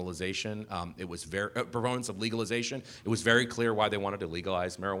decriminalization, proponents of legalization, it was very clear why they wanted to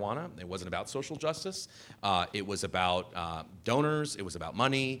legalize marijuana. It wasn't about social justice. It was about donors. It was about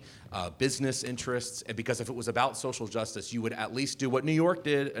money, business interests. And because if it was about social justice, you would at least do what New York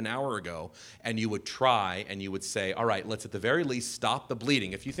did an hour ago, and you would try and you would say, all right, let's at the very least stop the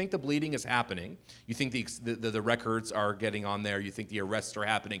bleeding. If you think the bleeding is happening, you think the records are getting on there, you think the arrests are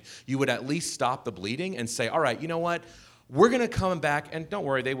happening, you would at least stop the bleeding and say, all right, you know what? We're going to come back, and don't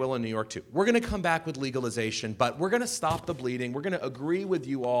worry, they will in New York too. We're going to come back with legalization, but we're going to stop the bleeding. We're going to agree with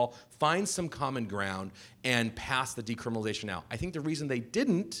you all, find some common ground, and pass the decriminalization out. I think the reason they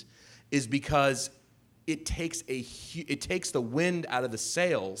didn't is because it takes the wind out of the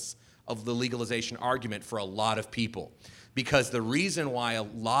sails of the legalization argument for a lot of people. Because the reason why a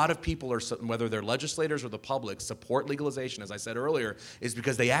lot of people, whether they're legislators or the public, support legalization, as I said earlier, is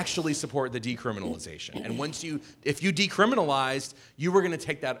because they actually support the decriminalization. And if you decriminalized, you were going to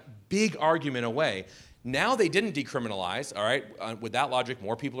take that big argument away. Now they didn't decriminalize, all right? With that logic,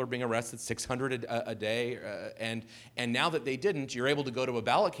 more people are being arrested, 600 a day. And now that they didn't, you're able to go to a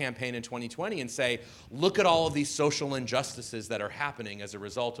ballot campaign in 2020 and say, look at all of these social injustices that are happening as a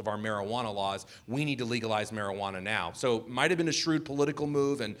result of our marijuana laws. We need to legalize marijuana now. So it might have been a shrewd political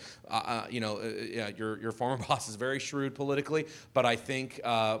move, and your former boss is very shrewd politically, but I think,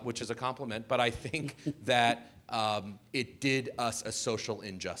 which is a compliment, but I think that it did us a social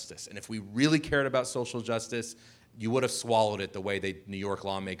injustice. And if we really cared about social justice, you would have swallowed it the way New York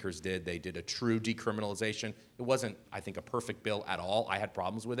lawmakers did. They did a true decriminalization. It wasn't, I think, a perfect bill at all. I had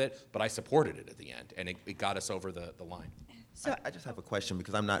problems with it, but I supported it at the end, and it got us over the line. So I just have a question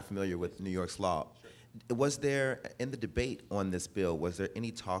because I'm not familiar with New York's law. Sure. Was there, in the debate on this bill, was there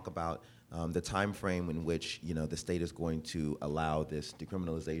any talk about the time frame in which the state is going to allow this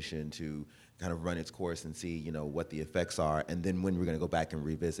decriminalization to kind of run its course and see what the effects are, and then when we're going to go back and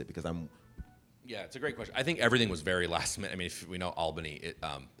revisit? Because Yeah, it's a great question. I think everything was very last minute. I mean, if we know Albany,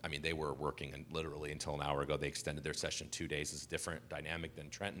 they were working literally until an hour ago. They extended their session 2 days. It's a different dynamic than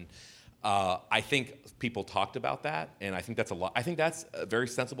Trenton. I think people talked about that, and I think that's a very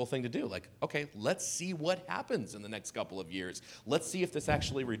sensible thing to do. Like, okay, let's see what happens in the next couple of years. Let's see if this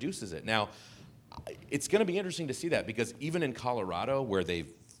actually reduces it. Now, it's going to be interesting to see that, because even in Colorado, where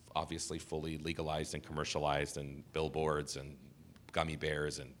they've obviously fully legalized and commercialized, and billboards and gummy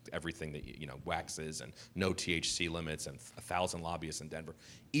bears and everything that, waxes and no THC limits and 1,000 lobbyists in Denver.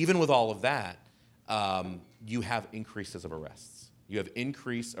 Even with all of that, you have increases of arrests. You have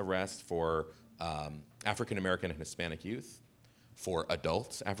increased arrests for African American and Hispanic youth, for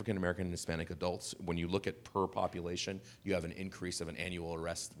adults, African American and Hispanic adults. When you look at per population, you have an increase of an annual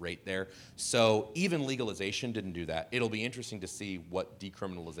arrest rate there. So even legalization didn't do that. It'll be interesting to see what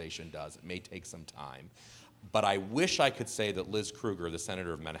decriminalization does. It may take some time. But I wish I could say that Liz Krueger, the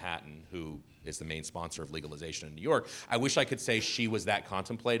senator of Manhattan, who is the main sponsor of legalization in New York, I wish I could say she was that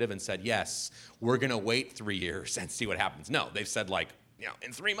contemplative and said, yes, we're going to wait 3 years and see what happens. No, they've said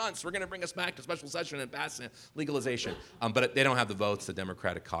in 3 months, we're going to bring us back to special session and pass legalization. But they don't have the votes. The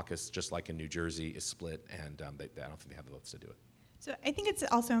Democratic caucus, just like in New Jersey, is split, and I don't think they have the votes to do it. So I think it's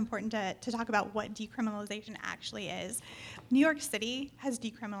also important to talk about what decriminalization actually is. New York City has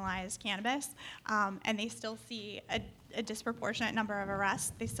decriminalized cannabis, and they still see a disproportionate number of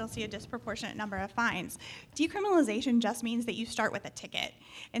arrests. They still see a disproportionate number of fines. Decriminalization just means that you start with a ticket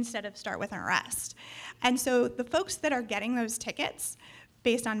instead of start with an arrest. And so the folks that are getting those tickets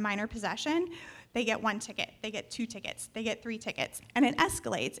based on minor possession, they get 1 ticket, they get 2 tickets, they get 3 tickets, and it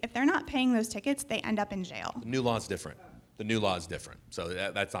escalates. If they're not paying those tickets, they end up in jail. The new law is different. The new law is different. So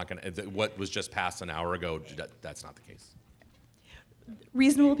that's not going to, what was just passed an hour ago, that's not the case.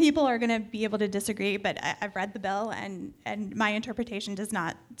 Reasonable people are going to be able to disagree, but I've read the bill, and my interpretation does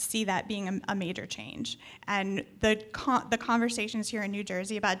not see that being a major change. And the conversations here in New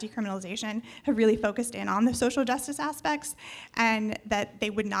Jersey about decriminalization have really focused in on the social justice aspects, and that they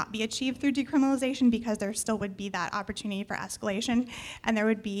would not be achieved through decriminalization because there still would be that opportunity for escalation, and there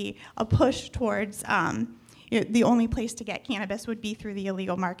would be a push towards the only place to get cannabis would be through the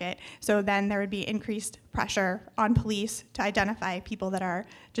illegal market. So then there would be increased pressure on police to identify people that are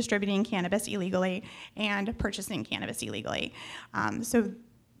distributing cannabis illegally and purchasing cannabis illegally. So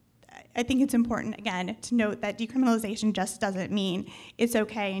I think it's important, again, to note that decriminalization just doesn't mean it's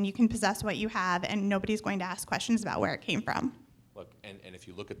okay and you can possess what you have and nobody's going to ask questions about where it came from. Look, and if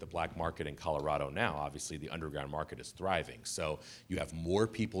you look at the black market in Colorado now, obviously the underground market is thriving. So you have more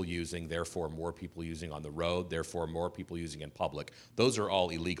people using, therefore more people using on the road, therefore more people using in public. Those are all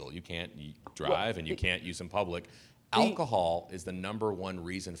illegal. You can't drive and you can't use in public. Alcohol is the #1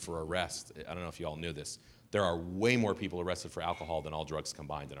 reason for arrest. I don't know if you all knew this. There are way more people arrested for alcohol than all drugs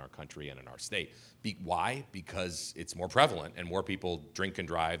combined in our country and in our state. Why? Because it's more prevalent, and more people drink and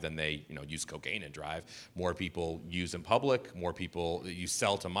drive than they use cocaine and drive. More people use in public. More people you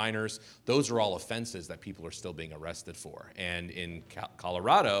sell to minors. Those are all offenses that people are still being arrested for. And in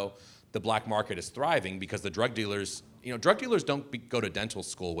Colorado, the black market is thriving because the drug dealers. Drug dealers don't go to dental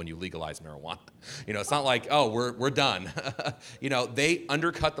school when you legalize marijuana. It's not like, oh, we're done. They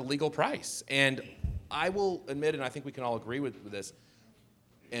undercut the legal price. And I will admit, and I think we can all agree with this,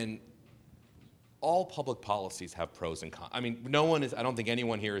 and all public policies have pros and cons. I mean, I don't think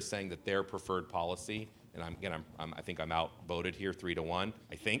anyone here is saying that their preferred policy, and I think I'm outvoted here 3-1,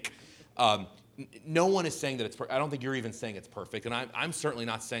 I think. No one is saying that it's perfect. I don't think you're even saying it's perfect, and I'm certainly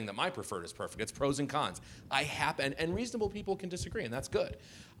not saying that my preferred is perfect. It's pros and cons. And reasonable people can disagree, and that's good.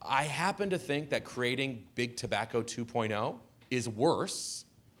 I happen to think that creating Big Tobacco 2.0 is worse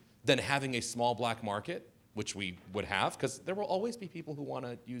than having a small black market, which we would have, because there will always be people who want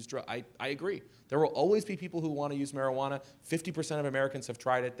to use drugs. I agree. There will always be people who want to use marijuana. 50% of Americans have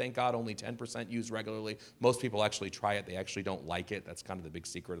tried it. Thank God only 10% use regularly. Most people actually try it. They actually don't like it. That's kind of the big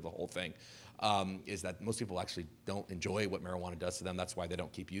secret of the whole thing, is that most people actually don't enjoy what marijuana does to them. That's why they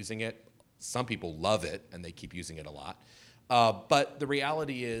don't keep using it. Some people love it, and they keep using it a lot. But the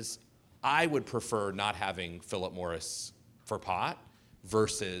reality is, I would prefer not having Philip Morris for pot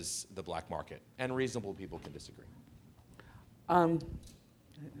versus the black market, and reasonable people can disagree. I'm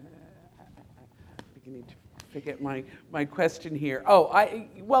beginning to forget my question here.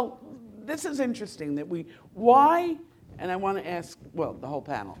 Well, this is interesting that why, and I want to ask, well, the whole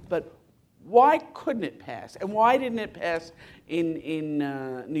panel, but why couldn't it pass? And why didn't it pass in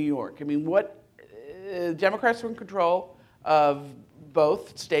New York? I mean, Democrats are in control of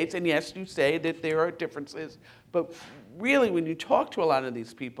both states, and yes, you say that there are differences, but really, when you talk to a lot of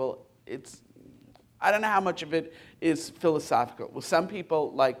these people, I don't know how much of it is philosophical. With some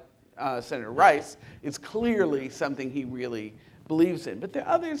people, like Senator Rice, it's clearly something he really believes in. But there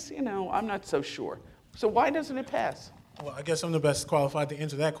are others, I'm not so sure. So why doesn't it pass? Well, I guess I'm the best qualified to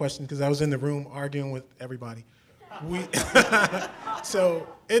answer that question because I was in the room arguing with everybody. So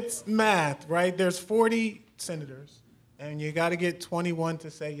it's math, right? There's 40 senators, and you got to get 21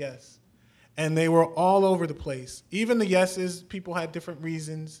 to say yes. And they were all over the place. Even the yeses, people had different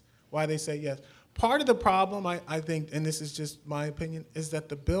reasons why they say yes. Part of the problem, I think, and this is just my opinion, is that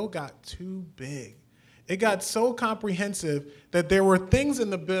the bill got too big. It got so comprehensive that there were things in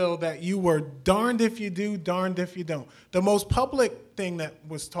the bill that you were darned if you do, darned if you don't. The most public thing that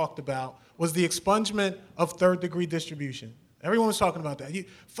was talked about was the expungement of third-degree distribution. Everyone was talking about that.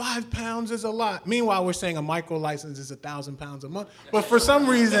 5 pounds is a lot. Meanwhile, we're saying a micro license is 1,000 pounds a month. But for some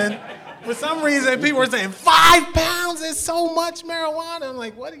reason, people were saying 5 pounds is so much marijuana. I'm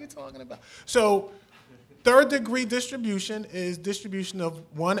like, what are you talking about? So third degree distribution is distribution of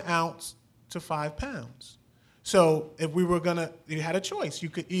 1 ounce to 5 pounds. So if we were you had a choice. You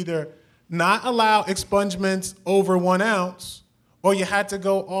could either not allow expungements over 1 ounce, or you had to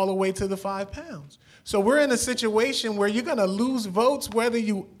go all the way to the 5 pounds. So we're in a situation where you're going to lose votes whether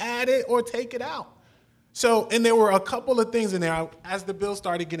you add it or take it out. So, and there were a couple of things in there. As the bill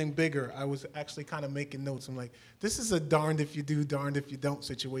started getting bigger, I was actually kind of making notes. I'm like, this is a darned if you do, darned if you don't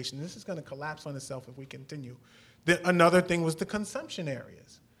situation. This is going to collapse on itself if we continue. Another thing was the consumption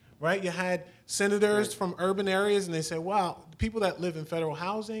areas, right? You had senators from urban areas, and they said, wow, the people that live in federal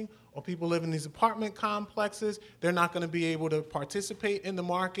housing or people live in these apartment complexes, they're not going to be able to participate in the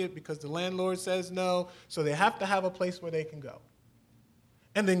market because the landlord says no, so they have to have a place where they can go.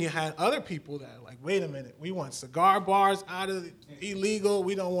 And then you had other people that are like, wait a minute, we want cigar bars out of illegal,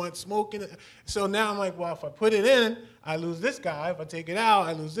 we don't want smoking. So now I'm like, well, if I put it in, I lose this guy. If I take it out,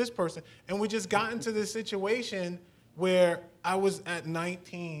 I lose this person. And we just got into this situation where I was at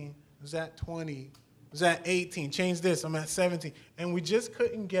 19, I was at 20, I was at 18, change this, I'm at 17. And we just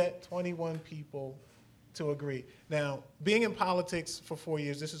couldn't get 21 people to agree. Now, being in politics for 4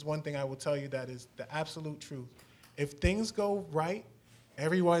 years, this is one thing I will tell you that is the absolute truth. If things go right,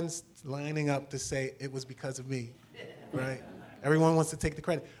 everyone's lining up to say it was because of me, right? Everyone wants to take the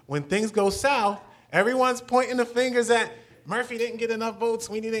credit. When things go south, everyone's pointing the fingers at Murphy didn't get enough votes,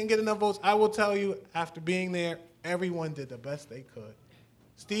 Sweeney didn't get enough votes. I will tell you, after being there, everyone did the best they could.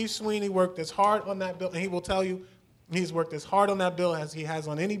 Steve Sweeney worked as hard on that bill, and he will tell you he's worked as hard on that bill as he has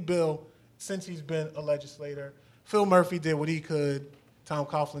on any bill since he's been a legislator. Phil Murphy did what he could. Tom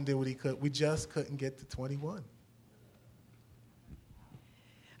Coughlin did what he could. We just couldn't get to 21.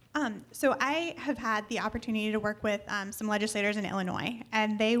 So I have had the opportunity to work with some legislators in Illinois,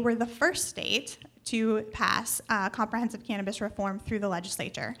 and they were the first state to pass comprehensive cannabis reform through the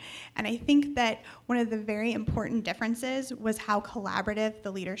legislature. And I think that one of the very important differences was how collaborative the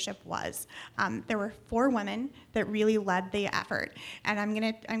leadership was. There were 4 women that really led the effort, and I'm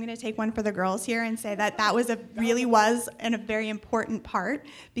gonna take one for the girls here and say that that was a very important part,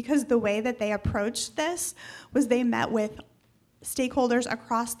 because the way that they approached this was they met with stakeholders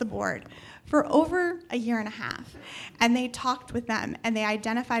across the board for over a year and a half. And they talked with them, and they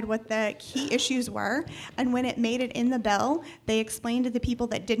identified what the key issues were. And when it made it in the bill, they explained to the people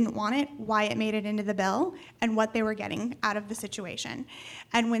that didn't want it why it made it into the bill and what they were getting out of the situation.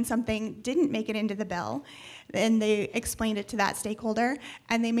 And when something didn't make it into the bill, then they explained it to that stakeholder,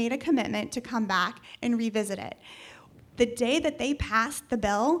 and they made a commitment to come back and revisit it. The day that they passed the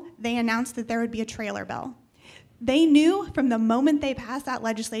bill, they announced that there would be a trailer bill. They knew from the moment they passed that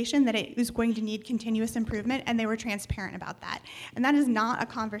legislation that it was going to need continuous improvement, and they were transparent about that. And that is not a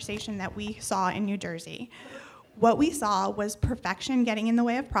conversation that we saw in New Jersey. What we saw was perfection getting in the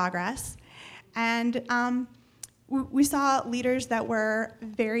way of progress, and we saw leaders that were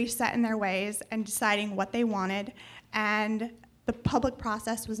very set in their ways and deciding what they wanted, and the public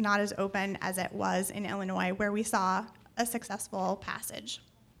process was not as open as it was in Illinois, where we saw a successful passage.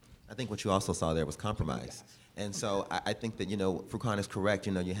 I think what you also saw there was compromise. And so I think that, Furqan is correct.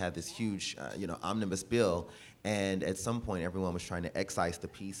 You had this huge, omnibus bill, and at some point everyone was trying to excise the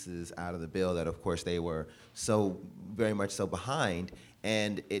pieces out of the bill that, of course, they were so very much so behind,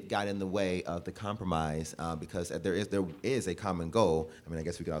 and it got in the way of the compromise because there is a common goal. I mean, I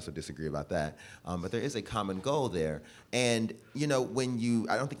guess we could also disagree about that, but there is a common goal there. And, I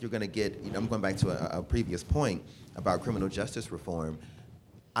don't think you're going to get, I'm going back to a previous point about criminal justice reform.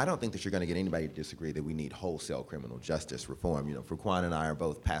 I don't think that you're going to get anybody to disagree that we need wholesale criminal justice reform. Furqan and I are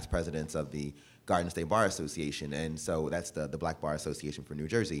both past presidents of the Garden State Bar Association, and so that's the Black Bar Association for New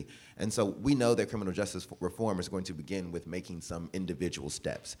Jersey. And so we know that criminal justice reform is going to begin with making some individual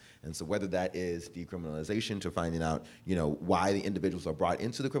steps. And so whether that is decriminalization to finding out, why the individuals are brought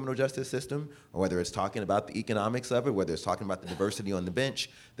into the criminal justice system, or whether it's talking about the economics of it, whether it's talking about the diversity on the bench,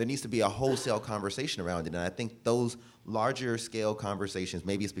 there needs to be a wholesale conversation around it. And I think those larger scale conversations,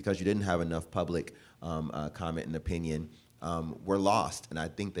 maybe it's because you didn't have enough public comment and opinion, were lost. And I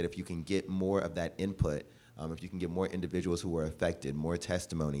think that if you can get more of that input, if you can get more individuals who were affected, more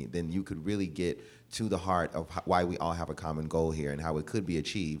testimony, then you could really get to the heart of why we all have a common goal here and how it could be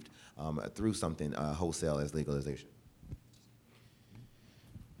achieved through something wholesale as legalization.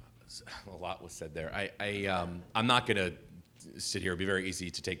 A lot was said there. I'm not going to sit here. It'd be very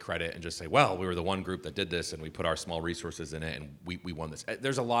easy to take credit and just say, well, we were the one group that did this and we put our small resources in it and we won this.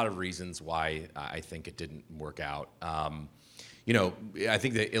 There's a lot of reasons why I think it didn't work out. I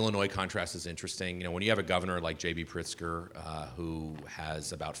think the Illinois contrast is interesting. When you have a governor like J.B. Pritzker, who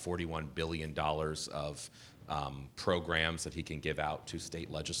has about $41 billion of programs that he can give out to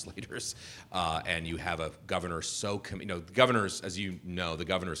state legislators, and you have a governor the governor's, as you know, the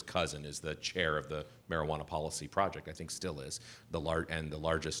governor's cousin is the chair of the Marijuana Policy Project, I think still is, the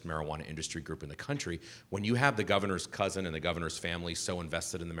largest marijuana industry group in the country. When you have the governor's cousin and the governor's family so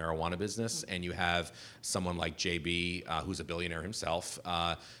invested in the marijuana business, and you have someone like JB, who's a billionaire himself,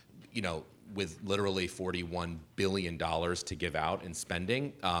 with literally $41 billion to give out in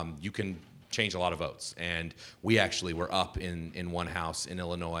spending, you can change a lot of votes. And we actually were up in one house in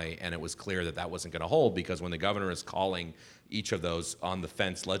Illinois, and it was clear that wasn't going to hold, because when the governor is calling each of those on the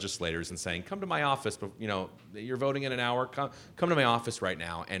fence legislators and saying, come to my office, but you're voting in an hour, come to my office right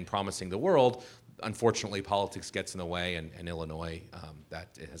now, and promising the world, unfortunately, politics gets in the way, and Illinois, that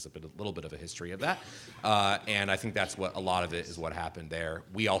it has a little bit of a history of that. And I think that's what a lot of it is what happened there.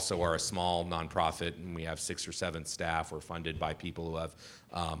 We also are a small nonprofit, and we have 6 or 7 staff. We're funded by people who have,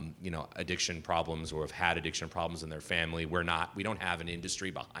 addiction problems or have had addiction problems in their family. We don't have an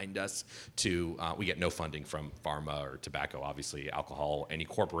industry behind us we get no funding from pharma or tobacco, obviously, alcohol, any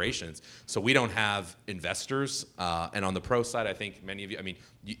corporations. So we don't have investors. And on the pro side, I think many of you,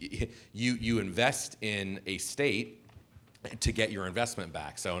 you invest in a state to get your investment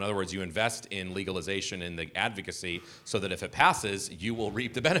back. So in other words, you invest in legalization and the advocacy so that if it passes, you will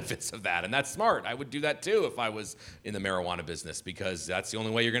reap the benefits of that. And that's smart. I would do that too if I was in the marijuana business, because that's the only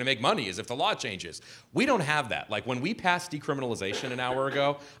way you're going to make money is if the law changes. We don't have that. Like when we passed decriminalization an hour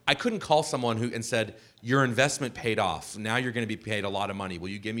ago, I couldn't call someone and said, your investment paid off. Now you're going to be paid a lot of money. Will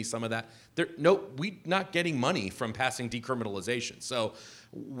you give me some of that? We're not getting money from passing decriminalization. So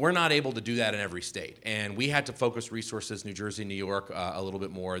we're not able to do that in every state. And we had to focus resources, New Jersey, New York, a little bit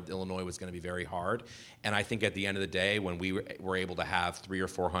more. Illinois was going to be very hard. And I think at the end of the day, when we were able to have 300 or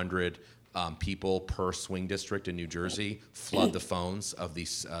 400 people per swing district in New Jersey flood the phones of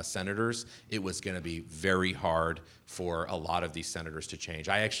these senators, it was going to be very hard for a lot of these senators to change.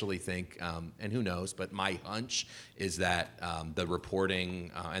 I actually think, and who knows, but my hunch is that the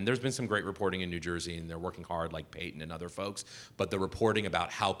reporting, and there's been some great reporting in New Jersey, and they're working hard like Peyton and other folks, but the reporting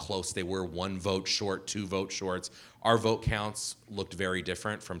about how close they were, 1 vote short, 2 vote shorts, our vote counts looked very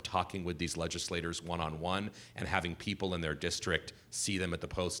different from talking with these legislators one-on-one and having people in their district see them at the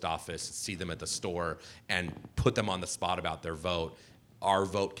post office, see them at the store, and put them on the spot about their vote. Our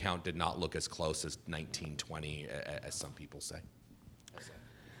vote count did not look as close as 1920, as some people say.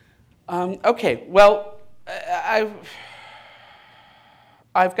 Okay, well,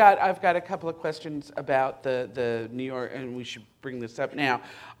 I've got a couple of questions about the New York, and we should bring this up now.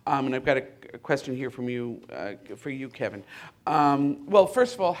 And I've got a question here from you, for you, Kevin. Well,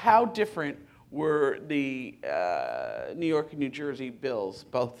 first of all, how different were the New York and New Jersey bills,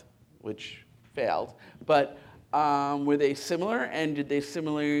 both which failed, but were they similar, and did they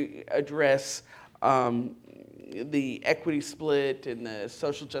similarly address the equity split and the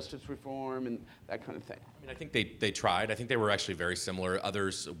social justice reform and that kind of thing? I think they tried. I think they were actually very similar.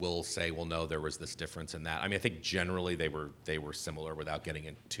 Others will say, well, no, there was this difference in that. I think generally they were similar without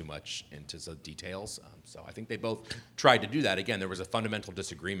getting too much into the details. So I think they both tried to do that. Again, there was a fundamental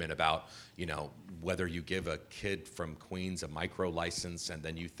disagreement about, whether you give a kid from Queens a micro license and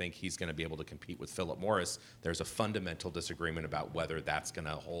then you think he's going to be able to compete with Philip Morris. There's a fundamental disagreement about whether that's going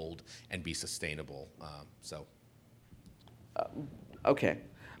to hold and be sustainable. Okay.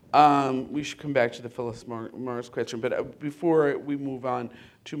 We should come back to the Phyllis Morris question, but before we move on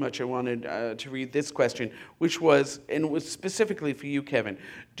too much, I wanted to read this question, which was specifically for you, Kevin.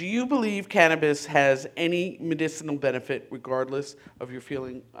 Do you believe cannabis has any medicinal benefit regardless of your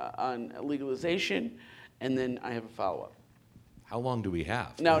feeling on legalization? And then I have a follow-up. How long do we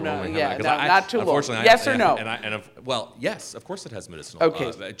have? Not too long. Yes or no? Well, yes, of course it has medicinal.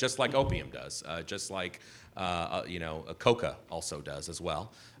 Okay. Just like opium does, just like coca also does as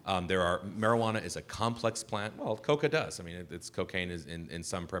well. Marijuana is a complex plant. Well, coca does. It's cocaine is in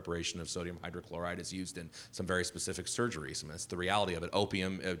some preparation of sodium hydrochloride is used in some very specific surgeries. That's the reality of it.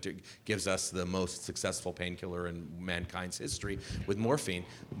 Opium gives us the most successful painkiller in mankind's history with morphine.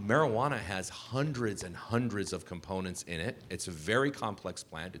 Marijuana has hundreds and hundreds of components in it. It's a very complex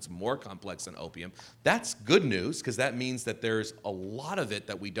plant. It's more complex than opium. That's good news because that means that there's a lot of it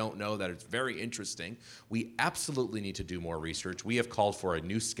that we don't know that it's very interesting. We we absolutely need to do more research. We have called for a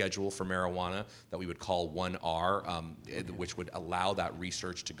new schedule for marijuana that we would call 1R, which would allow that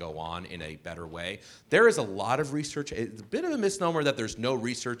research to go on in a better way. There is a lot of research. It's a bit of a misnomer that there's no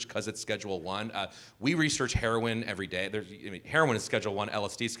research because it's Schedule 1. We research heroin every day. Heroin is Schedule 1,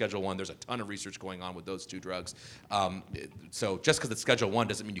 LSD is Schedule 1. There's a ton of research going on with those two drugs. So just because it's Schedule 1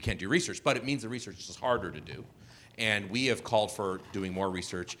 doesn't mean you can't do research, but it means the research is harder to do. And we have called for doing more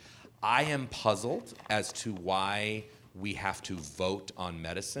research. I am puzzled as to why we have to vote on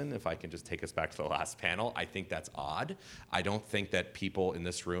medicine. If I can just take us back to the last panel, I think that's odd. I don't think that people in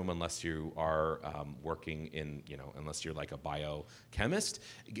this room, unless you are working in, unless you're like a biochemist,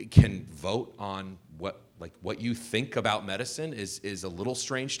 can vote on what you think about medicine is a little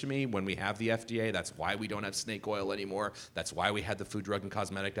strange to me when we have the FDA. That's why we don't have snake oil anymore. That's why we had the Food, Drug, and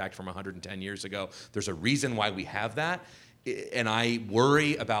Cosmetic Act from 110 years ago. There's a reason why we have that. And I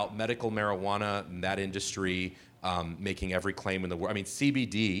worry about medical marijuana and that industry making every claim in the world. I mean,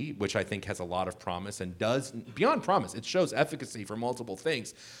 CBD, which I think has a lot of promise and does, beyond promise, it shows efficacy for multiple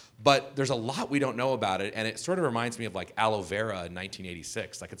things. But there's a lot we don't know about it, and it sort of reminds me of like aloe vera in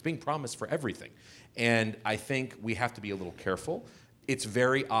 1986. Like, it's being promised for everything. And I think we have to be a little careful. It's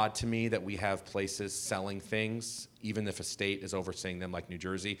very odd to me that we have places selling things, even if a state is overseeing them like New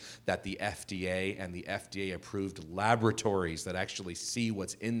Jersey, that the FDA and the FDA-approved laboratories that actually see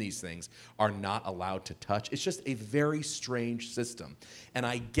what's in these things are not allowed to touch. It's just a very strange system. And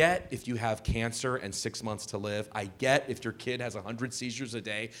I get if you have cancer and 6 months to live. I get if your kid has 100 seizures a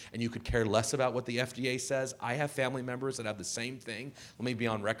day and you could care less about what the FDA says. I have family members that have the same thing. Let me be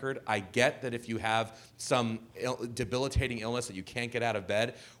on record. I get that if you have some debilitating illness that you can't get out of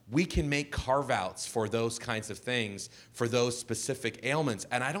bed, we can make carve-outs for those kinds of things, for those specific ailments.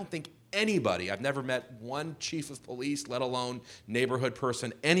 And I don't think anybody, I've never met one chief of police, let alone neighborhood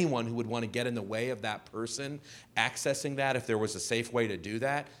person, anyone who would want to get in the way of that person accessing that if there was a safe way to do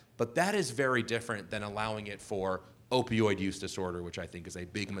that. But that is very different than allowing it for opioid use disorder, which I think is a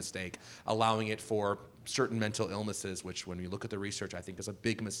big mistake, allowing it for certain mental illnesses, which when we look at the research, I think is a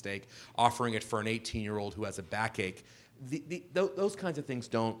big mistake, offering it for an 18-year-old who has a backache. Those kinds of things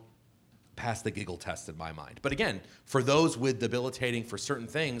don't pass the giggle test in my mind. But again, for those with debilitating for certain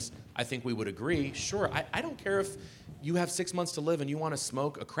things, I think we would agree, sure, I don't care if you have 6 months to live and you want to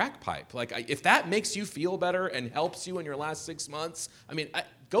smoke a crack pipe. If that makes you feel better and helps you in your last 6 months,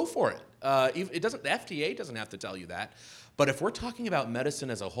 go for it. The FDA doesn't have to tell you that. But if we're talking about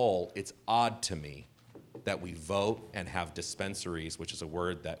medicine as a whole, it's odd to me that we vote and have dispensaries, which is a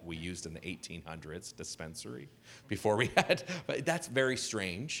word that we used in the 1800s, dispensary, before we had, but that's very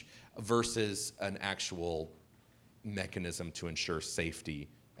strange, versus an actual mechanism to ensure safety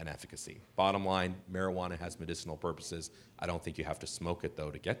and efficacy. Bottom line, marijuana has medicinal purposes. I don't think you have to smoke it, though,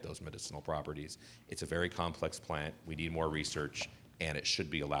 to get those medicinal properties. It's a very complex plant. We need more research, and it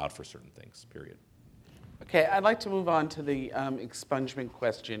should be allowed for certain things, period. Okay, I'd like to move on to the expungement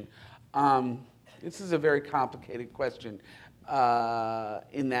question. This is a very complicated question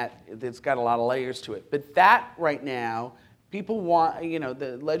in that it's got a lot of layers to it. But that right now, people want,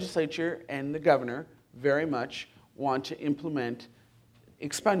 the legislature and the governor very much want to implement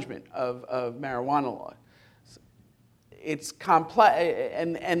expungement of marijuana law. It's complex,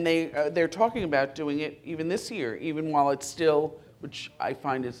 and they're talking about doing it even this year, even while it's still, which I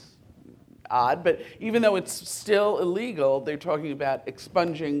find is odd, but even though it's still illegal, they're talking about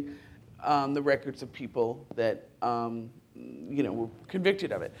expunging the records of people that were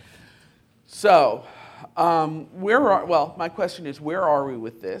convicted of it. So, my question is, where are we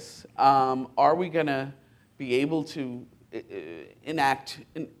with this? Are we going to be able to enact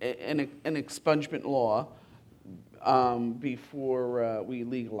an expungement law before we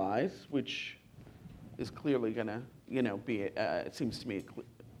legalize, which is clearly going to, be, it seems to me,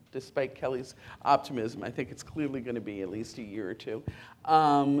 despite Kelly's optimism, I think it's clearly going to be at least a year or two.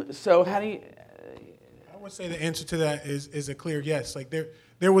 So how do you... I would say the answer to that is a clear yes. Like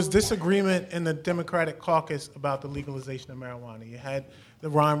there was disagreement in the Democratic caucus about the legalization of marijuana. You had the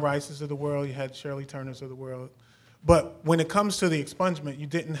Ron Rices of the world, you had Shirley Turners of the world. But when it comes to the expungement, you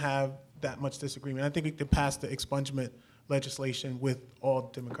didn't have that much disagreement. I think we could pass the expungement legislation with all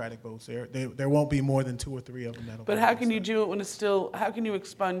Democratic votes. There won't be more than 2 or 3 of them that'll. But how can you do it when it's still? How can you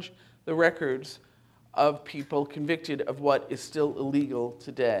expunge the records of people convicted of what is still illegal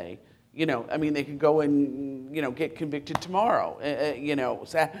today? They could go and get convicted tomorrow.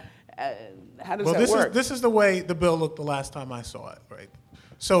 So how does that work? This is the way the bill looked the last time I saw it, right?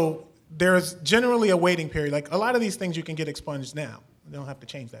 So there's generally a waiting period. Like a lot of these things you can get expunged now. You don't have to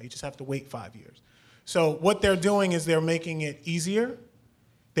change that. You just have to wait 5 years. So what they're doing is they're making it easier,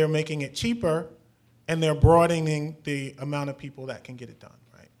 they're making it cheaper, and they're broadening the amount of people that can get it done,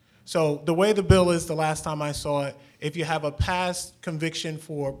 right? So the way the bill is, the last time I saw it, if you have a past conviction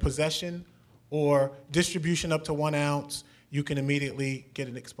for possession or distribution up to 1 ounce, you can immediately get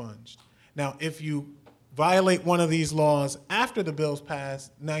it expunged. Now, if you violate one of these laws after the bill's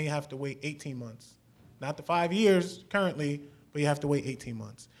passed, now you have to wait 18 months. Not the 5 years currently, but you have to wait 18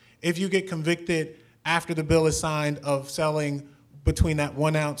 months. If you get convicted after the bill is signed of selling between that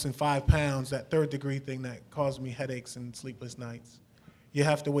 1 ounce and 5 pounds, that third-degree thing that caused me headaches and sleepless nights, you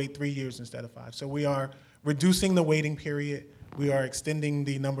have to wait 3 years instead of 5. So we are reducing the waiting period. We are extending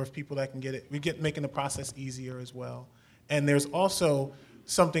the number of people that can get it. Making the process easier as well. And there's also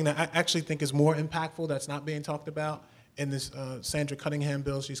something that I actually think is more impactful that's not being talked about in this Sandra Cunningham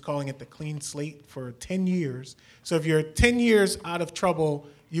bill. She's calling it the clean slate for 10 years. So if you're 10 years out of trouble,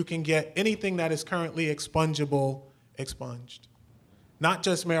 you can get anything that is currently expungible expunged. Not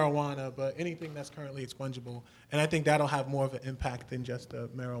just marijuana, but anything that's currently expungible. And I think that'll have more of an impact than just the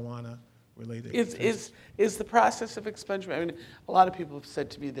marijuana-related. Is the process of expungement, I mean, a lot of people have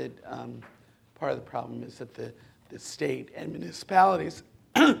said to me that part of the problem is that the state and municipalities,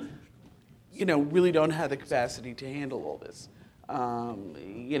 really don't have the capacity to handle all this. I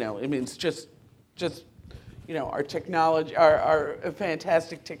mean, it's just our technology, our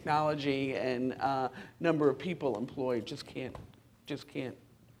fantastic technology and number of people employed just can't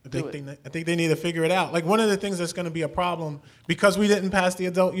I think they need to figure it out. Like, one of the things that's going to be a problem, because we didn't pass the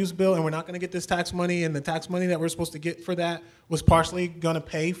adult use bill and we're not going to get this tax money, and the tax money that we're supposed to get for that was partially going to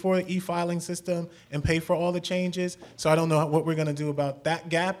pay for the e-filing system and pay for all the changes. So I don't know what we're going to do about that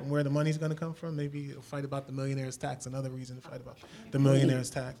gap and where the money's going to come from. Maybe we'll fight about the millionaire's tax, another reason to fight about the millionaire's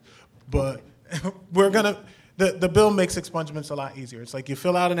tax. But we're going to... The bill makes expungements a lot easier. It's like you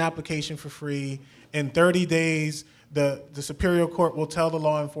fill out an application for free. In 30 days, the Superior Court will tell the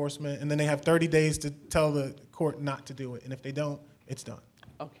law enforcement, and then they have 30 days to tell the court not to do it. And if they don't, it's done.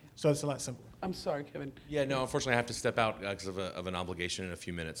 Okay. So it's a lot simpler. I'm sorry, Kevin. Yeah, no, unfortunately, I have to step out because of an obligation in a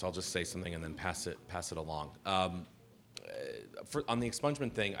few minutes. I'll just say something and then pass it along. On the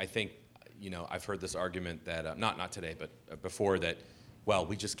expungement thing, I think, I've heard this argument that, not today, but before, that, well,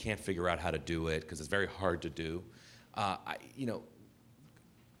 we just can't figure out how to do it because it's very hard to do.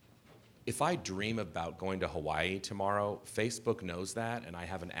 If I dream about going to Hawaii tomorrow, Facebook knows that, and I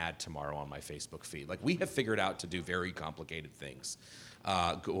have an ad tomorrow on my Facebook feed. Like, we have figured out to do very complicated things,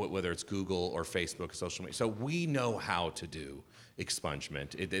 whether it's Google or Facebook, social media. So we know how to do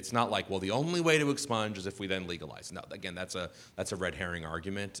expungement. It's not like, well, the only way to expunge is if we then legalize. No, again, that's a red herring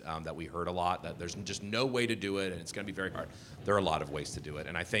argument that we heard a lot, that there's just no way to do it, and it's going to be very hard. There are a lot of ways to do it,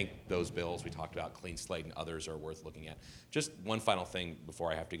 and I think those bills we talked about, Clean Slate and others, are worth looking at. Just one final thing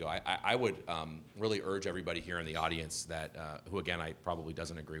before I have to go. I would really urge everybody here in the audience that, who again, probably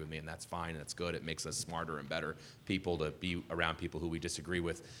doesn't agree with me, and that's fine, that's good. It makes us smarter and better people to be around people who we disagree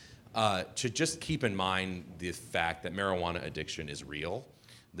with. To just keep in mind the fact that marijuana addiction is real,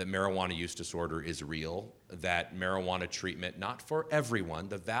 that marijuana use disorder is real, that marijuana treatment, not for everyone,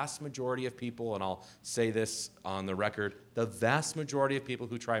 the vast majority of people, and I'll say this on the record, the vast majority of people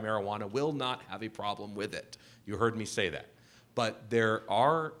who try marijuana will not have a problem with it. You heard me say that. But there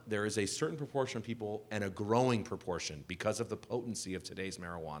is a certain proportion of people, and a growing proportion, because of the potency of today's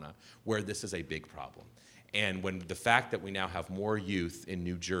marijuana, where this is a big problem. And when the fact that we now have more youth in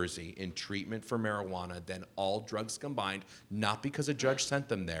New Jersey in treatment for marijuana than all drugs combined, not because a judge sent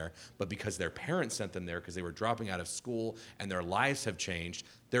them there, but because their parents sent them there because they were dropping out of school and their lives have changed,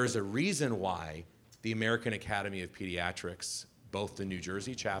 there is a reason why the American Academy of Pediatrics, both the New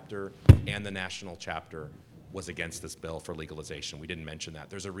Jersey chapter and the national chapter, was against this bill for legalization. We didn't mention that.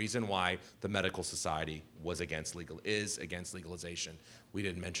 There's a reason why the Medical Society is against legalization. We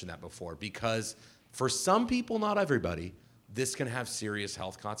didn't mention that before, because for some people, not everybody, this can have serious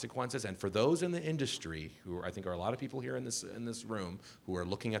health consequences. And for those in the industry, who I think are a lot of people here in this room, who are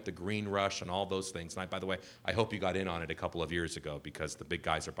looking at the green rush and all those things, and by the way, I hope you got in on it a couple of years ago, because the big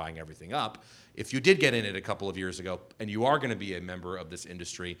guys are buying everything up. If you did get in it a couple of years ago, and you are going to be a member of this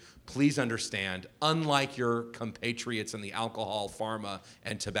industry, please understand, unlike your compatriots in the alcohol, pharma,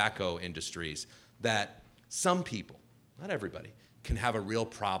 and tobacco industries, that some people, not everybody, can have a real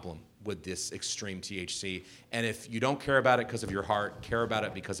problem with this extreme THC. And if you don't care about it because of your heart, care about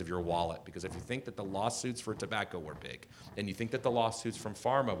it because of your wallet. Because if you think that the lawsuits for tobacco were big, and you think that the lawsuits from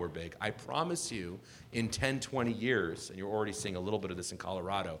pharma were big, I promise you, in 10, 20 years, and you're already seeing a little bit of this in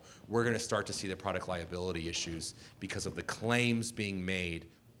Colorado, we're going to start to see the product liability issues because of the claims being made,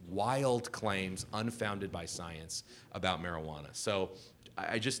 wild claims, unfounded by science, about marijuana. So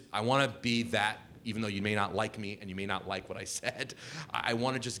I want to be that. Even though you may not like me and you may not like what I said, I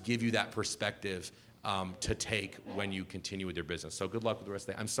want to just give you that perspective to take when you continue with your business. So good luck with the rest of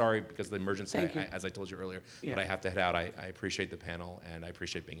the day. I'm sorry because of the emergency, Thank you. as I told you earlier, Yeah. but I have to head out. I appreciate the panel, and I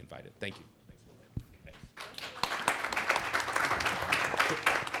appreciate being invited. Thank you.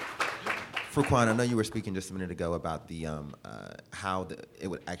 Fruquan, I know you were speaking just a minute ago about the how it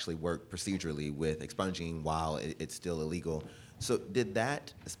would actually work procedurally with expunging while it's still illegal. So did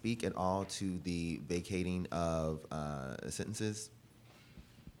that speak at all to the vacating of sentences?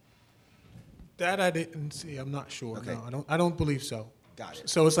 That I didn't see. I'm not sure. Okay. No, I don't believe so. Got it.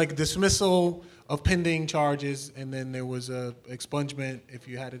 So it's like dismissal of pending charges, and then there was a expungement if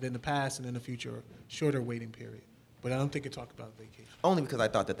you had it in the past, and in the future, shorter waiting period. But I don't think it talked about vacation. Only because I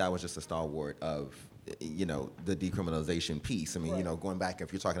thought that was just a stalwart of, the decriminalization piece. I mean, going back,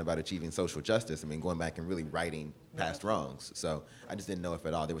 if you're talking about achieving social justice, I mean, going back and really righting past wrongs. So I just didn't know if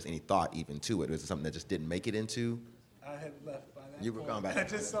at all there was any thought even to it. Was it something that just didn't make it into? I had left by that You were point. gone back. I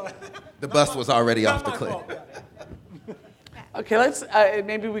just saw it. The bus was already off the Not my cliff. fault. Okay, let's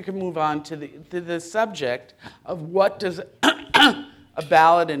maybe we can move on to the subject of what does a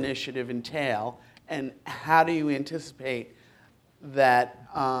ballot initiative entail, and how do you anticipate that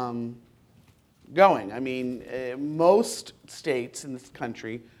going? I mean, most states in this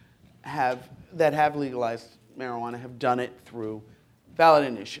country that have legalized marijuana have done it through ballot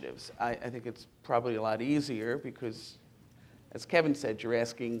initiatives. I think it's probably a lot easier because, as Kevin said, you're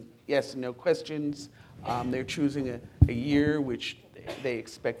asking yes and no questions. They're choosing a year which they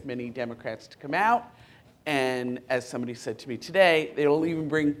expect many Democrats to come out. And as somebody said to me today, they'll even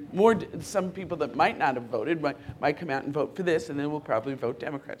bring some people that might not have voted might come out and vote for this, and then we'll probably vote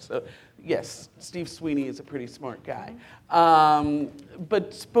Democrats. So yes, Steve Sweeney is a pretty smart guy.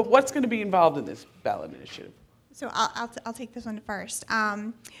 But what's going to be involved in this ballot initiative? So I'll take this one first,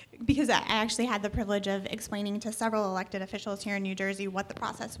 because I actually had the privilege of explaining to several elected officials here in New Jersey what the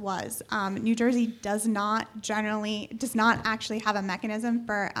process was. New Jersey does not actually have a mechanism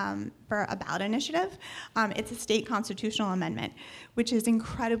for a ballot initiative. It's a state constitutional amendment, which is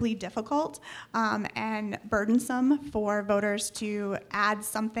incredibly difficult and burdensome for voters to add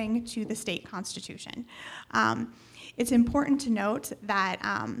something to the state constitution. It's important to note that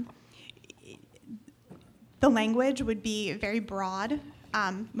the language would be very broad,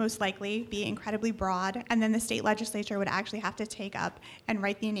 most likely be incredibly broad, and then the state legislature would actually have to take up and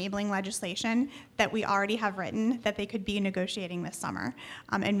write the enabling legislation that we already have written that they could be negotiating this summer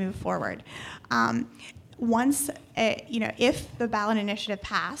and move forward. Once, if the ballot initiative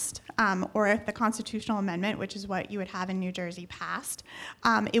passed, or if the constitutional amendment, which is what you would have in New Jersey, passed,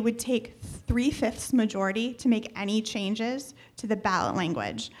 it would take 3/5 majority to make any changes to the ballot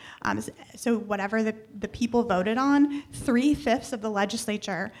language. So whatever the people voted on, 3/5 of the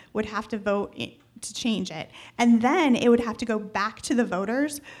legislature would have to vote to change it. And then it would have to go back to the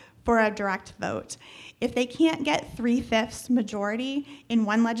voters for a direct vote. If they can't get 3/5 majority in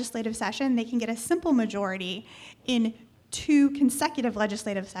one legislative session, they can get a simple majority in 2 consecutive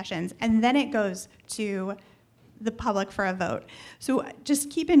legislative sessions, and then it goes to the public for a vote. So just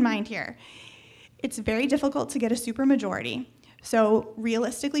keep in mind here, it's very difficult to get a supermajority. So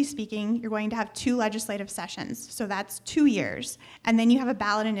realistically speaking, you're going to have 2 legislative sessions, so that's 2 years, and then you have a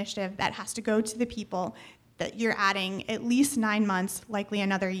ballot initiative that has to go to the people that you're adding at least 9 months, likely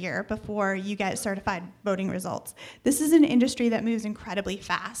another year, before you get certified voting results. This is an industry that moves incredibly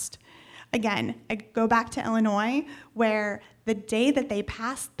fast. Again, I go back to Illinois, where the day that they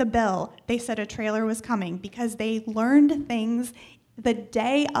passed the bill, they said a trailer was coming because they learned things the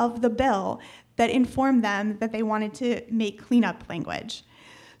day of the bill that informed them that they wanted to make cleanup language.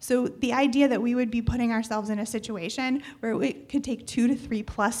 So the idea that we would be putting ourselves in a situation where it could take 2 to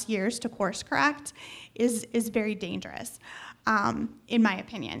 3+ years to course correct is very dangerous, in my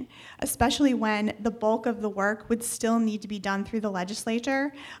opinion, especially when the bulk of the work would still need to be done through the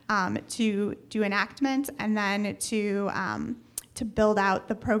legislature to do enactment and then to build out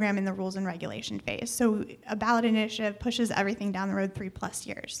the program in the rules and regulation phase. So a ballot initiative pushes everything down the road 3+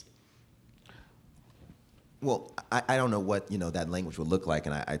 years. Well, I don't know what that language would look like,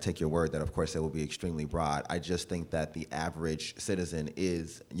 and I take your word that, of course, it will be extremely broad. I just think that the average citizen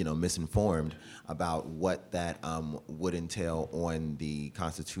is, misinformed about what that would entail on the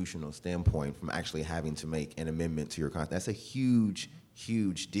constitutional standpoint from actually having to make an amendment to your constitution. That's a huge,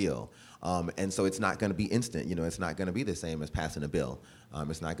 huge deal. And so it's not going to be instant. It's not going to be the same as passing a bill.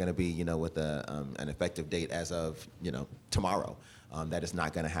 It's not going to be, with an effective date as of, tomorrow. That is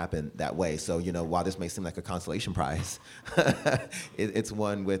not going to happen that way. So, while this may seem like a consolation prize, it's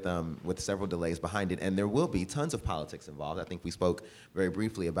one with several delays behind it, and there will be tons of politics involved. I think we spoke very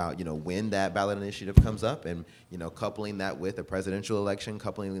briefly about, when that ballot initiative comes up, and coupling that with a presidential election,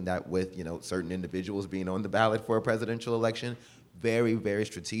 coupling that with certain individuals being on the ballot for a presidential election. Very, very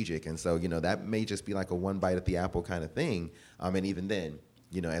strategic, and so that may just be like a one bite at the apple kind of thing. And even then,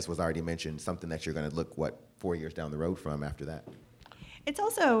 as was already mentioned, something that you're going to look 4 years down the road from after that.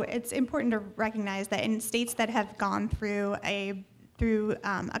 It's important to recognize that in states that have gone through a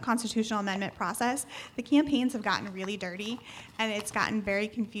constitutional amendment process, the campaigns have gotten really dirty, and it's gotten very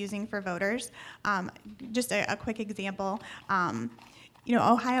confusing for voters. Just a quick example,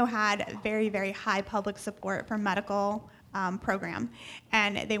 Ohio had very, very high public support for medical program,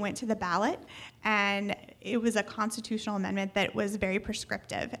 and they went to the ballot, and it was a constitutional amendment that was very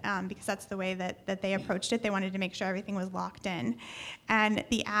prescriptive, because that's the way that they approached it. They wanted to make sure everything was locked in, and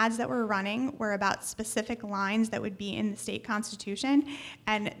the ads that were running were about specific lines that would be in the state constitution,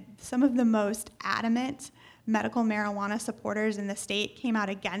 and some of the most adamant medical marijuana supporters in the state came out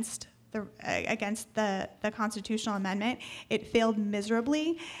against the constitutional amendment. It failed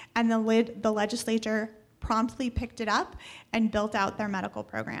miserably, and the legislature promptly picked it up and built out their medical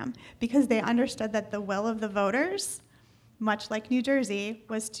program because they understood that the will of the voters, much like New Jersey,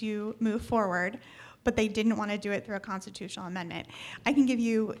 was to move forward, but they didn't want to do it through a constitutional amendment. I can give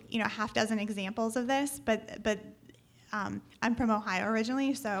you, a half dozen examples of this, but I'm from Ohio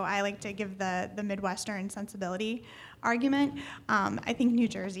originally, so I like to give the Midwestern sensibility argument. I think New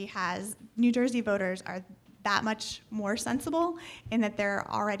Jersey voters are that much more sensible in that they're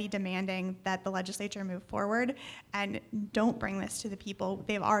already demanding that the legislature move forward and don't bring this to the people.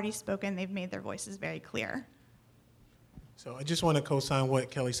 They've already spoken. They've made their voices very clear. So I just want to co-sign what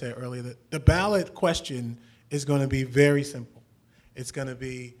Kelly said earlier. That the ballot question is going to be very simple. It's going to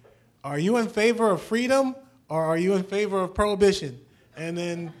be, are you in favor of freedom or are you in favor of prohibition? And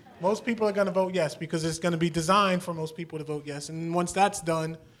then most people are going to vote yes because it's going to be designed for most people to vote yes. And once that's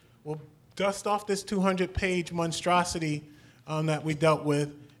done, we'll dust off this 200-page monstrosity that we dealt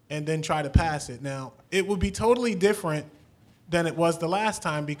with and then try to pass it. Now, it would be totally different than it was the last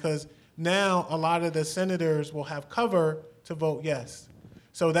time because now a lot of the senators will have cover to vote yes.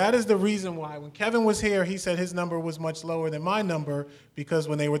 So that is the reason why when Kevin was here, he said his number was much lower than my number because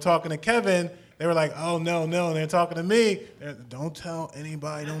when they were talking to Kevin, they were like, oh, no. And they're talking to me, don't tell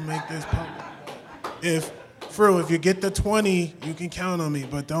anybody, don't make this public. If you get the 20, you can count on me,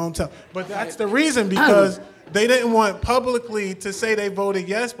 but don't tell. But that's the reason because they didn't want publicly to say they voted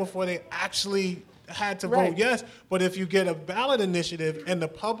yes before they actually had to vote yes. But if you get a ballot initiative and the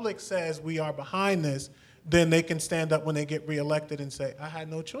public says we are behind this, then they can stand up when they get reelected and say, I had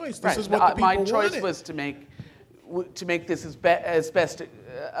no choice. This is what the people wanted. My choice was to make this as best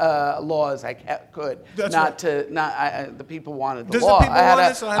law as I could. That's the people wanted the law.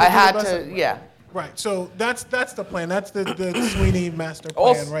 I had to. Right, so that's the plan. That's the Sweeney master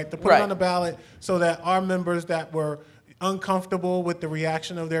plan, right? To put it on the ballot so that our members that were uncomfortable with the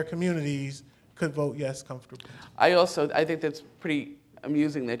reaction of their communities could vote yes comfortably. I think that's pretty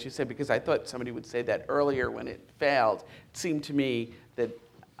amusing that you said because I thought somebody would say that earlier when it failed. It seemed to me that,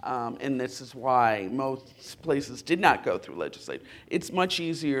 and this is why most places did not go through legislation. It's much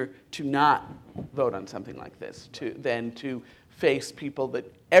easier to not vote on something like this than to face people that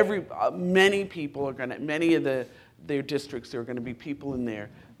many people are going to, many of their districts, there are going to be people in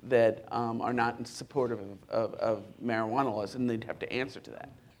there that are not in support of marijuana laws, and they'd have to answer to that.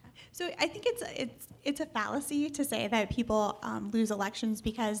 So I think it's a fallacy to say that people lose elections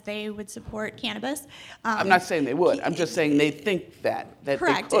because they would support cannabis. I'm not saying they would. I'm just saying they think that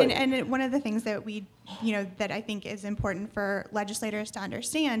correct. They could. And one of the things that that I think is important for legislators to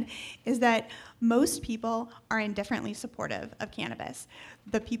understand is that most people are indifferently supportive of cannabis.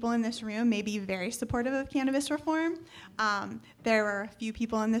 The people in this room may be very supportive of cannabis reform. There are a few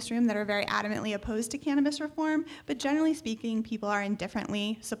people in this room that are very adamantly opposed to cannabis reform, but generally speaking, people are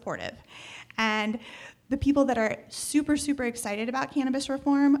indifferently supportive. And the people that are super, super excited about cannabis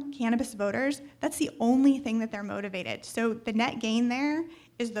reform, cannabis voters, that's the only thing that they're motivated. So the net gain there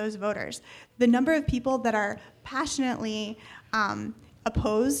is those voters. The number of people that are passionately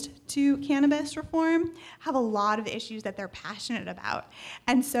opposed to cannabis reform have a lot of issues that they're passionate about.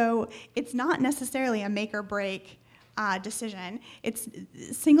 And so it's not necessarily a make or break decision. It's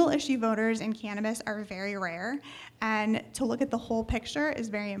single issue voters in cannabis are very rare, and to look at the whole picture is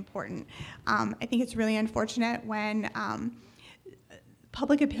very important. I think it's really unfortunate when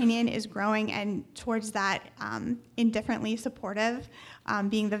public opinion is growing and towards that indifferently supportive,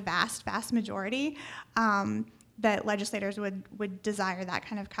 being the vast majority, that legislators would desire that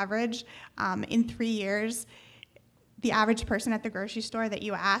kind of coverage. In 3 years, the average person at the grocery store that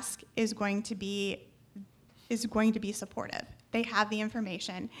you ask is going to be supportive. They have the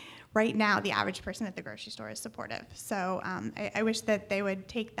information. Right now, the average person at the grocery store is supportive. So I wish that they would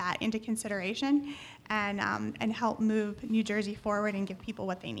take that into consideration and help move New Jersey forward and give people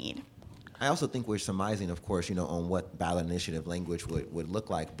what they need. I also think we're surmising, of course, on what ballot initiative language would look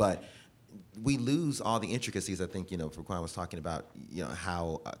like, but we lose all the intricacies. I think, Furquan was talking about,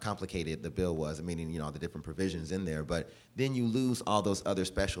 how complicated the bill was, meaning, all the different provisions in there, but then you lose all those other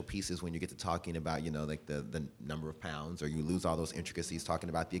special pieces when you get to talking about, like the number of pounds, or you lose all those intricacies talking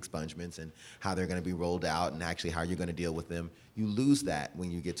about the expungements and how they're going to be rolled out and actually how you're going to deal with them. You lose that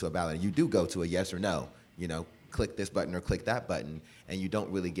when you get to a ballot. You do go to a yes or no, click this button or click that button, and you don't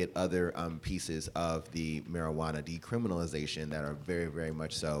really get other pieces of the marijuana decriminalization that are very, very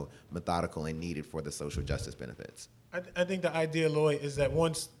much so methodical and needed for the social justice benefits. I think the idea, Lloyd, is that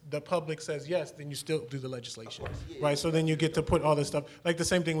once the public says yes, then you still do the legislation, right? So then you get to put all this stuff, like the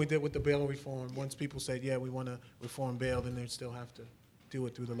same thing we did with the bail reform. Once people said, yeah, we want to reform bail, then they still have to do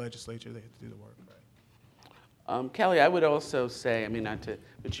it through the legislature. They have to do the work, right? Kelly, I would also say,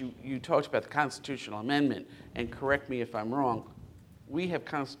 but you talked about the constitutional amendment, and correct me if I'm wrong, we have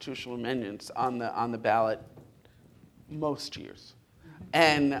constitutional amendments on the ballot most years.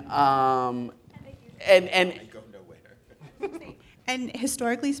 And And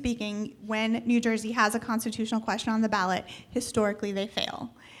historically speaking, when New Jersey has a constitutional question on the ballot, historically they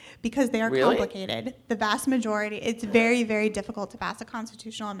fail because they are Really? complicated. The vast majority, it's very, very difficult to pass a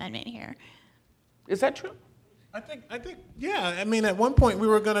constitutional amendment here. Is that true? I think, yeah. At one point we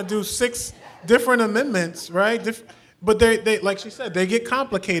were going to do 6 different amendments, right? But they, like she said, they get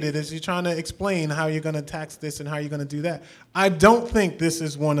complicated as you're trying to explain how you're going to tax this and how you're going to do that. I don't think this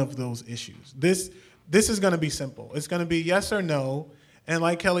is one of those issues. This is going to be simple. It's going to be yes or no. And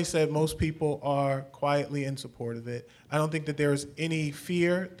like Kelly said, most people are quietly in support of it. I don't think that there's any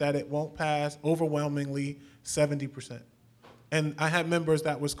fear that it won't pass. Overwhelmingly, 70%. And I had members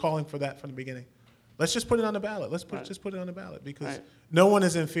that was calling for that from the beginning. Let's just put it on the ballot. Just put it on the ballot because no one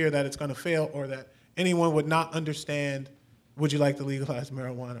is in fear that it's going to fail or that anyone would not understand, would you like to legalize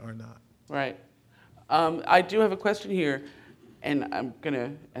marijuana or not? Right. I do have a question here, and I'm going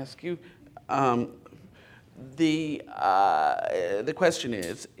to ask you. The question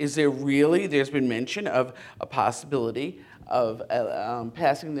is there really, there's been mention of a possibility of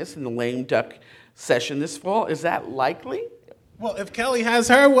passing this in the lame duck session this fall. Is that likely? Well, if Kelly has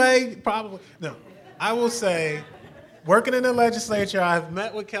her way, probably. No. I will say, working in the legislature, I've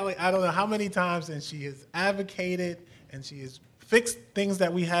met with Kelly I don't know how many times, and she has advocated and she has fixed things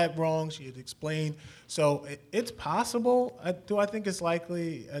that we had wrong. She has explained. So it's possible. Do I think it's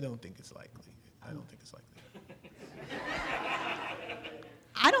likely? I don't think it's likely.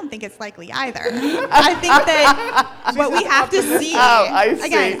 I don't think it's likely either. I think that what we have to see,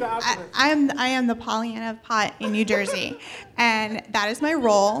 again, I am the Pollyanna of pot in New Jersey, and that is my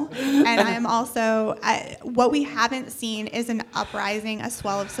role. And I am also, what we haven't seen is an uprising, a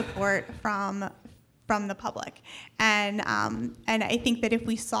swell of support from the public. And I think that if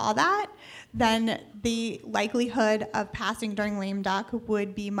we saw that, then the likelihood of passing during lame duck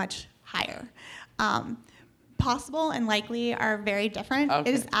would be much higher. Possible and likely are very different. Okay.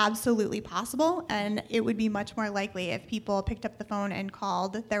 It is absolutely possible, and it would be much more likely if people picked up the phone and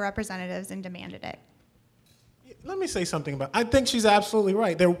called their representatives and demanded it. Let me say something about it. I think she's absolutely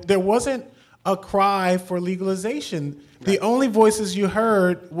right. There wasn't a cry for legalization. Right. The only voices you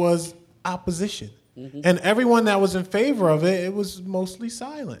heard was opposition. Mm-hmm. And everyone that was in favor of it, it was mostly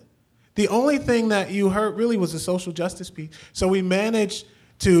silent. The only thing that you heard really was the social justice piece. So we managed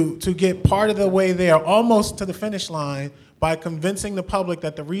to get part of the way there, almost to the finish line, by convincing the public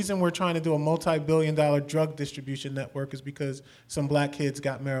that the reason we're trying to do a multi-billion-dollar drug distribution network is because some black kids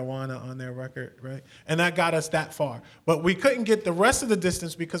got marijuana on their record, right? And that got us that far. But we couldn't get the rest of the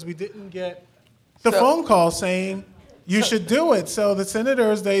distance because we didn't get the phone call saying you should do it. So the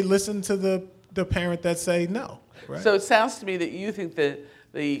senators, they listened to the parent that say no, right? So it sounds to me that you think that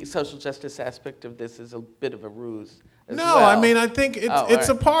the social justice aspect of this is a bit of a ruse. No, well. I mean, I think it's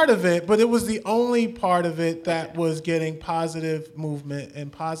a part of it, but it was the only part of it that was getting positive movement and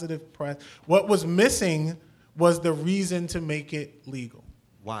positive press. What was missing was the reason to make it legal.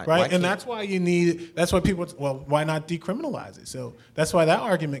 Why? Right? And that's why that's why people, why not decriminalize it? So that's why that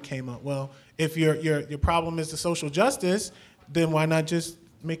argument came up. Well, if your problem is the social justice, then why not just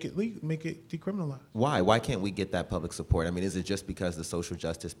make it legal, make it decriminalized. Why? Why can't we get that public support? I mean, is it just because the social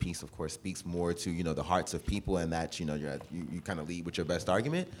justice piece, of course, speaks more to, the hearts of people, and that, you kind of lead with your best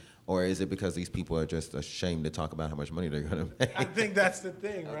argument? Or is it because these people are just ashamed to talk about how much money they're going to make? I think that's the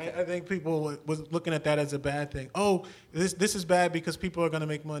thing, right? I think people was looking at that as a bad thing. Oh, this is bad because people are going to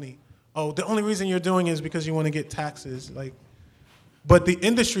make money. Oh, the only reason you're doing it is because you want to get taxes. But the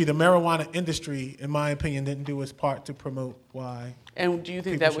industry, the marijuana industry, in my opinion, didn't do its part to promote why. And do you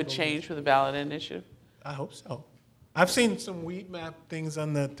think that would change for the ballot initiative? I hope so. I've seen some weed map things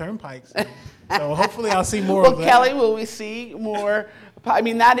on the turnpikes, so hopefully I'll see more of that. Well, Kelly, will we see more? I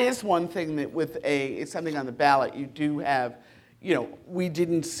mean, that is one thing that with it's something on the ballot, you do have, we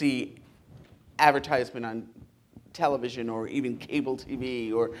didn't see advertisement on television or even cable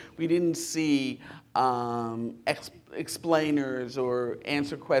TV, or we didn't see explainers or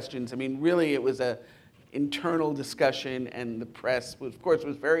answer questions. I mean, really, it was a internal discussion, and the press, of course,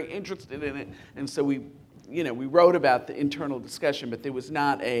 was very interested in it, and so we wrote about the internal discussion, but there was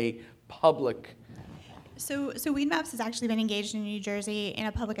not a public. So Weed Maps has actually been engaged in New Jersey in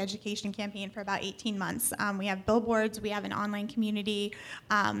a public education campaign for about 18 months. We have billboards, we have an online community,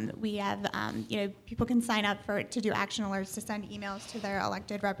 we have, people can sign up to do action alerts, to send emails to their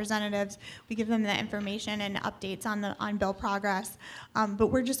elected representatives. We give them the information and updates on bill progress, but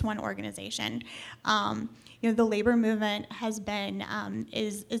we're just one organization. The labor movement has been,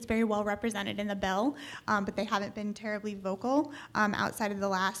 is very well represented in the bill, but they haven't been terribly vocal outside of the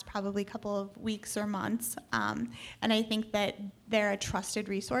last probably couple of weeks or months. And I think that they're a trusted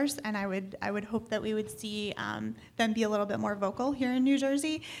resource, and I would hope that we would see them be a little bit more vocal here in New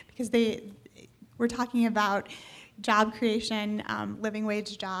Jersey, because we're talking about job creation, living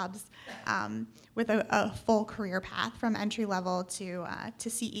wage jobs, with a full career path from entry level to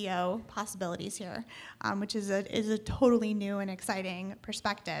CEO possibilities here, which is a totally new and exciting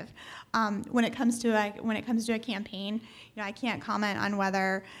perspective. When it comes to a campaign, I can't comment on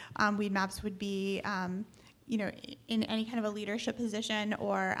whether Weed Maps would be in any kind of a leadership position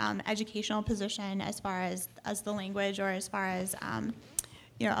or educational position as far as the language or as far as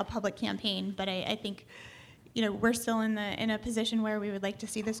a public campaign. But I think we're still in a position where we would like to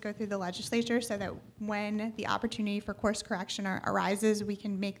see this go through the legislature, so that when the opportunity for course correction arises, we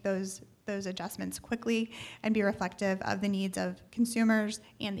can make those adjustments quickly and be reflective of the needs of consumers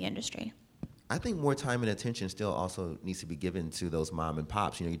and the industry. I think more time and attention still also needs to be given to those mom and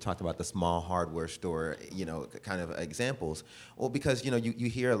pops. You talked about the small hardware store, kind of examples. Well, because, you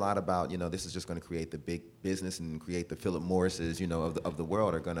hear a lot about, this is just going to create the big business and create the Philip Morrises, of the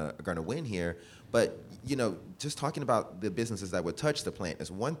world are going to win here. But, just talking about the businesses that would touch the plant is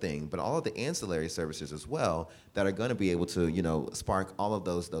one thing, but all of the ancillary services as well that are going to be able to, spark all of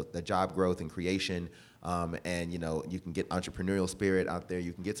the job growth and creation. And you can get entrepreneurial spirit out there.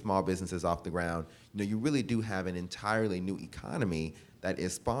 You can get small businesses off the ground. You really do have an entirely new economy that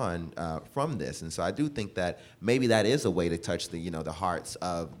is spawned from this. And so I do think that maybe that is a way to touch the hearts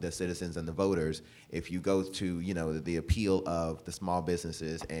of the citizens and the voters. If you go to the appeal of the small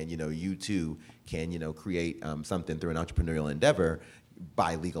businesses, and you too can create something through an entrepreneurial endeavor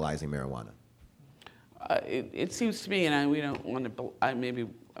by legalizing marijuana. It seems to me, and we don't want to. Maybe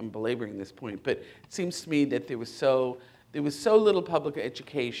I'm belaboring this point, but it seems to me that there was so little public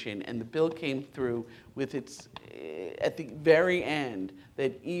education, and the bill came through with its at the very end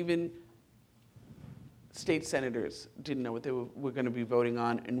that even state senators didn't know what they were going to be voting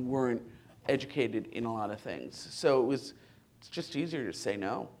on and weren't educated in a lot of things. So it's just easier to say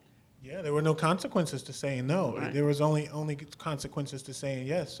no. Yeah, there were no consequences to saying no. Right. There was only consequences to saying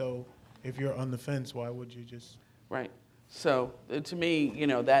yes. So if you're on the fence, why would you just? Right. So to me,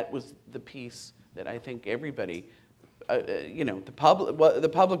 that was the piece that I think everybody, the public. Well, the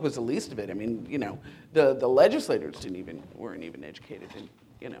public was the least of it. I mean, the legislators weren't even educated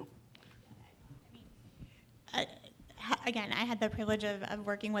in. Again, I had the privilege of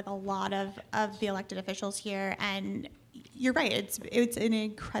working with a lot of the elected officials here, and you're right. It's an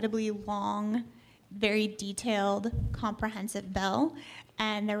incredibly long, very detailed, comprehensive bill,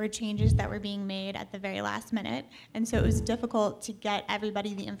 and there were changes that were being made at the very last minute, and so it was difficult to get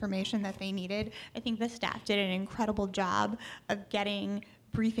everybody the information that they needed. I think the staff did an incredible job of getting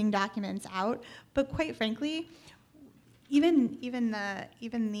briefing documents out, but quite frankly, even the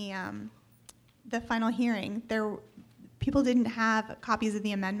final hearing, people didn't have copies of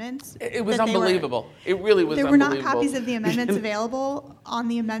the amendments. It was unbelievable. It really was unbelievable. There were not copies of the amendments available on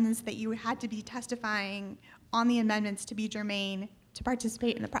the amendments that you had to be testifying on the amendments to be germane to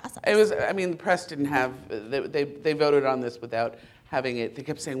participate in the process. It was. I mean, the press didn't have. They voted on this without having it. They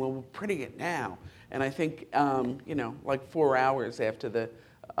kept saying, "Well, we're printing it now." And I think, like 4 hours after the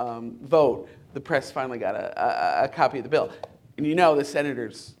vote, the press finally got a copy of the bill. And the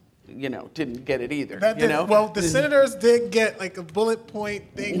senators, didn't get it either. Well, the senators did get like a bullet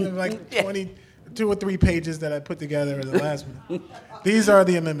point thing of like 22 or 3 pages that I put together at the last minute. These are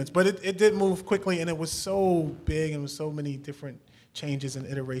the amendments, but it did move quickly, and it was so big and with so many different changes and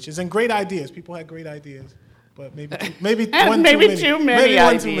iterations and great ideas. People had great ideas, but maybe too many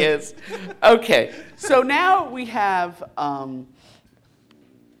ideas. Okay, so now we have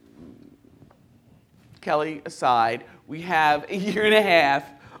Kelly aside. We have a year and a half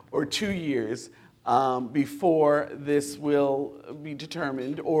or 2 years before this will be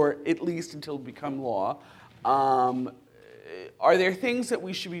determined, or at least until it become law. Are there things that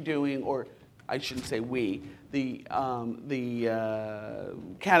we should be doing, or I shouldn't say we, the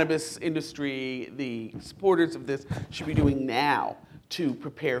cannabis industry, the supporters of this should be doing now to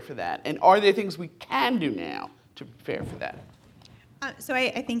prepare for that? And are there things we can do now to prepare for that? So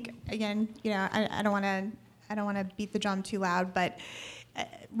I think, again, I don't want to beat the drum too loud, but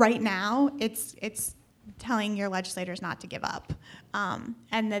right now it's telling your legislators not to give up,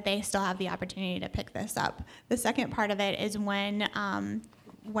 and that they still have the opportunity to pick this up. The second part of it is when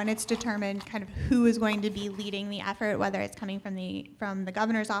it's determined kind of who is going to be leading the effort, whether it's coming from the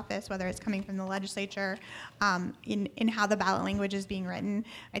governor's office, whether it's coming from the legislature, in how the ballot language is being written.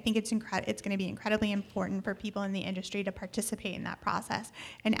 I think it's going to be incredibly important for people in the industry to participate in that process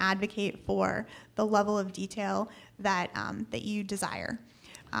and advocate for the level of detail that you desire,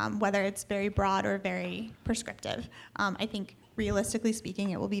 whether it's very broad or very prescriptive. I think realistically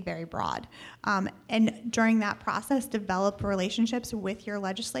speaking, it will be very broad. And during that process, develop relationships with your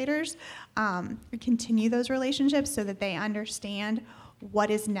legislators, continue those relationships so that they understand what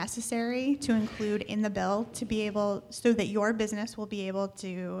is necessary to include in the bill so that your business will be able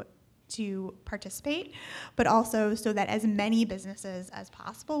to participate, but also so that as many businesses as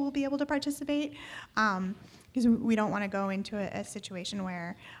possible will be able to participate, because we don't want to go into a situation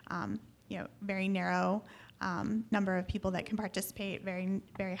where, very narrow number of people that can participate, very,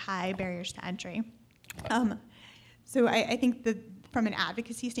 very high barriers to entry. So I think that from an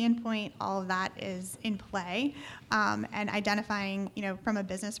advocacy standpoint, all of that is in play, and identifying, from a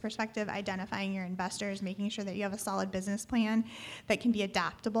business perspective, identifying your investors, making sure that you have a solid business plan that can be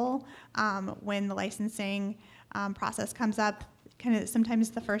adaptable when the licensing process comes up. Kind of sometimes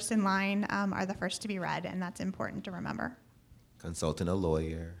the first in line are the first to be read, and that's important to remember. Consulting a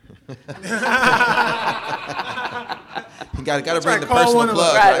lawyer. You got to bring the personal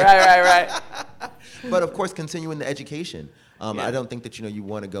plug. Right. But of course, continuing the education. I don't think that you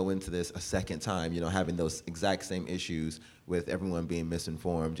want to go into this a second time, having those exact same issues with everyone being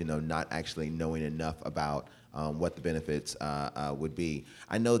misinformed, not actually knowing enough about what the benefits would be.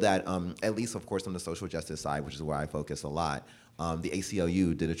 I know that at least, of course, on the social justice side, which is where I focus a lot, the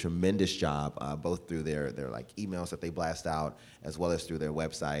ACLU did a tremendous job, both through their like emails that they blast out, as well as through their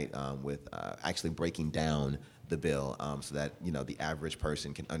website, with actually breaking down the bill so that the average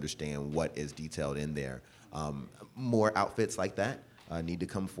person can understand what is detailed in there. More outfits like that need to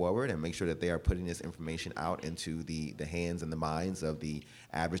come forward and make sure that they are putting this information out into the hands and the minds of the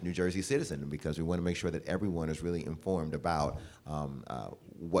average New Jersey citizen, because we want to make sure that everyone is really informed about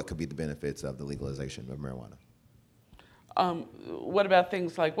what could be the benefits of the legalization of marijuana. What about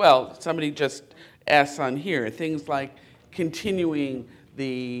things like, somebody just asked on here, things like continuing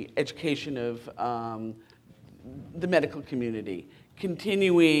the education of the medical community,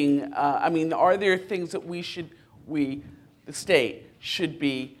 continuing, are there things that the state should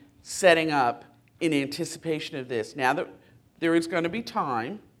be setting up in anticipation of this? Now that there is going to be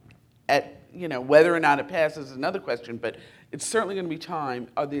time, whether or not it passes is another question, but it's certainly going to be time.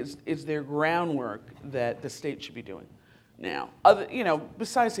 Is there groundwork that the state should be doing now?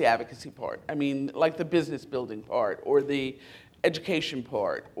 Besides the advocacy part, like the business building part, or the education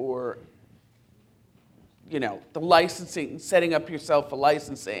part, or the licensing, setting up yourself for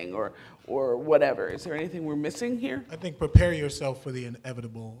licensing, or whatever. Is there anything we're missing here? I think prepare yourself for the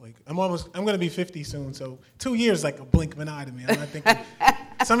inevitable. I'm going to be 50 soon, so 2 years like a blink of an eye to me. I'm not thinking.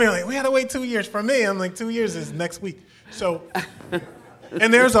 Some are like, we had to wait 2 years. For me, I'm like, 2 years is next week. So,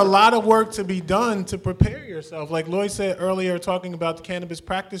 and there's a lot of work to be done to prepare yourself. Like Lloyd said earlier, talking about the Cannabis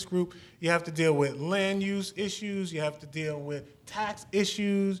Practice Group, you have to deal with land use issues, you have to deal with tax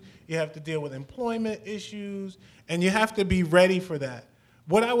issues, you have to deal with employment issues, and you have to be ready for that.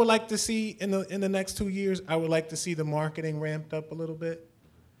 What I would like to see in the next 2 years, I would like to see the marketing ramped up a little bit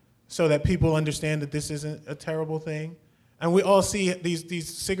so that people understand that this isn't a terrible thing. And we all see these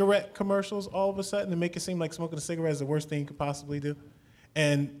cigarette commercials all of a sudden and make it seem like smoking a cigarette is the worst thing you could possibly do.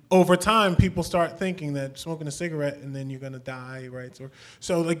 And over time, people start thinking that smoking a cigarette and then you're going to die, right?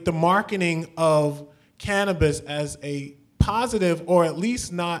 So like the marketing of cannabis as a positive or at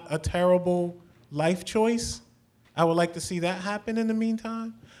least not a terrible life choice, I would like to see that happen in the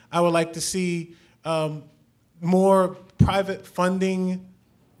meantime. I would like to see more private funding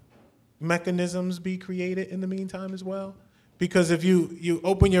mechanisms be created in the meantime as well. Because if you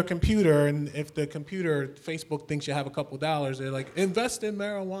open your computer and if the computer, Facebook thinks you have a couple dollars, they're like, invest in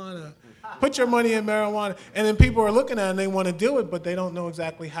marijuana, put your money in marijuana. And then people are looking at it and they want to do it, but they don't know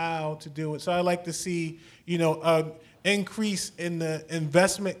exactly how to do it. So I like to see, an increase in the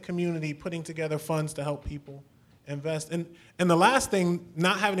investment community putting together funds to help people invest. And the last thing,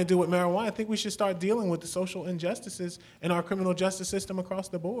 not having to do with marijuana, I think we should start dealing with the social injustices in our criminal justice system across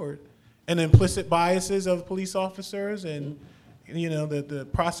the board. And implicit biases of police officers and the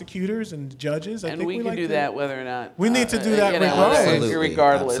prosecutors and judges. And we can do that whether or not. We need to do that regardless.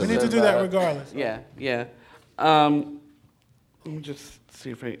 Regardless. We need to do that regardless. Yeah. Let me just see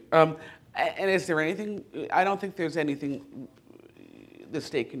if and is there anything? I don't think there's anything the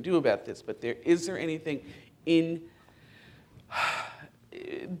state can do about this, but is there anything due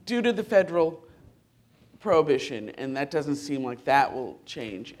to the federal prohibition, and that doesn't seem like that will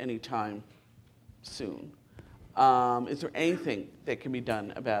change anytime soon. Is there anything that can be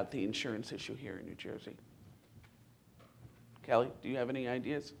done about the insurance issue here in New Jersey? Kelly, do you have any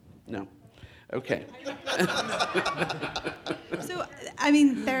ideas? No. Okay. So, I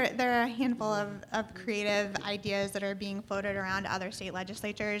mean, there are a handful of creative ideas that are being floated around other state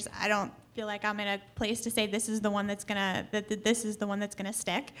legislatures. I don't feel like I'm in a place to say this is the one that's gonna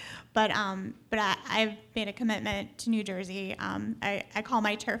stick, but I've made a commitment to New Jersey. I call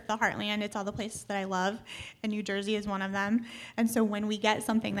my turf the Heartland. It's all the places that I love, and New Jersey is one of them. And so when we get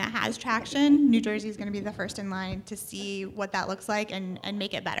something that has traction, New Jersey is going to be the first in line to see what that looks like and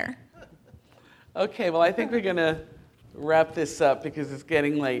make it better. Okay, well, I think we're going to wrap this up because it's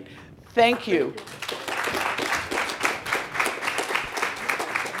getting late. Thank you.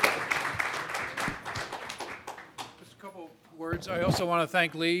 Just a couple words. I also want to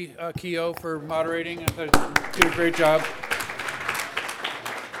thank Lee Keough for moderating. I thought he did a great job.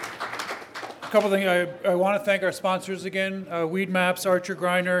 A couple things. I want to thank our sponsors again, Weed Maps, Archer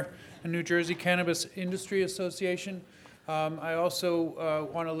Griner, and New Jersey Cannabis Industry Association. I also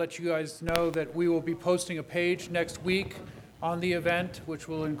want to let you guys know that we will be posting a page next week on the event, which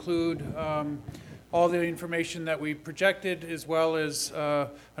will include all the information that we projected, as well as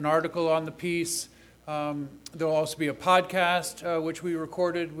an article on the piece. There will also be a podcast, which we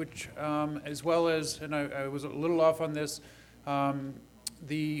recorded, which as well as, and I was a little off on this,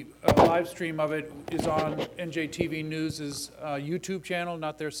 the live stream of it is on NJTV News' YouTube channel,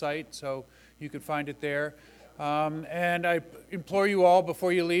 not their site, so you can find it there. And I implore you all,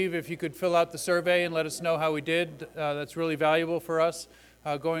 before you leave, if you could fill out the survey and let us know how we did. That's really valuable for us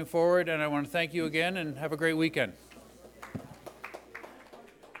going forward. And I want to thank you again and have a great weekend.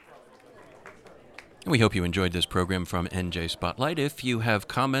 We hope you enjoyed this program from NJ Spotlight. If you have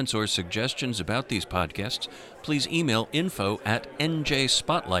comments or suggestions about these podcasts, please email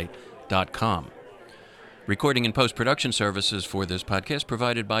info@njspotlight.com. Recording and post-production services for this podcast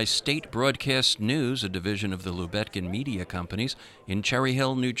provided by State Broadcast News, a division of the Lubetkin Media Companies in Cherry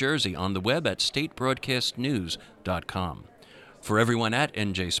Hill, New Jersey, on the web at statebroadcastnews.com. For everyone at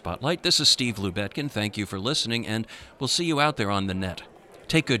NJ Spotlight, this is Steve Lubetkin. Thank you for listening, and we'll see you out there on the net.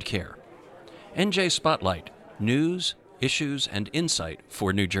 Take good care. NJ Spotlight, news, issues, and insight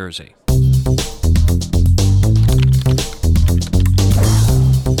for New Jersey.